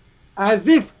 as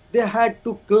if they had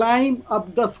to climb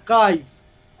up the skies.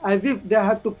 As if they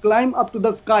have to climb up to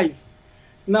the skies.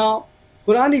 Now,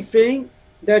 Quran is saying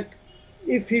that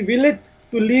if he willeth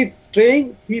to leave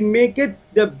straying, he maketh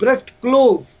their breast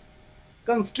close,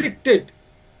 constricted,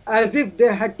 as if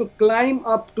they had to climb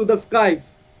up to the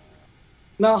skies.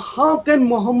 Now, how can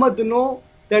Muhammad know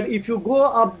that if you go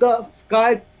up the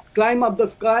sky, climb up the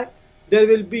sky, there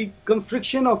will be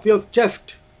constriction of your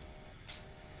chest?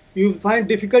 You will find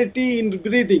difficulty in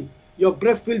breathing. Your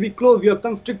breast will be closed, you are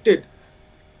constricted.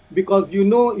 Because you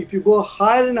know, if you go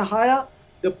higher and higher,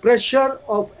 the pressure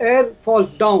of air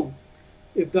falls down.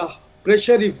 If the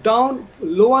pressure is down,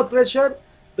 lower pressure,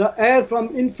 the air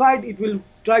from inside, it will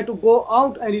try to go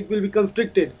out and it will be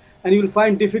constricted. And you will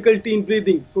find difficulty in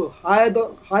breathing. So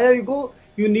higher you go,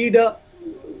 you need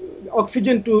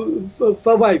oxygen to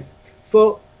survive.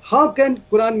 So how can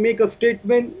Quran make a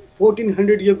statement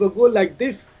 1400 years ago like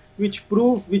this, which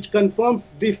proves, which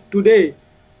confirms this today?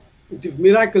 It is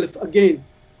miraculous again.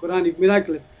 Quran is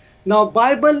miraculous. Now,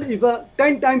 Bible is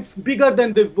 10 times bigger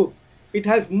than this book. It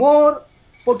has more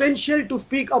potential to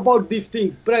speak about these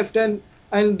things, breast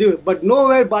but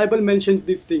nowhere Bible mentions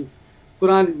these things.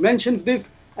 Quran mentions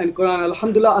this, and Quran,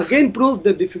 alhamdulillah, again proves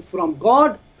that this is from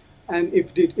God. And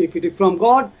if it is from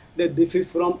God, that this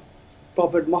is from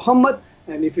Prophet Muhammad.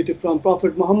 And if it is from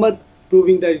Prophet Muhammad,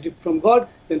 proving that it is from God,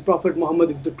 then Prophet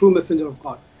Muhammad is the true messenger of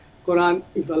God. Quran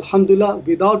is, alhamdulillah,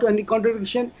 without any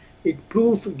contradiction. It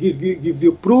proves, gives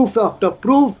you proofs after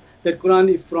proofs that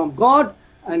Quran is from God.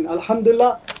 And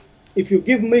alhamdulillah, if you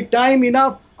give me time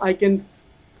enough, I can,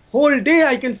 whole day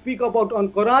I can speak about on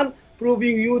Quran,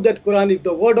 proving you that Quran is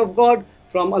the word of God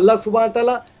from Allah subhanahu wa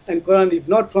ta'ala, and Quran is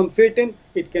not from Satan.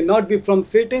 It cannot be from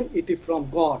Satan. It is from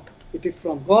God. It is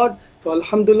from God. So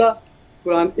alhamdulillah,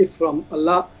 Quran is from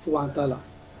Allah subhanahu wa ta'ala.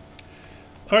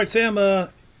 All right, Sam,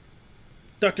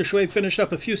 Dr. Shuaib finished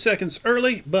up a few seconds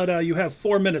early, but you have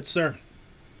 4 minutes, sir.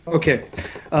 Okay,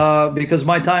 because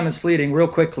my time is fleeting real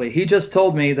quickly. He just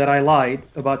told me that I lied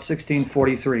about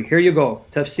 1643. Here you go.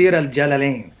 Tafsir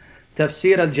al-Jalalain.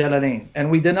 Tafsir al-Jalalain.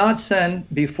 And we did not send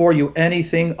before you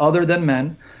anything other than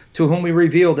men, to whom we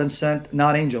revealed and sent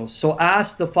not angels. So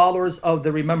ask the followers of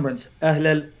the remembrance, Ahl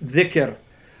al-Dhikr,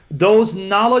 those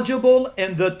knowledgeable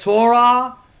in the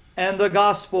Torah and the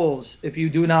Gospels, if you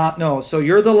do not know. So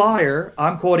you're the liar.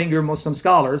 I'm quoting your Muslim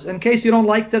scholars. In case you don't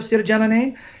like Tafsir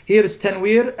Jalalain, here is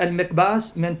Tanwir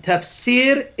al-Mikbas min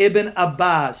Tafsir ibn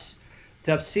Abbas.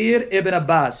 Tafsir ibn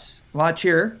Abbas. Watch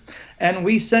here. And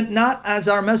we sent not as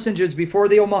our messengers before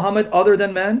thee, O Muhammad, other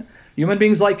than men, human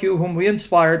beings like you, whom we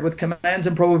inspired with commands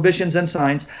and prohibitions and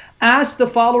signs. Ask the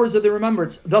followers of the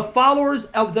remembrance, the followers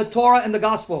of the Torah and the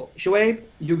Gospel. Shuaib,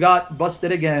 you got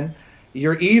busted again.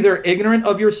 You're either ignorant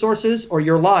of your sources or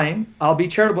you're lying. I'll be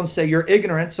charitable and say you're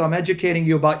ignorant, so I'm educating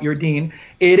you about your deen.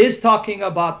 It is talking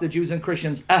about the Jews and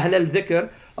Christians, Ahl al-Dhikr,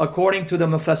 according to the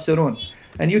Mufassirun.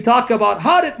 And you talk about,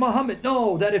 how did Muhammad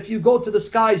know that if you go to the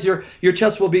skies, your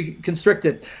chest will be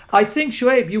constricted? I think,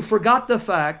 Shuaib, you forgot the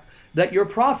fact that your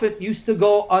prophet used to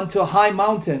go onto high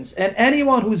mountains. And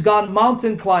anyone who's gone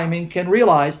mountain climbing can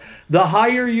realize the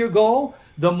higher you go,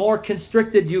 the more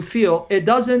constricted you feel. It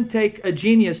doesn't take a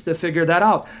genius to figure that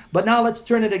out. But now let's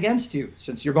turn it against you.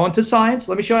 Since you're going to science,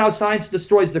 let me show you how science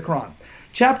destroys the Quran.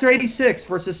 Chapter 86,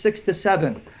 verses 6 to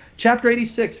 7. Chapter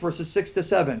 86, verses 6 to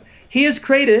 7. He is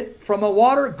created from a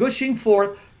water gushing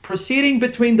forth, proceeding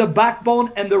between the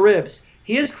backbone and the ribs.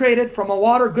 He is created from a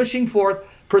water gushing forth,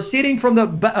 proceeding from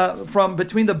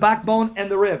between the backbone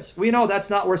and the ribs. We know that's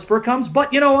not where sperm comes,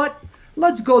 but you know what?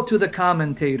 Let's go to the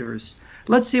commentators.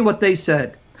 Let's see what they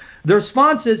said. The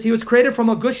response is, he was created from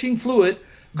a gushing fluid,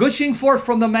 gushing forth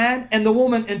from the man and the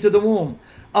woman into the womb.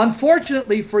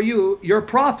 Unfortunately for you, your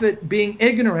prophet, being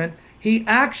ignorant, he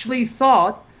actually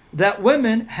thought that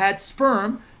women had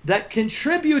sperm that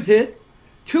contributed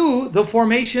to the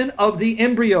formation of the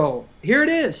embryo. Here it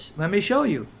is. Let me show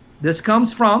you. This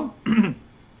comes from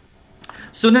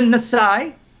Sunan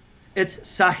Nasai. It's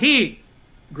Sahih.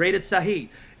 Graded Sahih.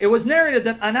 It was narrated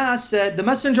that Anas said, the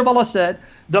Messenger of Allah said,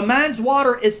 the man's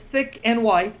water is thick and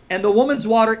white, and the woman's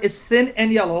water is thin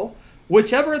and yellow.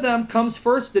 Whichever of them comes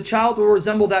first, the child will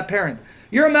resemble that parent.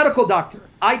 You're a medical doctor.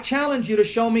 I challenge you to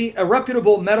show me a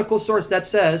reputable medical source that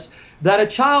says that a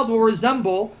child will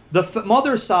resemble the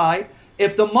mother's side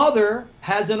if the mother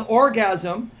has an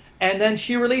orgasm and then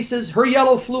she releases her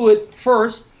yellow fluid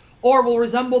first, or will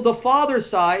resemble the father's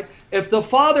side. If the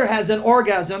father has an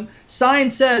orgasm,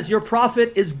 science says your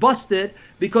prophet is busted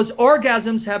because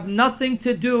orgasms have nothing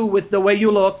to do with the way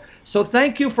you look. So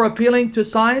thank you for appealing to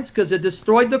science, because it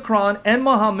destroyed the Quran and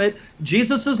Muhammad.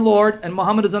 Jesus is Lord and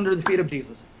Muhammad is under the feet of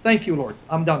Jesus. Thank you, Lord.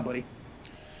 I'm done, buddy.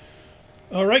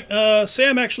 All right.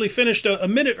 Sam actually finished a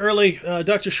minute early,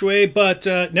 Dr. Shuaib, but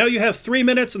now you have 3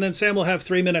 minutes, and then Sam will have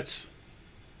 3 minutes.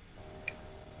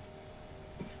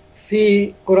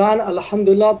 See, Quran,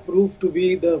 alhamdulillah, proved to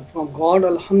be from God,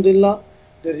 alhamdulillah.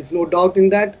 There is no doubt in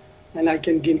that. And I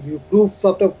can give you proofs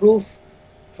after proofs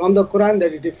from the Quran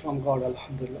that it is from God,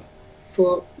 alhamdulillah.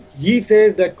 So he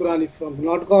says that Quran is from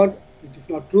not God. It is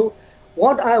not true.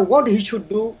 What he should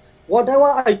do,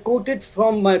 whatever I quoted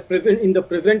from my in the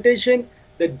presentation,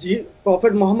 that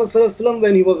Prophet Muhammad sallallahu alaihi wasallam,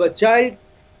 when he was a child,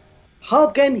 how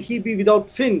can he be without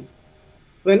sin?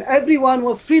 When everyone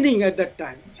was sinning at that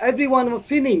time, everyone was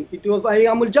sinning. It was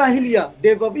Ayyamul Jahiliyyah,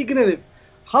 days of ignorance.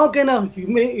 How can an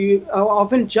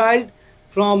orphan child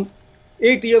from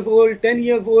 8 years old, 10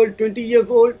 years old, 20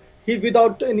 years old, he's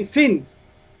without any sin?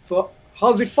 So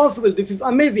how is it possible? This is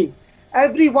amazing.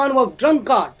 Everyone was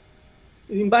drunkard,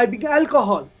 imbibing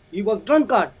alcohol. He was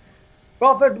drunkard.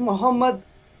 Prophet Muhammad,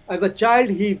 as a child,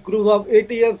 he grew up 8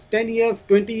 years, 10 years,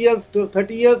 20 years,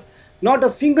 30 years. Not a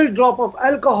single drop of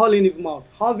alcohol in his mouth.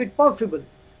 How is it possible?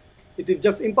 It is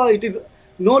just impossible. It is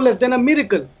no less than a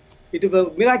miracle. It is a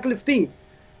miraculous thing.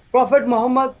 Prophet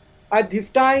Muhammad, at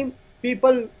his time,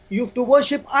 people used to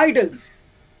worship idols.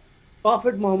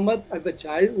 Prophet Muhammad, as a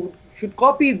child, should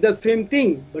copy the same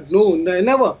thing. But no,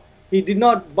 never. He did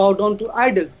not bow down to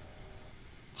idols.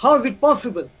 How is it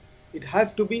possible? It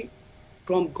has to be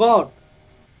from God.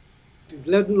 It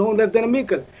is no less than a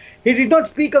miracle. He did not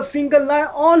speak a single lie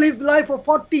all his life for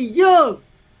 40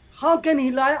 years. How can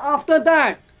he lie after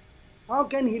that? How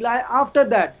can he lie after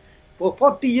that? For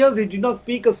 40 years he did not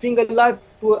speak a single lie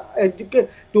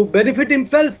to benefit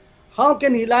himself. How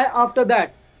can he lie after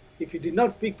that? If he did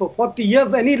not speak for 40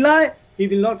 years any lie, he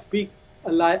will not speak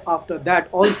a lie after that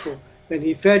also. When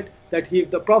he said that he is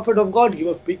the prophet of God, he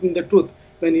was speaking the truth.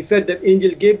 When he said that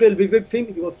angel Gabriel visits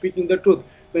him, he was speaking the truth.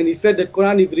 When he said that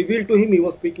Quran is revealed to him, he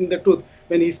was speaking the truth.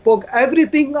 When he spoke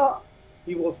everything,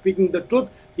 he was speaking the truth.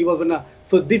 He was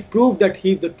so this proves that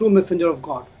he is the true messenger of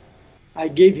God. I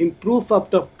gave him proof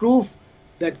after proof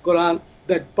that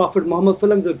Prophet Muhammad sallallahu alaihi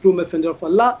wasallam is the true messenger of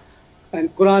Allah,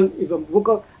 and Quran is a book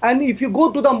of. And if you go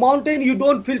to the mountain, you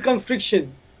don't feel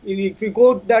constriction. If you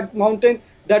go that mountain,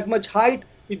 that much height,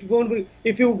 it won't be.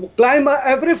 If you climb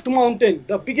Everest mountain,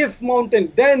 the biggest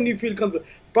mountain, then you feel comfortable.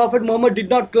 Prophet Muhammad did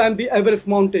not climb the Everest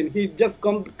mountain. He just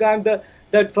climbed Gara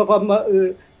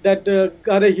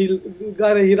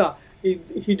Hira.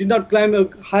 He did not climb the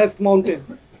highest mountain.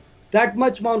 That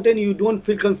much mountain, you don't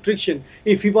feel constriction.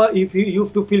 If he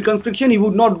used to feel constriction, he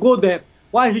would not go there.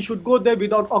 Why he should go there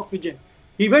without oxygen?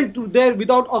 He went to there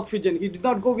without oxygen. He did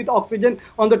not go with oxygen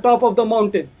on the top of the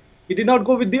mountain. He did not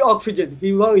go with the oxygen.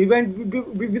 He went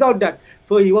without that.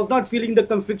 So he was not feeling the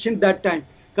constriction that time.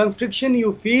 Constriction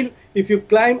you feel if you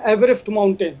climb Everest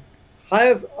mountain.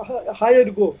 Higher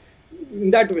you go in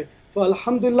that way. So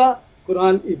Alhamdulillah,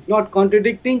 Quran is not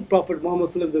contradicting. Prophet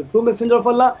Muhammad sallallahu alaihi wasallam is the true messenger of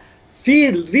Allah.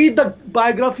 Read the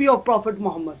biography of Prophet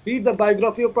Muhammad. Read the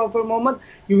biography of Prophet Muhammad.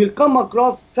 You will come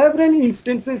across several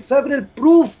instances, several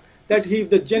proofs that he is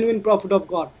the genuine prophet of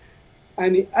God.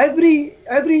 And every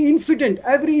incident,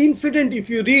 if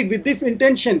you read with this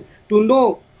intention to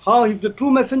know how he is the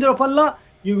true messenger of Allah,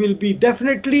 you will be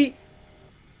definitely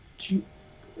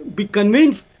be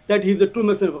convinced that he is the true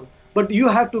messenger of Allah. But you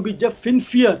have to be just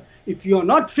sincere. If you are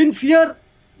not sincere,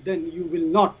 then you will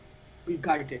not be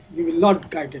guided. You will not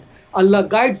guide it. Allah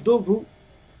guides those who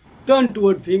turn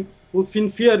towards him, who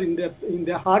sincere in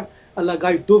their heart. Allah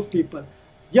guides those people.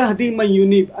 Yahdi man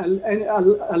yunib. And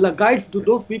Allah guides to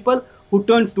those people who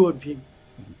turns towards him.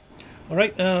 All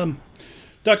right.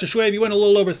 Dr. Shuaib, you went a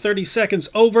little over 30 seconds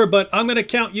over, but I'm going to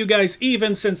count you guys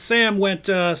even since Sam went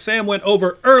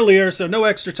over earlier, so no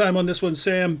extra time on this one,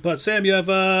 Sam. But Sam, you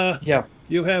have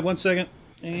you have 1 second.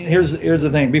 And here's the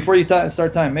thing. Before you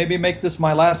start time, maybe make this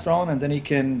my last round, and then he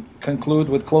can conclude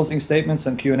with closing statements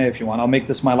and Q&A if you want. I'll make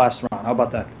this my last round. How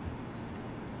about that?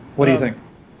 What do you think?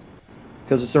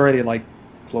 Because it's already like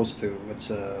close to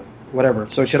whatever.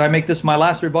 So should I make this my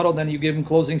last rebuttal, then you give him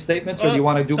closing statements, or do you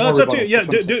want to do more it's rebuttals? Up to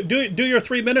you. Yeah, do your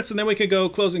 3 minutes, and then we can go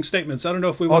closing statements. I don't know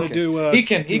if we want to do... he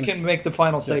can make the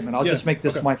final statement. I'll just make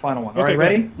this my final one. All right, go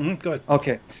ready? Mm-hmm, go ahead.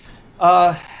 Okay.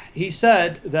 He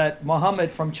said that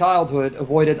Muhammad from childhood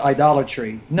avoided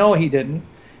idolatry. No, he didn't.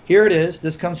 Here it is.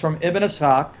 This comes from Ibn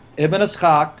Ishaq. Ibn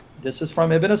Ishaq, This is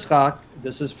from Ibn Ishaq.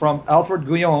 This is from Alfred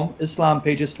Guillaume, Islam,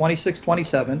 pages 26,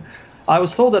 27. I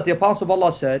was told that the Apostle of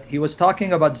Allah said, he was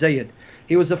talking about Zayd.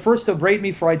 He was the first to braid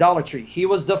me for idolatry. He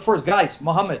was the first. Guys,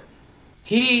 Muhammad.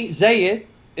 Zayd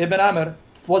ibn Amr,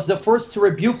 was the first to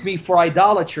rebuke me for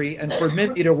idolatry and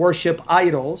forbid me to worship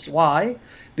idols. Why?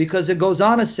 Because it goes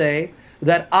on to say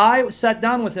that I sat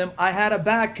down with him. I had a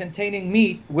bag containing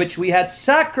meat which we had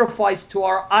sacrificed to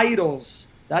our idols.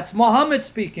 That's Muhammad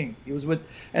speaking. He was with,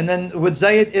 and then with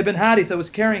Zayd ibn Haritha was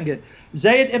carrying it.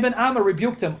 Zayd ibn Amr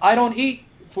rebuked him. I don't eat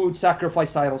food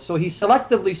sacrificed to idols. So he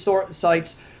selectively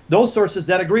cites those sources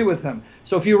that agree with him.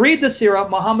 So if you read the Sirah,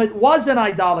 Muhammad was an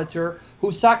idolater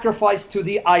who sacrificed to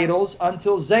the idols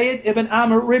until Zayd ibn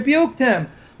Amr rebuked him.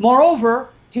 Moreover,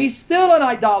 he's still an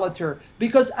idolater,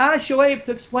 because as Shuaib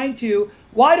to explain to you,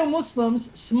 why do Muslims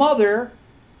smother,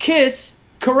 kiss,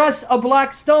 caress a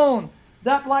black stone?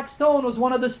 That black stone was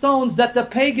one of the stones that the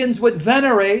pagans would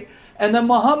venerate, and then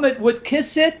Muhammad would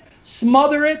kiss it,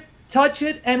 smother it, touch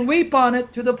it, and weep on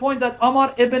it, to the point that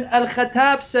Umar ibn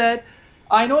al-Khattab said,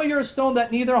 I know you're a stone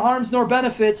that neither harms nor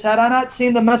benefits. Had I not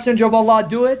seen the Messenger of Allah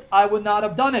do it, I would not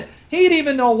have done it. He'd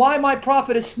even know why my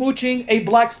prophet is smooching a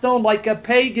black stone like a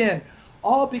pagan.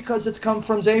 All because it's come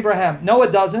from Abraham. No,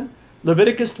 it doesn't.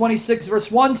 Leviticus 26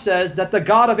 verse 1 says that the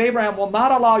God of Abraham will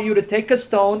not allow you to take a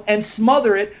stone and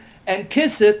smother it and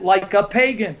kiss it like a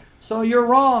pagan. So you're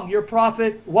wrong. Your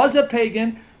prophet was a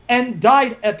pagan and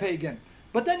died a pagan.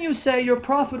 But then you say your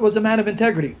prophet was a man of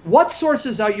integrity. What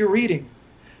sources are you reading?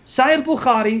 Sahih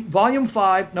Bukhari, volume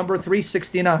 5, number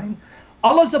 369.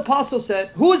 Allah's apostle said,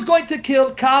 who is going to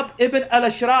kill Ka'b ibn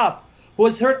al-Ashraf, who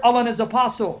has hurt Allah and his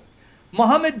apostle?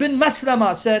 Muhammad bin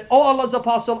Maslama said, oh Allah's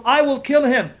apostle, I will kill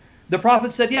him. The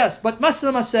prophet said yes, but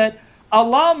Maslama said,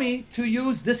 allow me to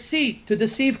use deceit to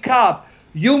deceive Ka'b.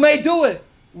 You may do it.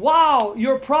 Wow,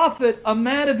 your prophet, a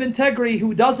man of integrity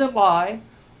who doesn't lie,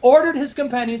 ordered his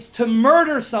companions to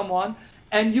murder someone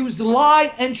and use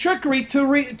lie and trickery to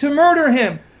murder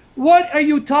him. What are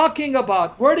you talking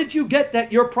about? Where did you get that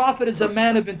your prophet is a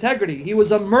man of integrity? He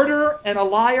was a murderer and a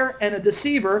liar and a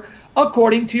deceiver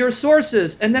according to your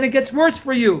sources. And then it gets worse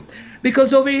for you,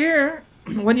 because over here,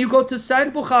 when you go to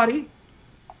Sahih Bukhari,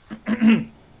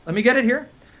 let me get it here,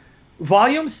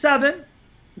 volume 7,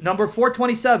 number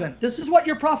 427. This is what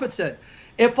your prophet said.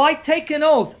 If I take an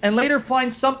oath and later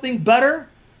find something better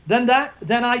than that,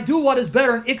 then I do what is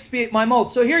better and expiate my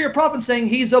oath. So here your prophet saying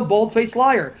he's a bold-faced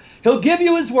liar. He'll give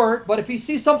you his word, but if he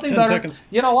sees something better, seconds.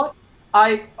 You know what?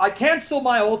 I cancel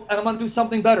my oath and I'm going to do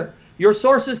something better. Your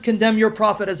sources condemn your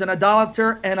prophet as an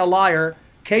idolater and a liar.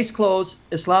 Case closed.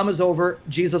 Islam is over.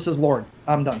 Jesus is Lord.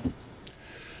 I'm done.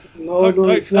 No,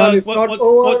 Islam is not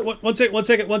over. One second,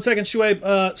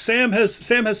 Shuaib. Sam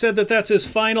has said that that's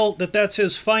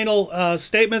his final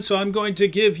statement. So I'm going to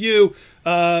give you.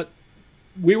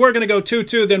 We were going to go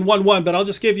 2-2, then 1-1, but I'll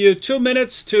just give you 2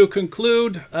 minutes to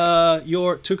conclude. No,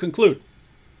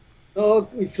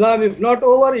 Islam is not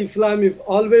over. Islam is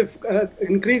always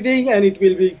increasing, and it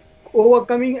will be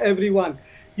overcoming everyone.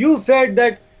 You said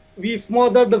that we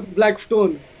smothered the black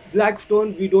stone. Black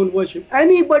stone we don't worship.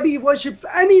 Anybody worships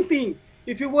anything.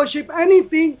 If you worship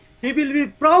anything, he will be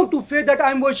proud to say that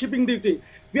I'm worshipping this thing.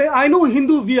 I know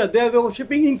Hindus here, they are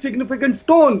worshipping insignificant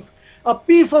stones. A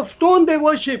piece of stone they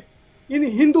worship. In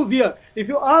Hindus here, if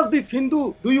you ask this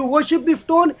Hindu, do you worship this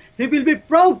stone? He will be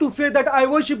proud to say that I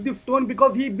worship this stone,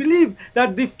 because he believes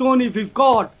that this stone is his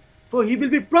God. So he will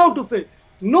be proud to say.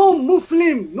 No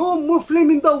Muslim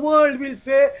in the world will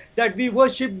say that we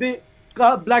worship the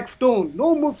black stone.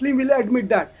 No Muslim will admit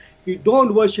that. We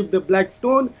don't worship the black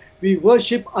stone. We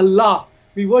worship Allah.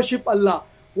 We worship Allah.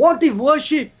 What is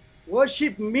worship?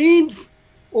 Worship means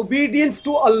obedience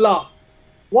to Allah.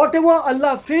 Whatever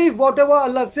Allah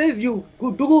says, you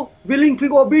do willing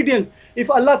to obedience.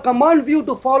 If Allah commands you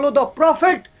to follow the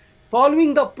Prophet,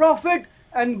 following the Prophet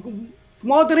and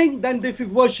smothering, then this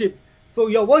is worship. So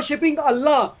you're worshipping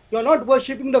Allah. You're not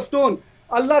worshipping the stone.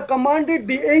 Allah commanded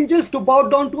the angels to bow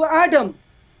down to Adam.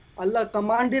 Allah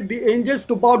commanded the angels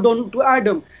to bow down to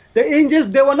Adam. The angels,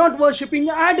 they were not worshipping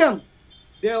Adam.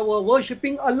 They were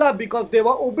worshipping Allah because they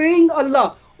were obeying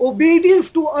Allah. Obedience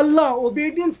to Allah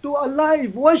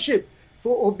is worship.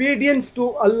 So obedience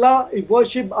to Allah is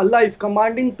worship. Allah is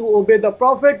commanding to obey the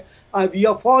Prophet. We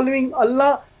are following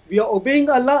Allah. We are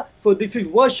obeying Allah. So this is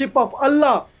worship of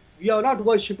Allah. We are not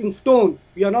worshipping stone.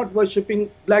 We are not worshipping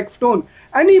black stone.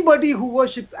 Anybody who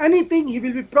worships anything, he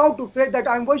will be proud to say that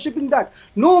I'm worshipping that.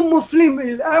 No Muslim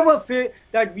will ever say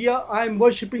that I am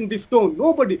worshipping this stone.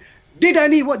 Nobody. Did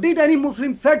any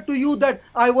Muslim said to you that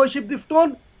I worship this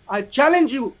stone? I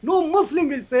challenge you. No Muslim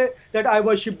will say that I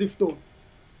worship this stone.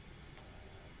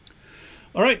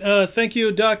 All right. Thank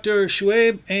you, Dr.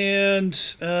 Shuaib. And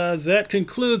that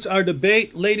concludes our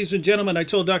debate. Ladies and gentlemen, I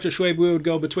told Dr. Shuaib we would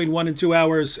go between 1 and 2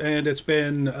 hours, and it's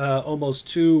been almost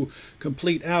 2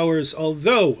 complete hours.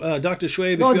 Although, Dr.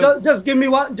 Shuaib... No, just give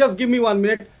me 1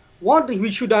 minute. What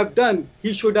we should have done,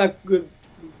 he should have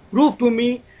proved to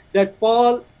me that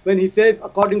Paul, when he says,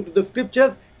 according to the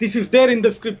scriptures, this is there in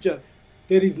the scripture.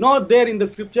 There is not there in the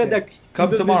scripture that Come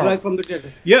Jesus tomorrow. will rise from the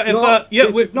dead. Yeah,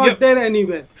 if, it's not there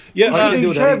anywhere. Yeah, he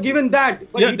should have given that,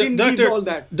 but he didn't give all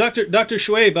that. Dr.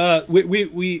 Shuaib,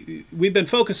 we've been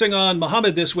focusing on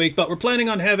Muhammad this week, but we're planning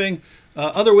on having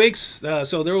other weeks.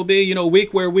 So there will be, a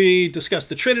week where we discuss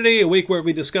the Trinity, a week where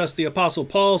we discuss the Apostle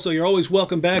Paul. So you're always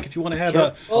welcome back if you want to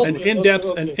have an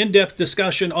in-depth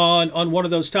discussion on one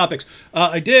of those topics.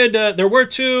 There were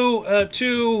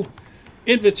two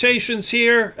invitations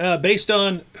here based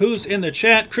on who's in the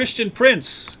chat. Christian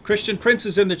Prince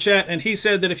is in the chat, and he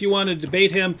said that if you want to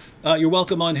debate him, you're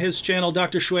welcome on his channel.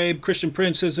 Dr. Shuaib, Christian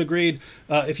Prince has agreed.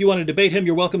 If you want to debate him,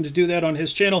 you're welcome to do that on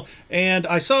his channel. And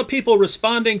I saw people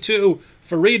responding to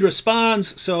Fareed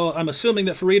Responds, so I'm assuming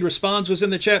that Fareed Responds was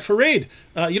in the chat. Fareed,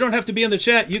 you don't have to be in the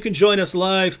chat. You can join us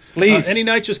live. Please. Any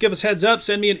night, just give us heads up.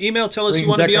 Send me an email. Tell us you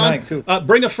want to be on.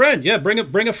 Bring a friend. Yeah, bring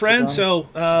a friend. So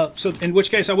in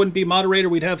which case I wouldn't be moderator.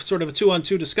 We'd have sort of a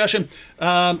 2-on-2 discussion.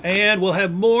 And we'll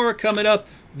have more coming up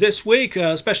this week.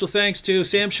 Special thanks to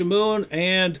Sam Shamoun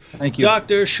and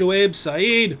Dr. Shuaib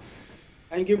Sayyed.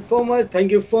 Thank you so much.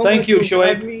 Thank you so much. Thank you,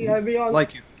 Shuaib. Have me on.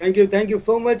 Like you. Thank you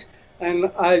so much.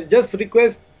 And I just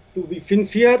request to be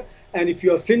sincere. And if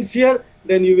you are sincere,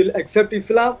 then you will accept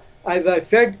Islam. As I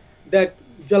said, that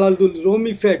Jalaluddin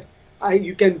Rumi said,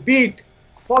 you can beat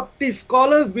 40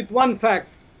 scholars with 1 fact,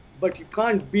 but you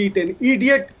can't beat an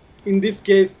idiot, in this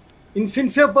case,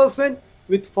 insincere person,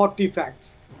 with 40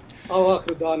 facts.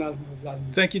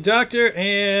 Thank you, Doctor,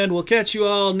 and we'll catch you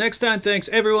all next time. Thanks,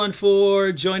 everyone,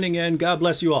 for joining in. God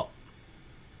bless you all.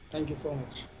 Thank you so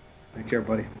much. Take care,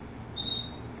 buddy.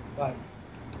 Bye.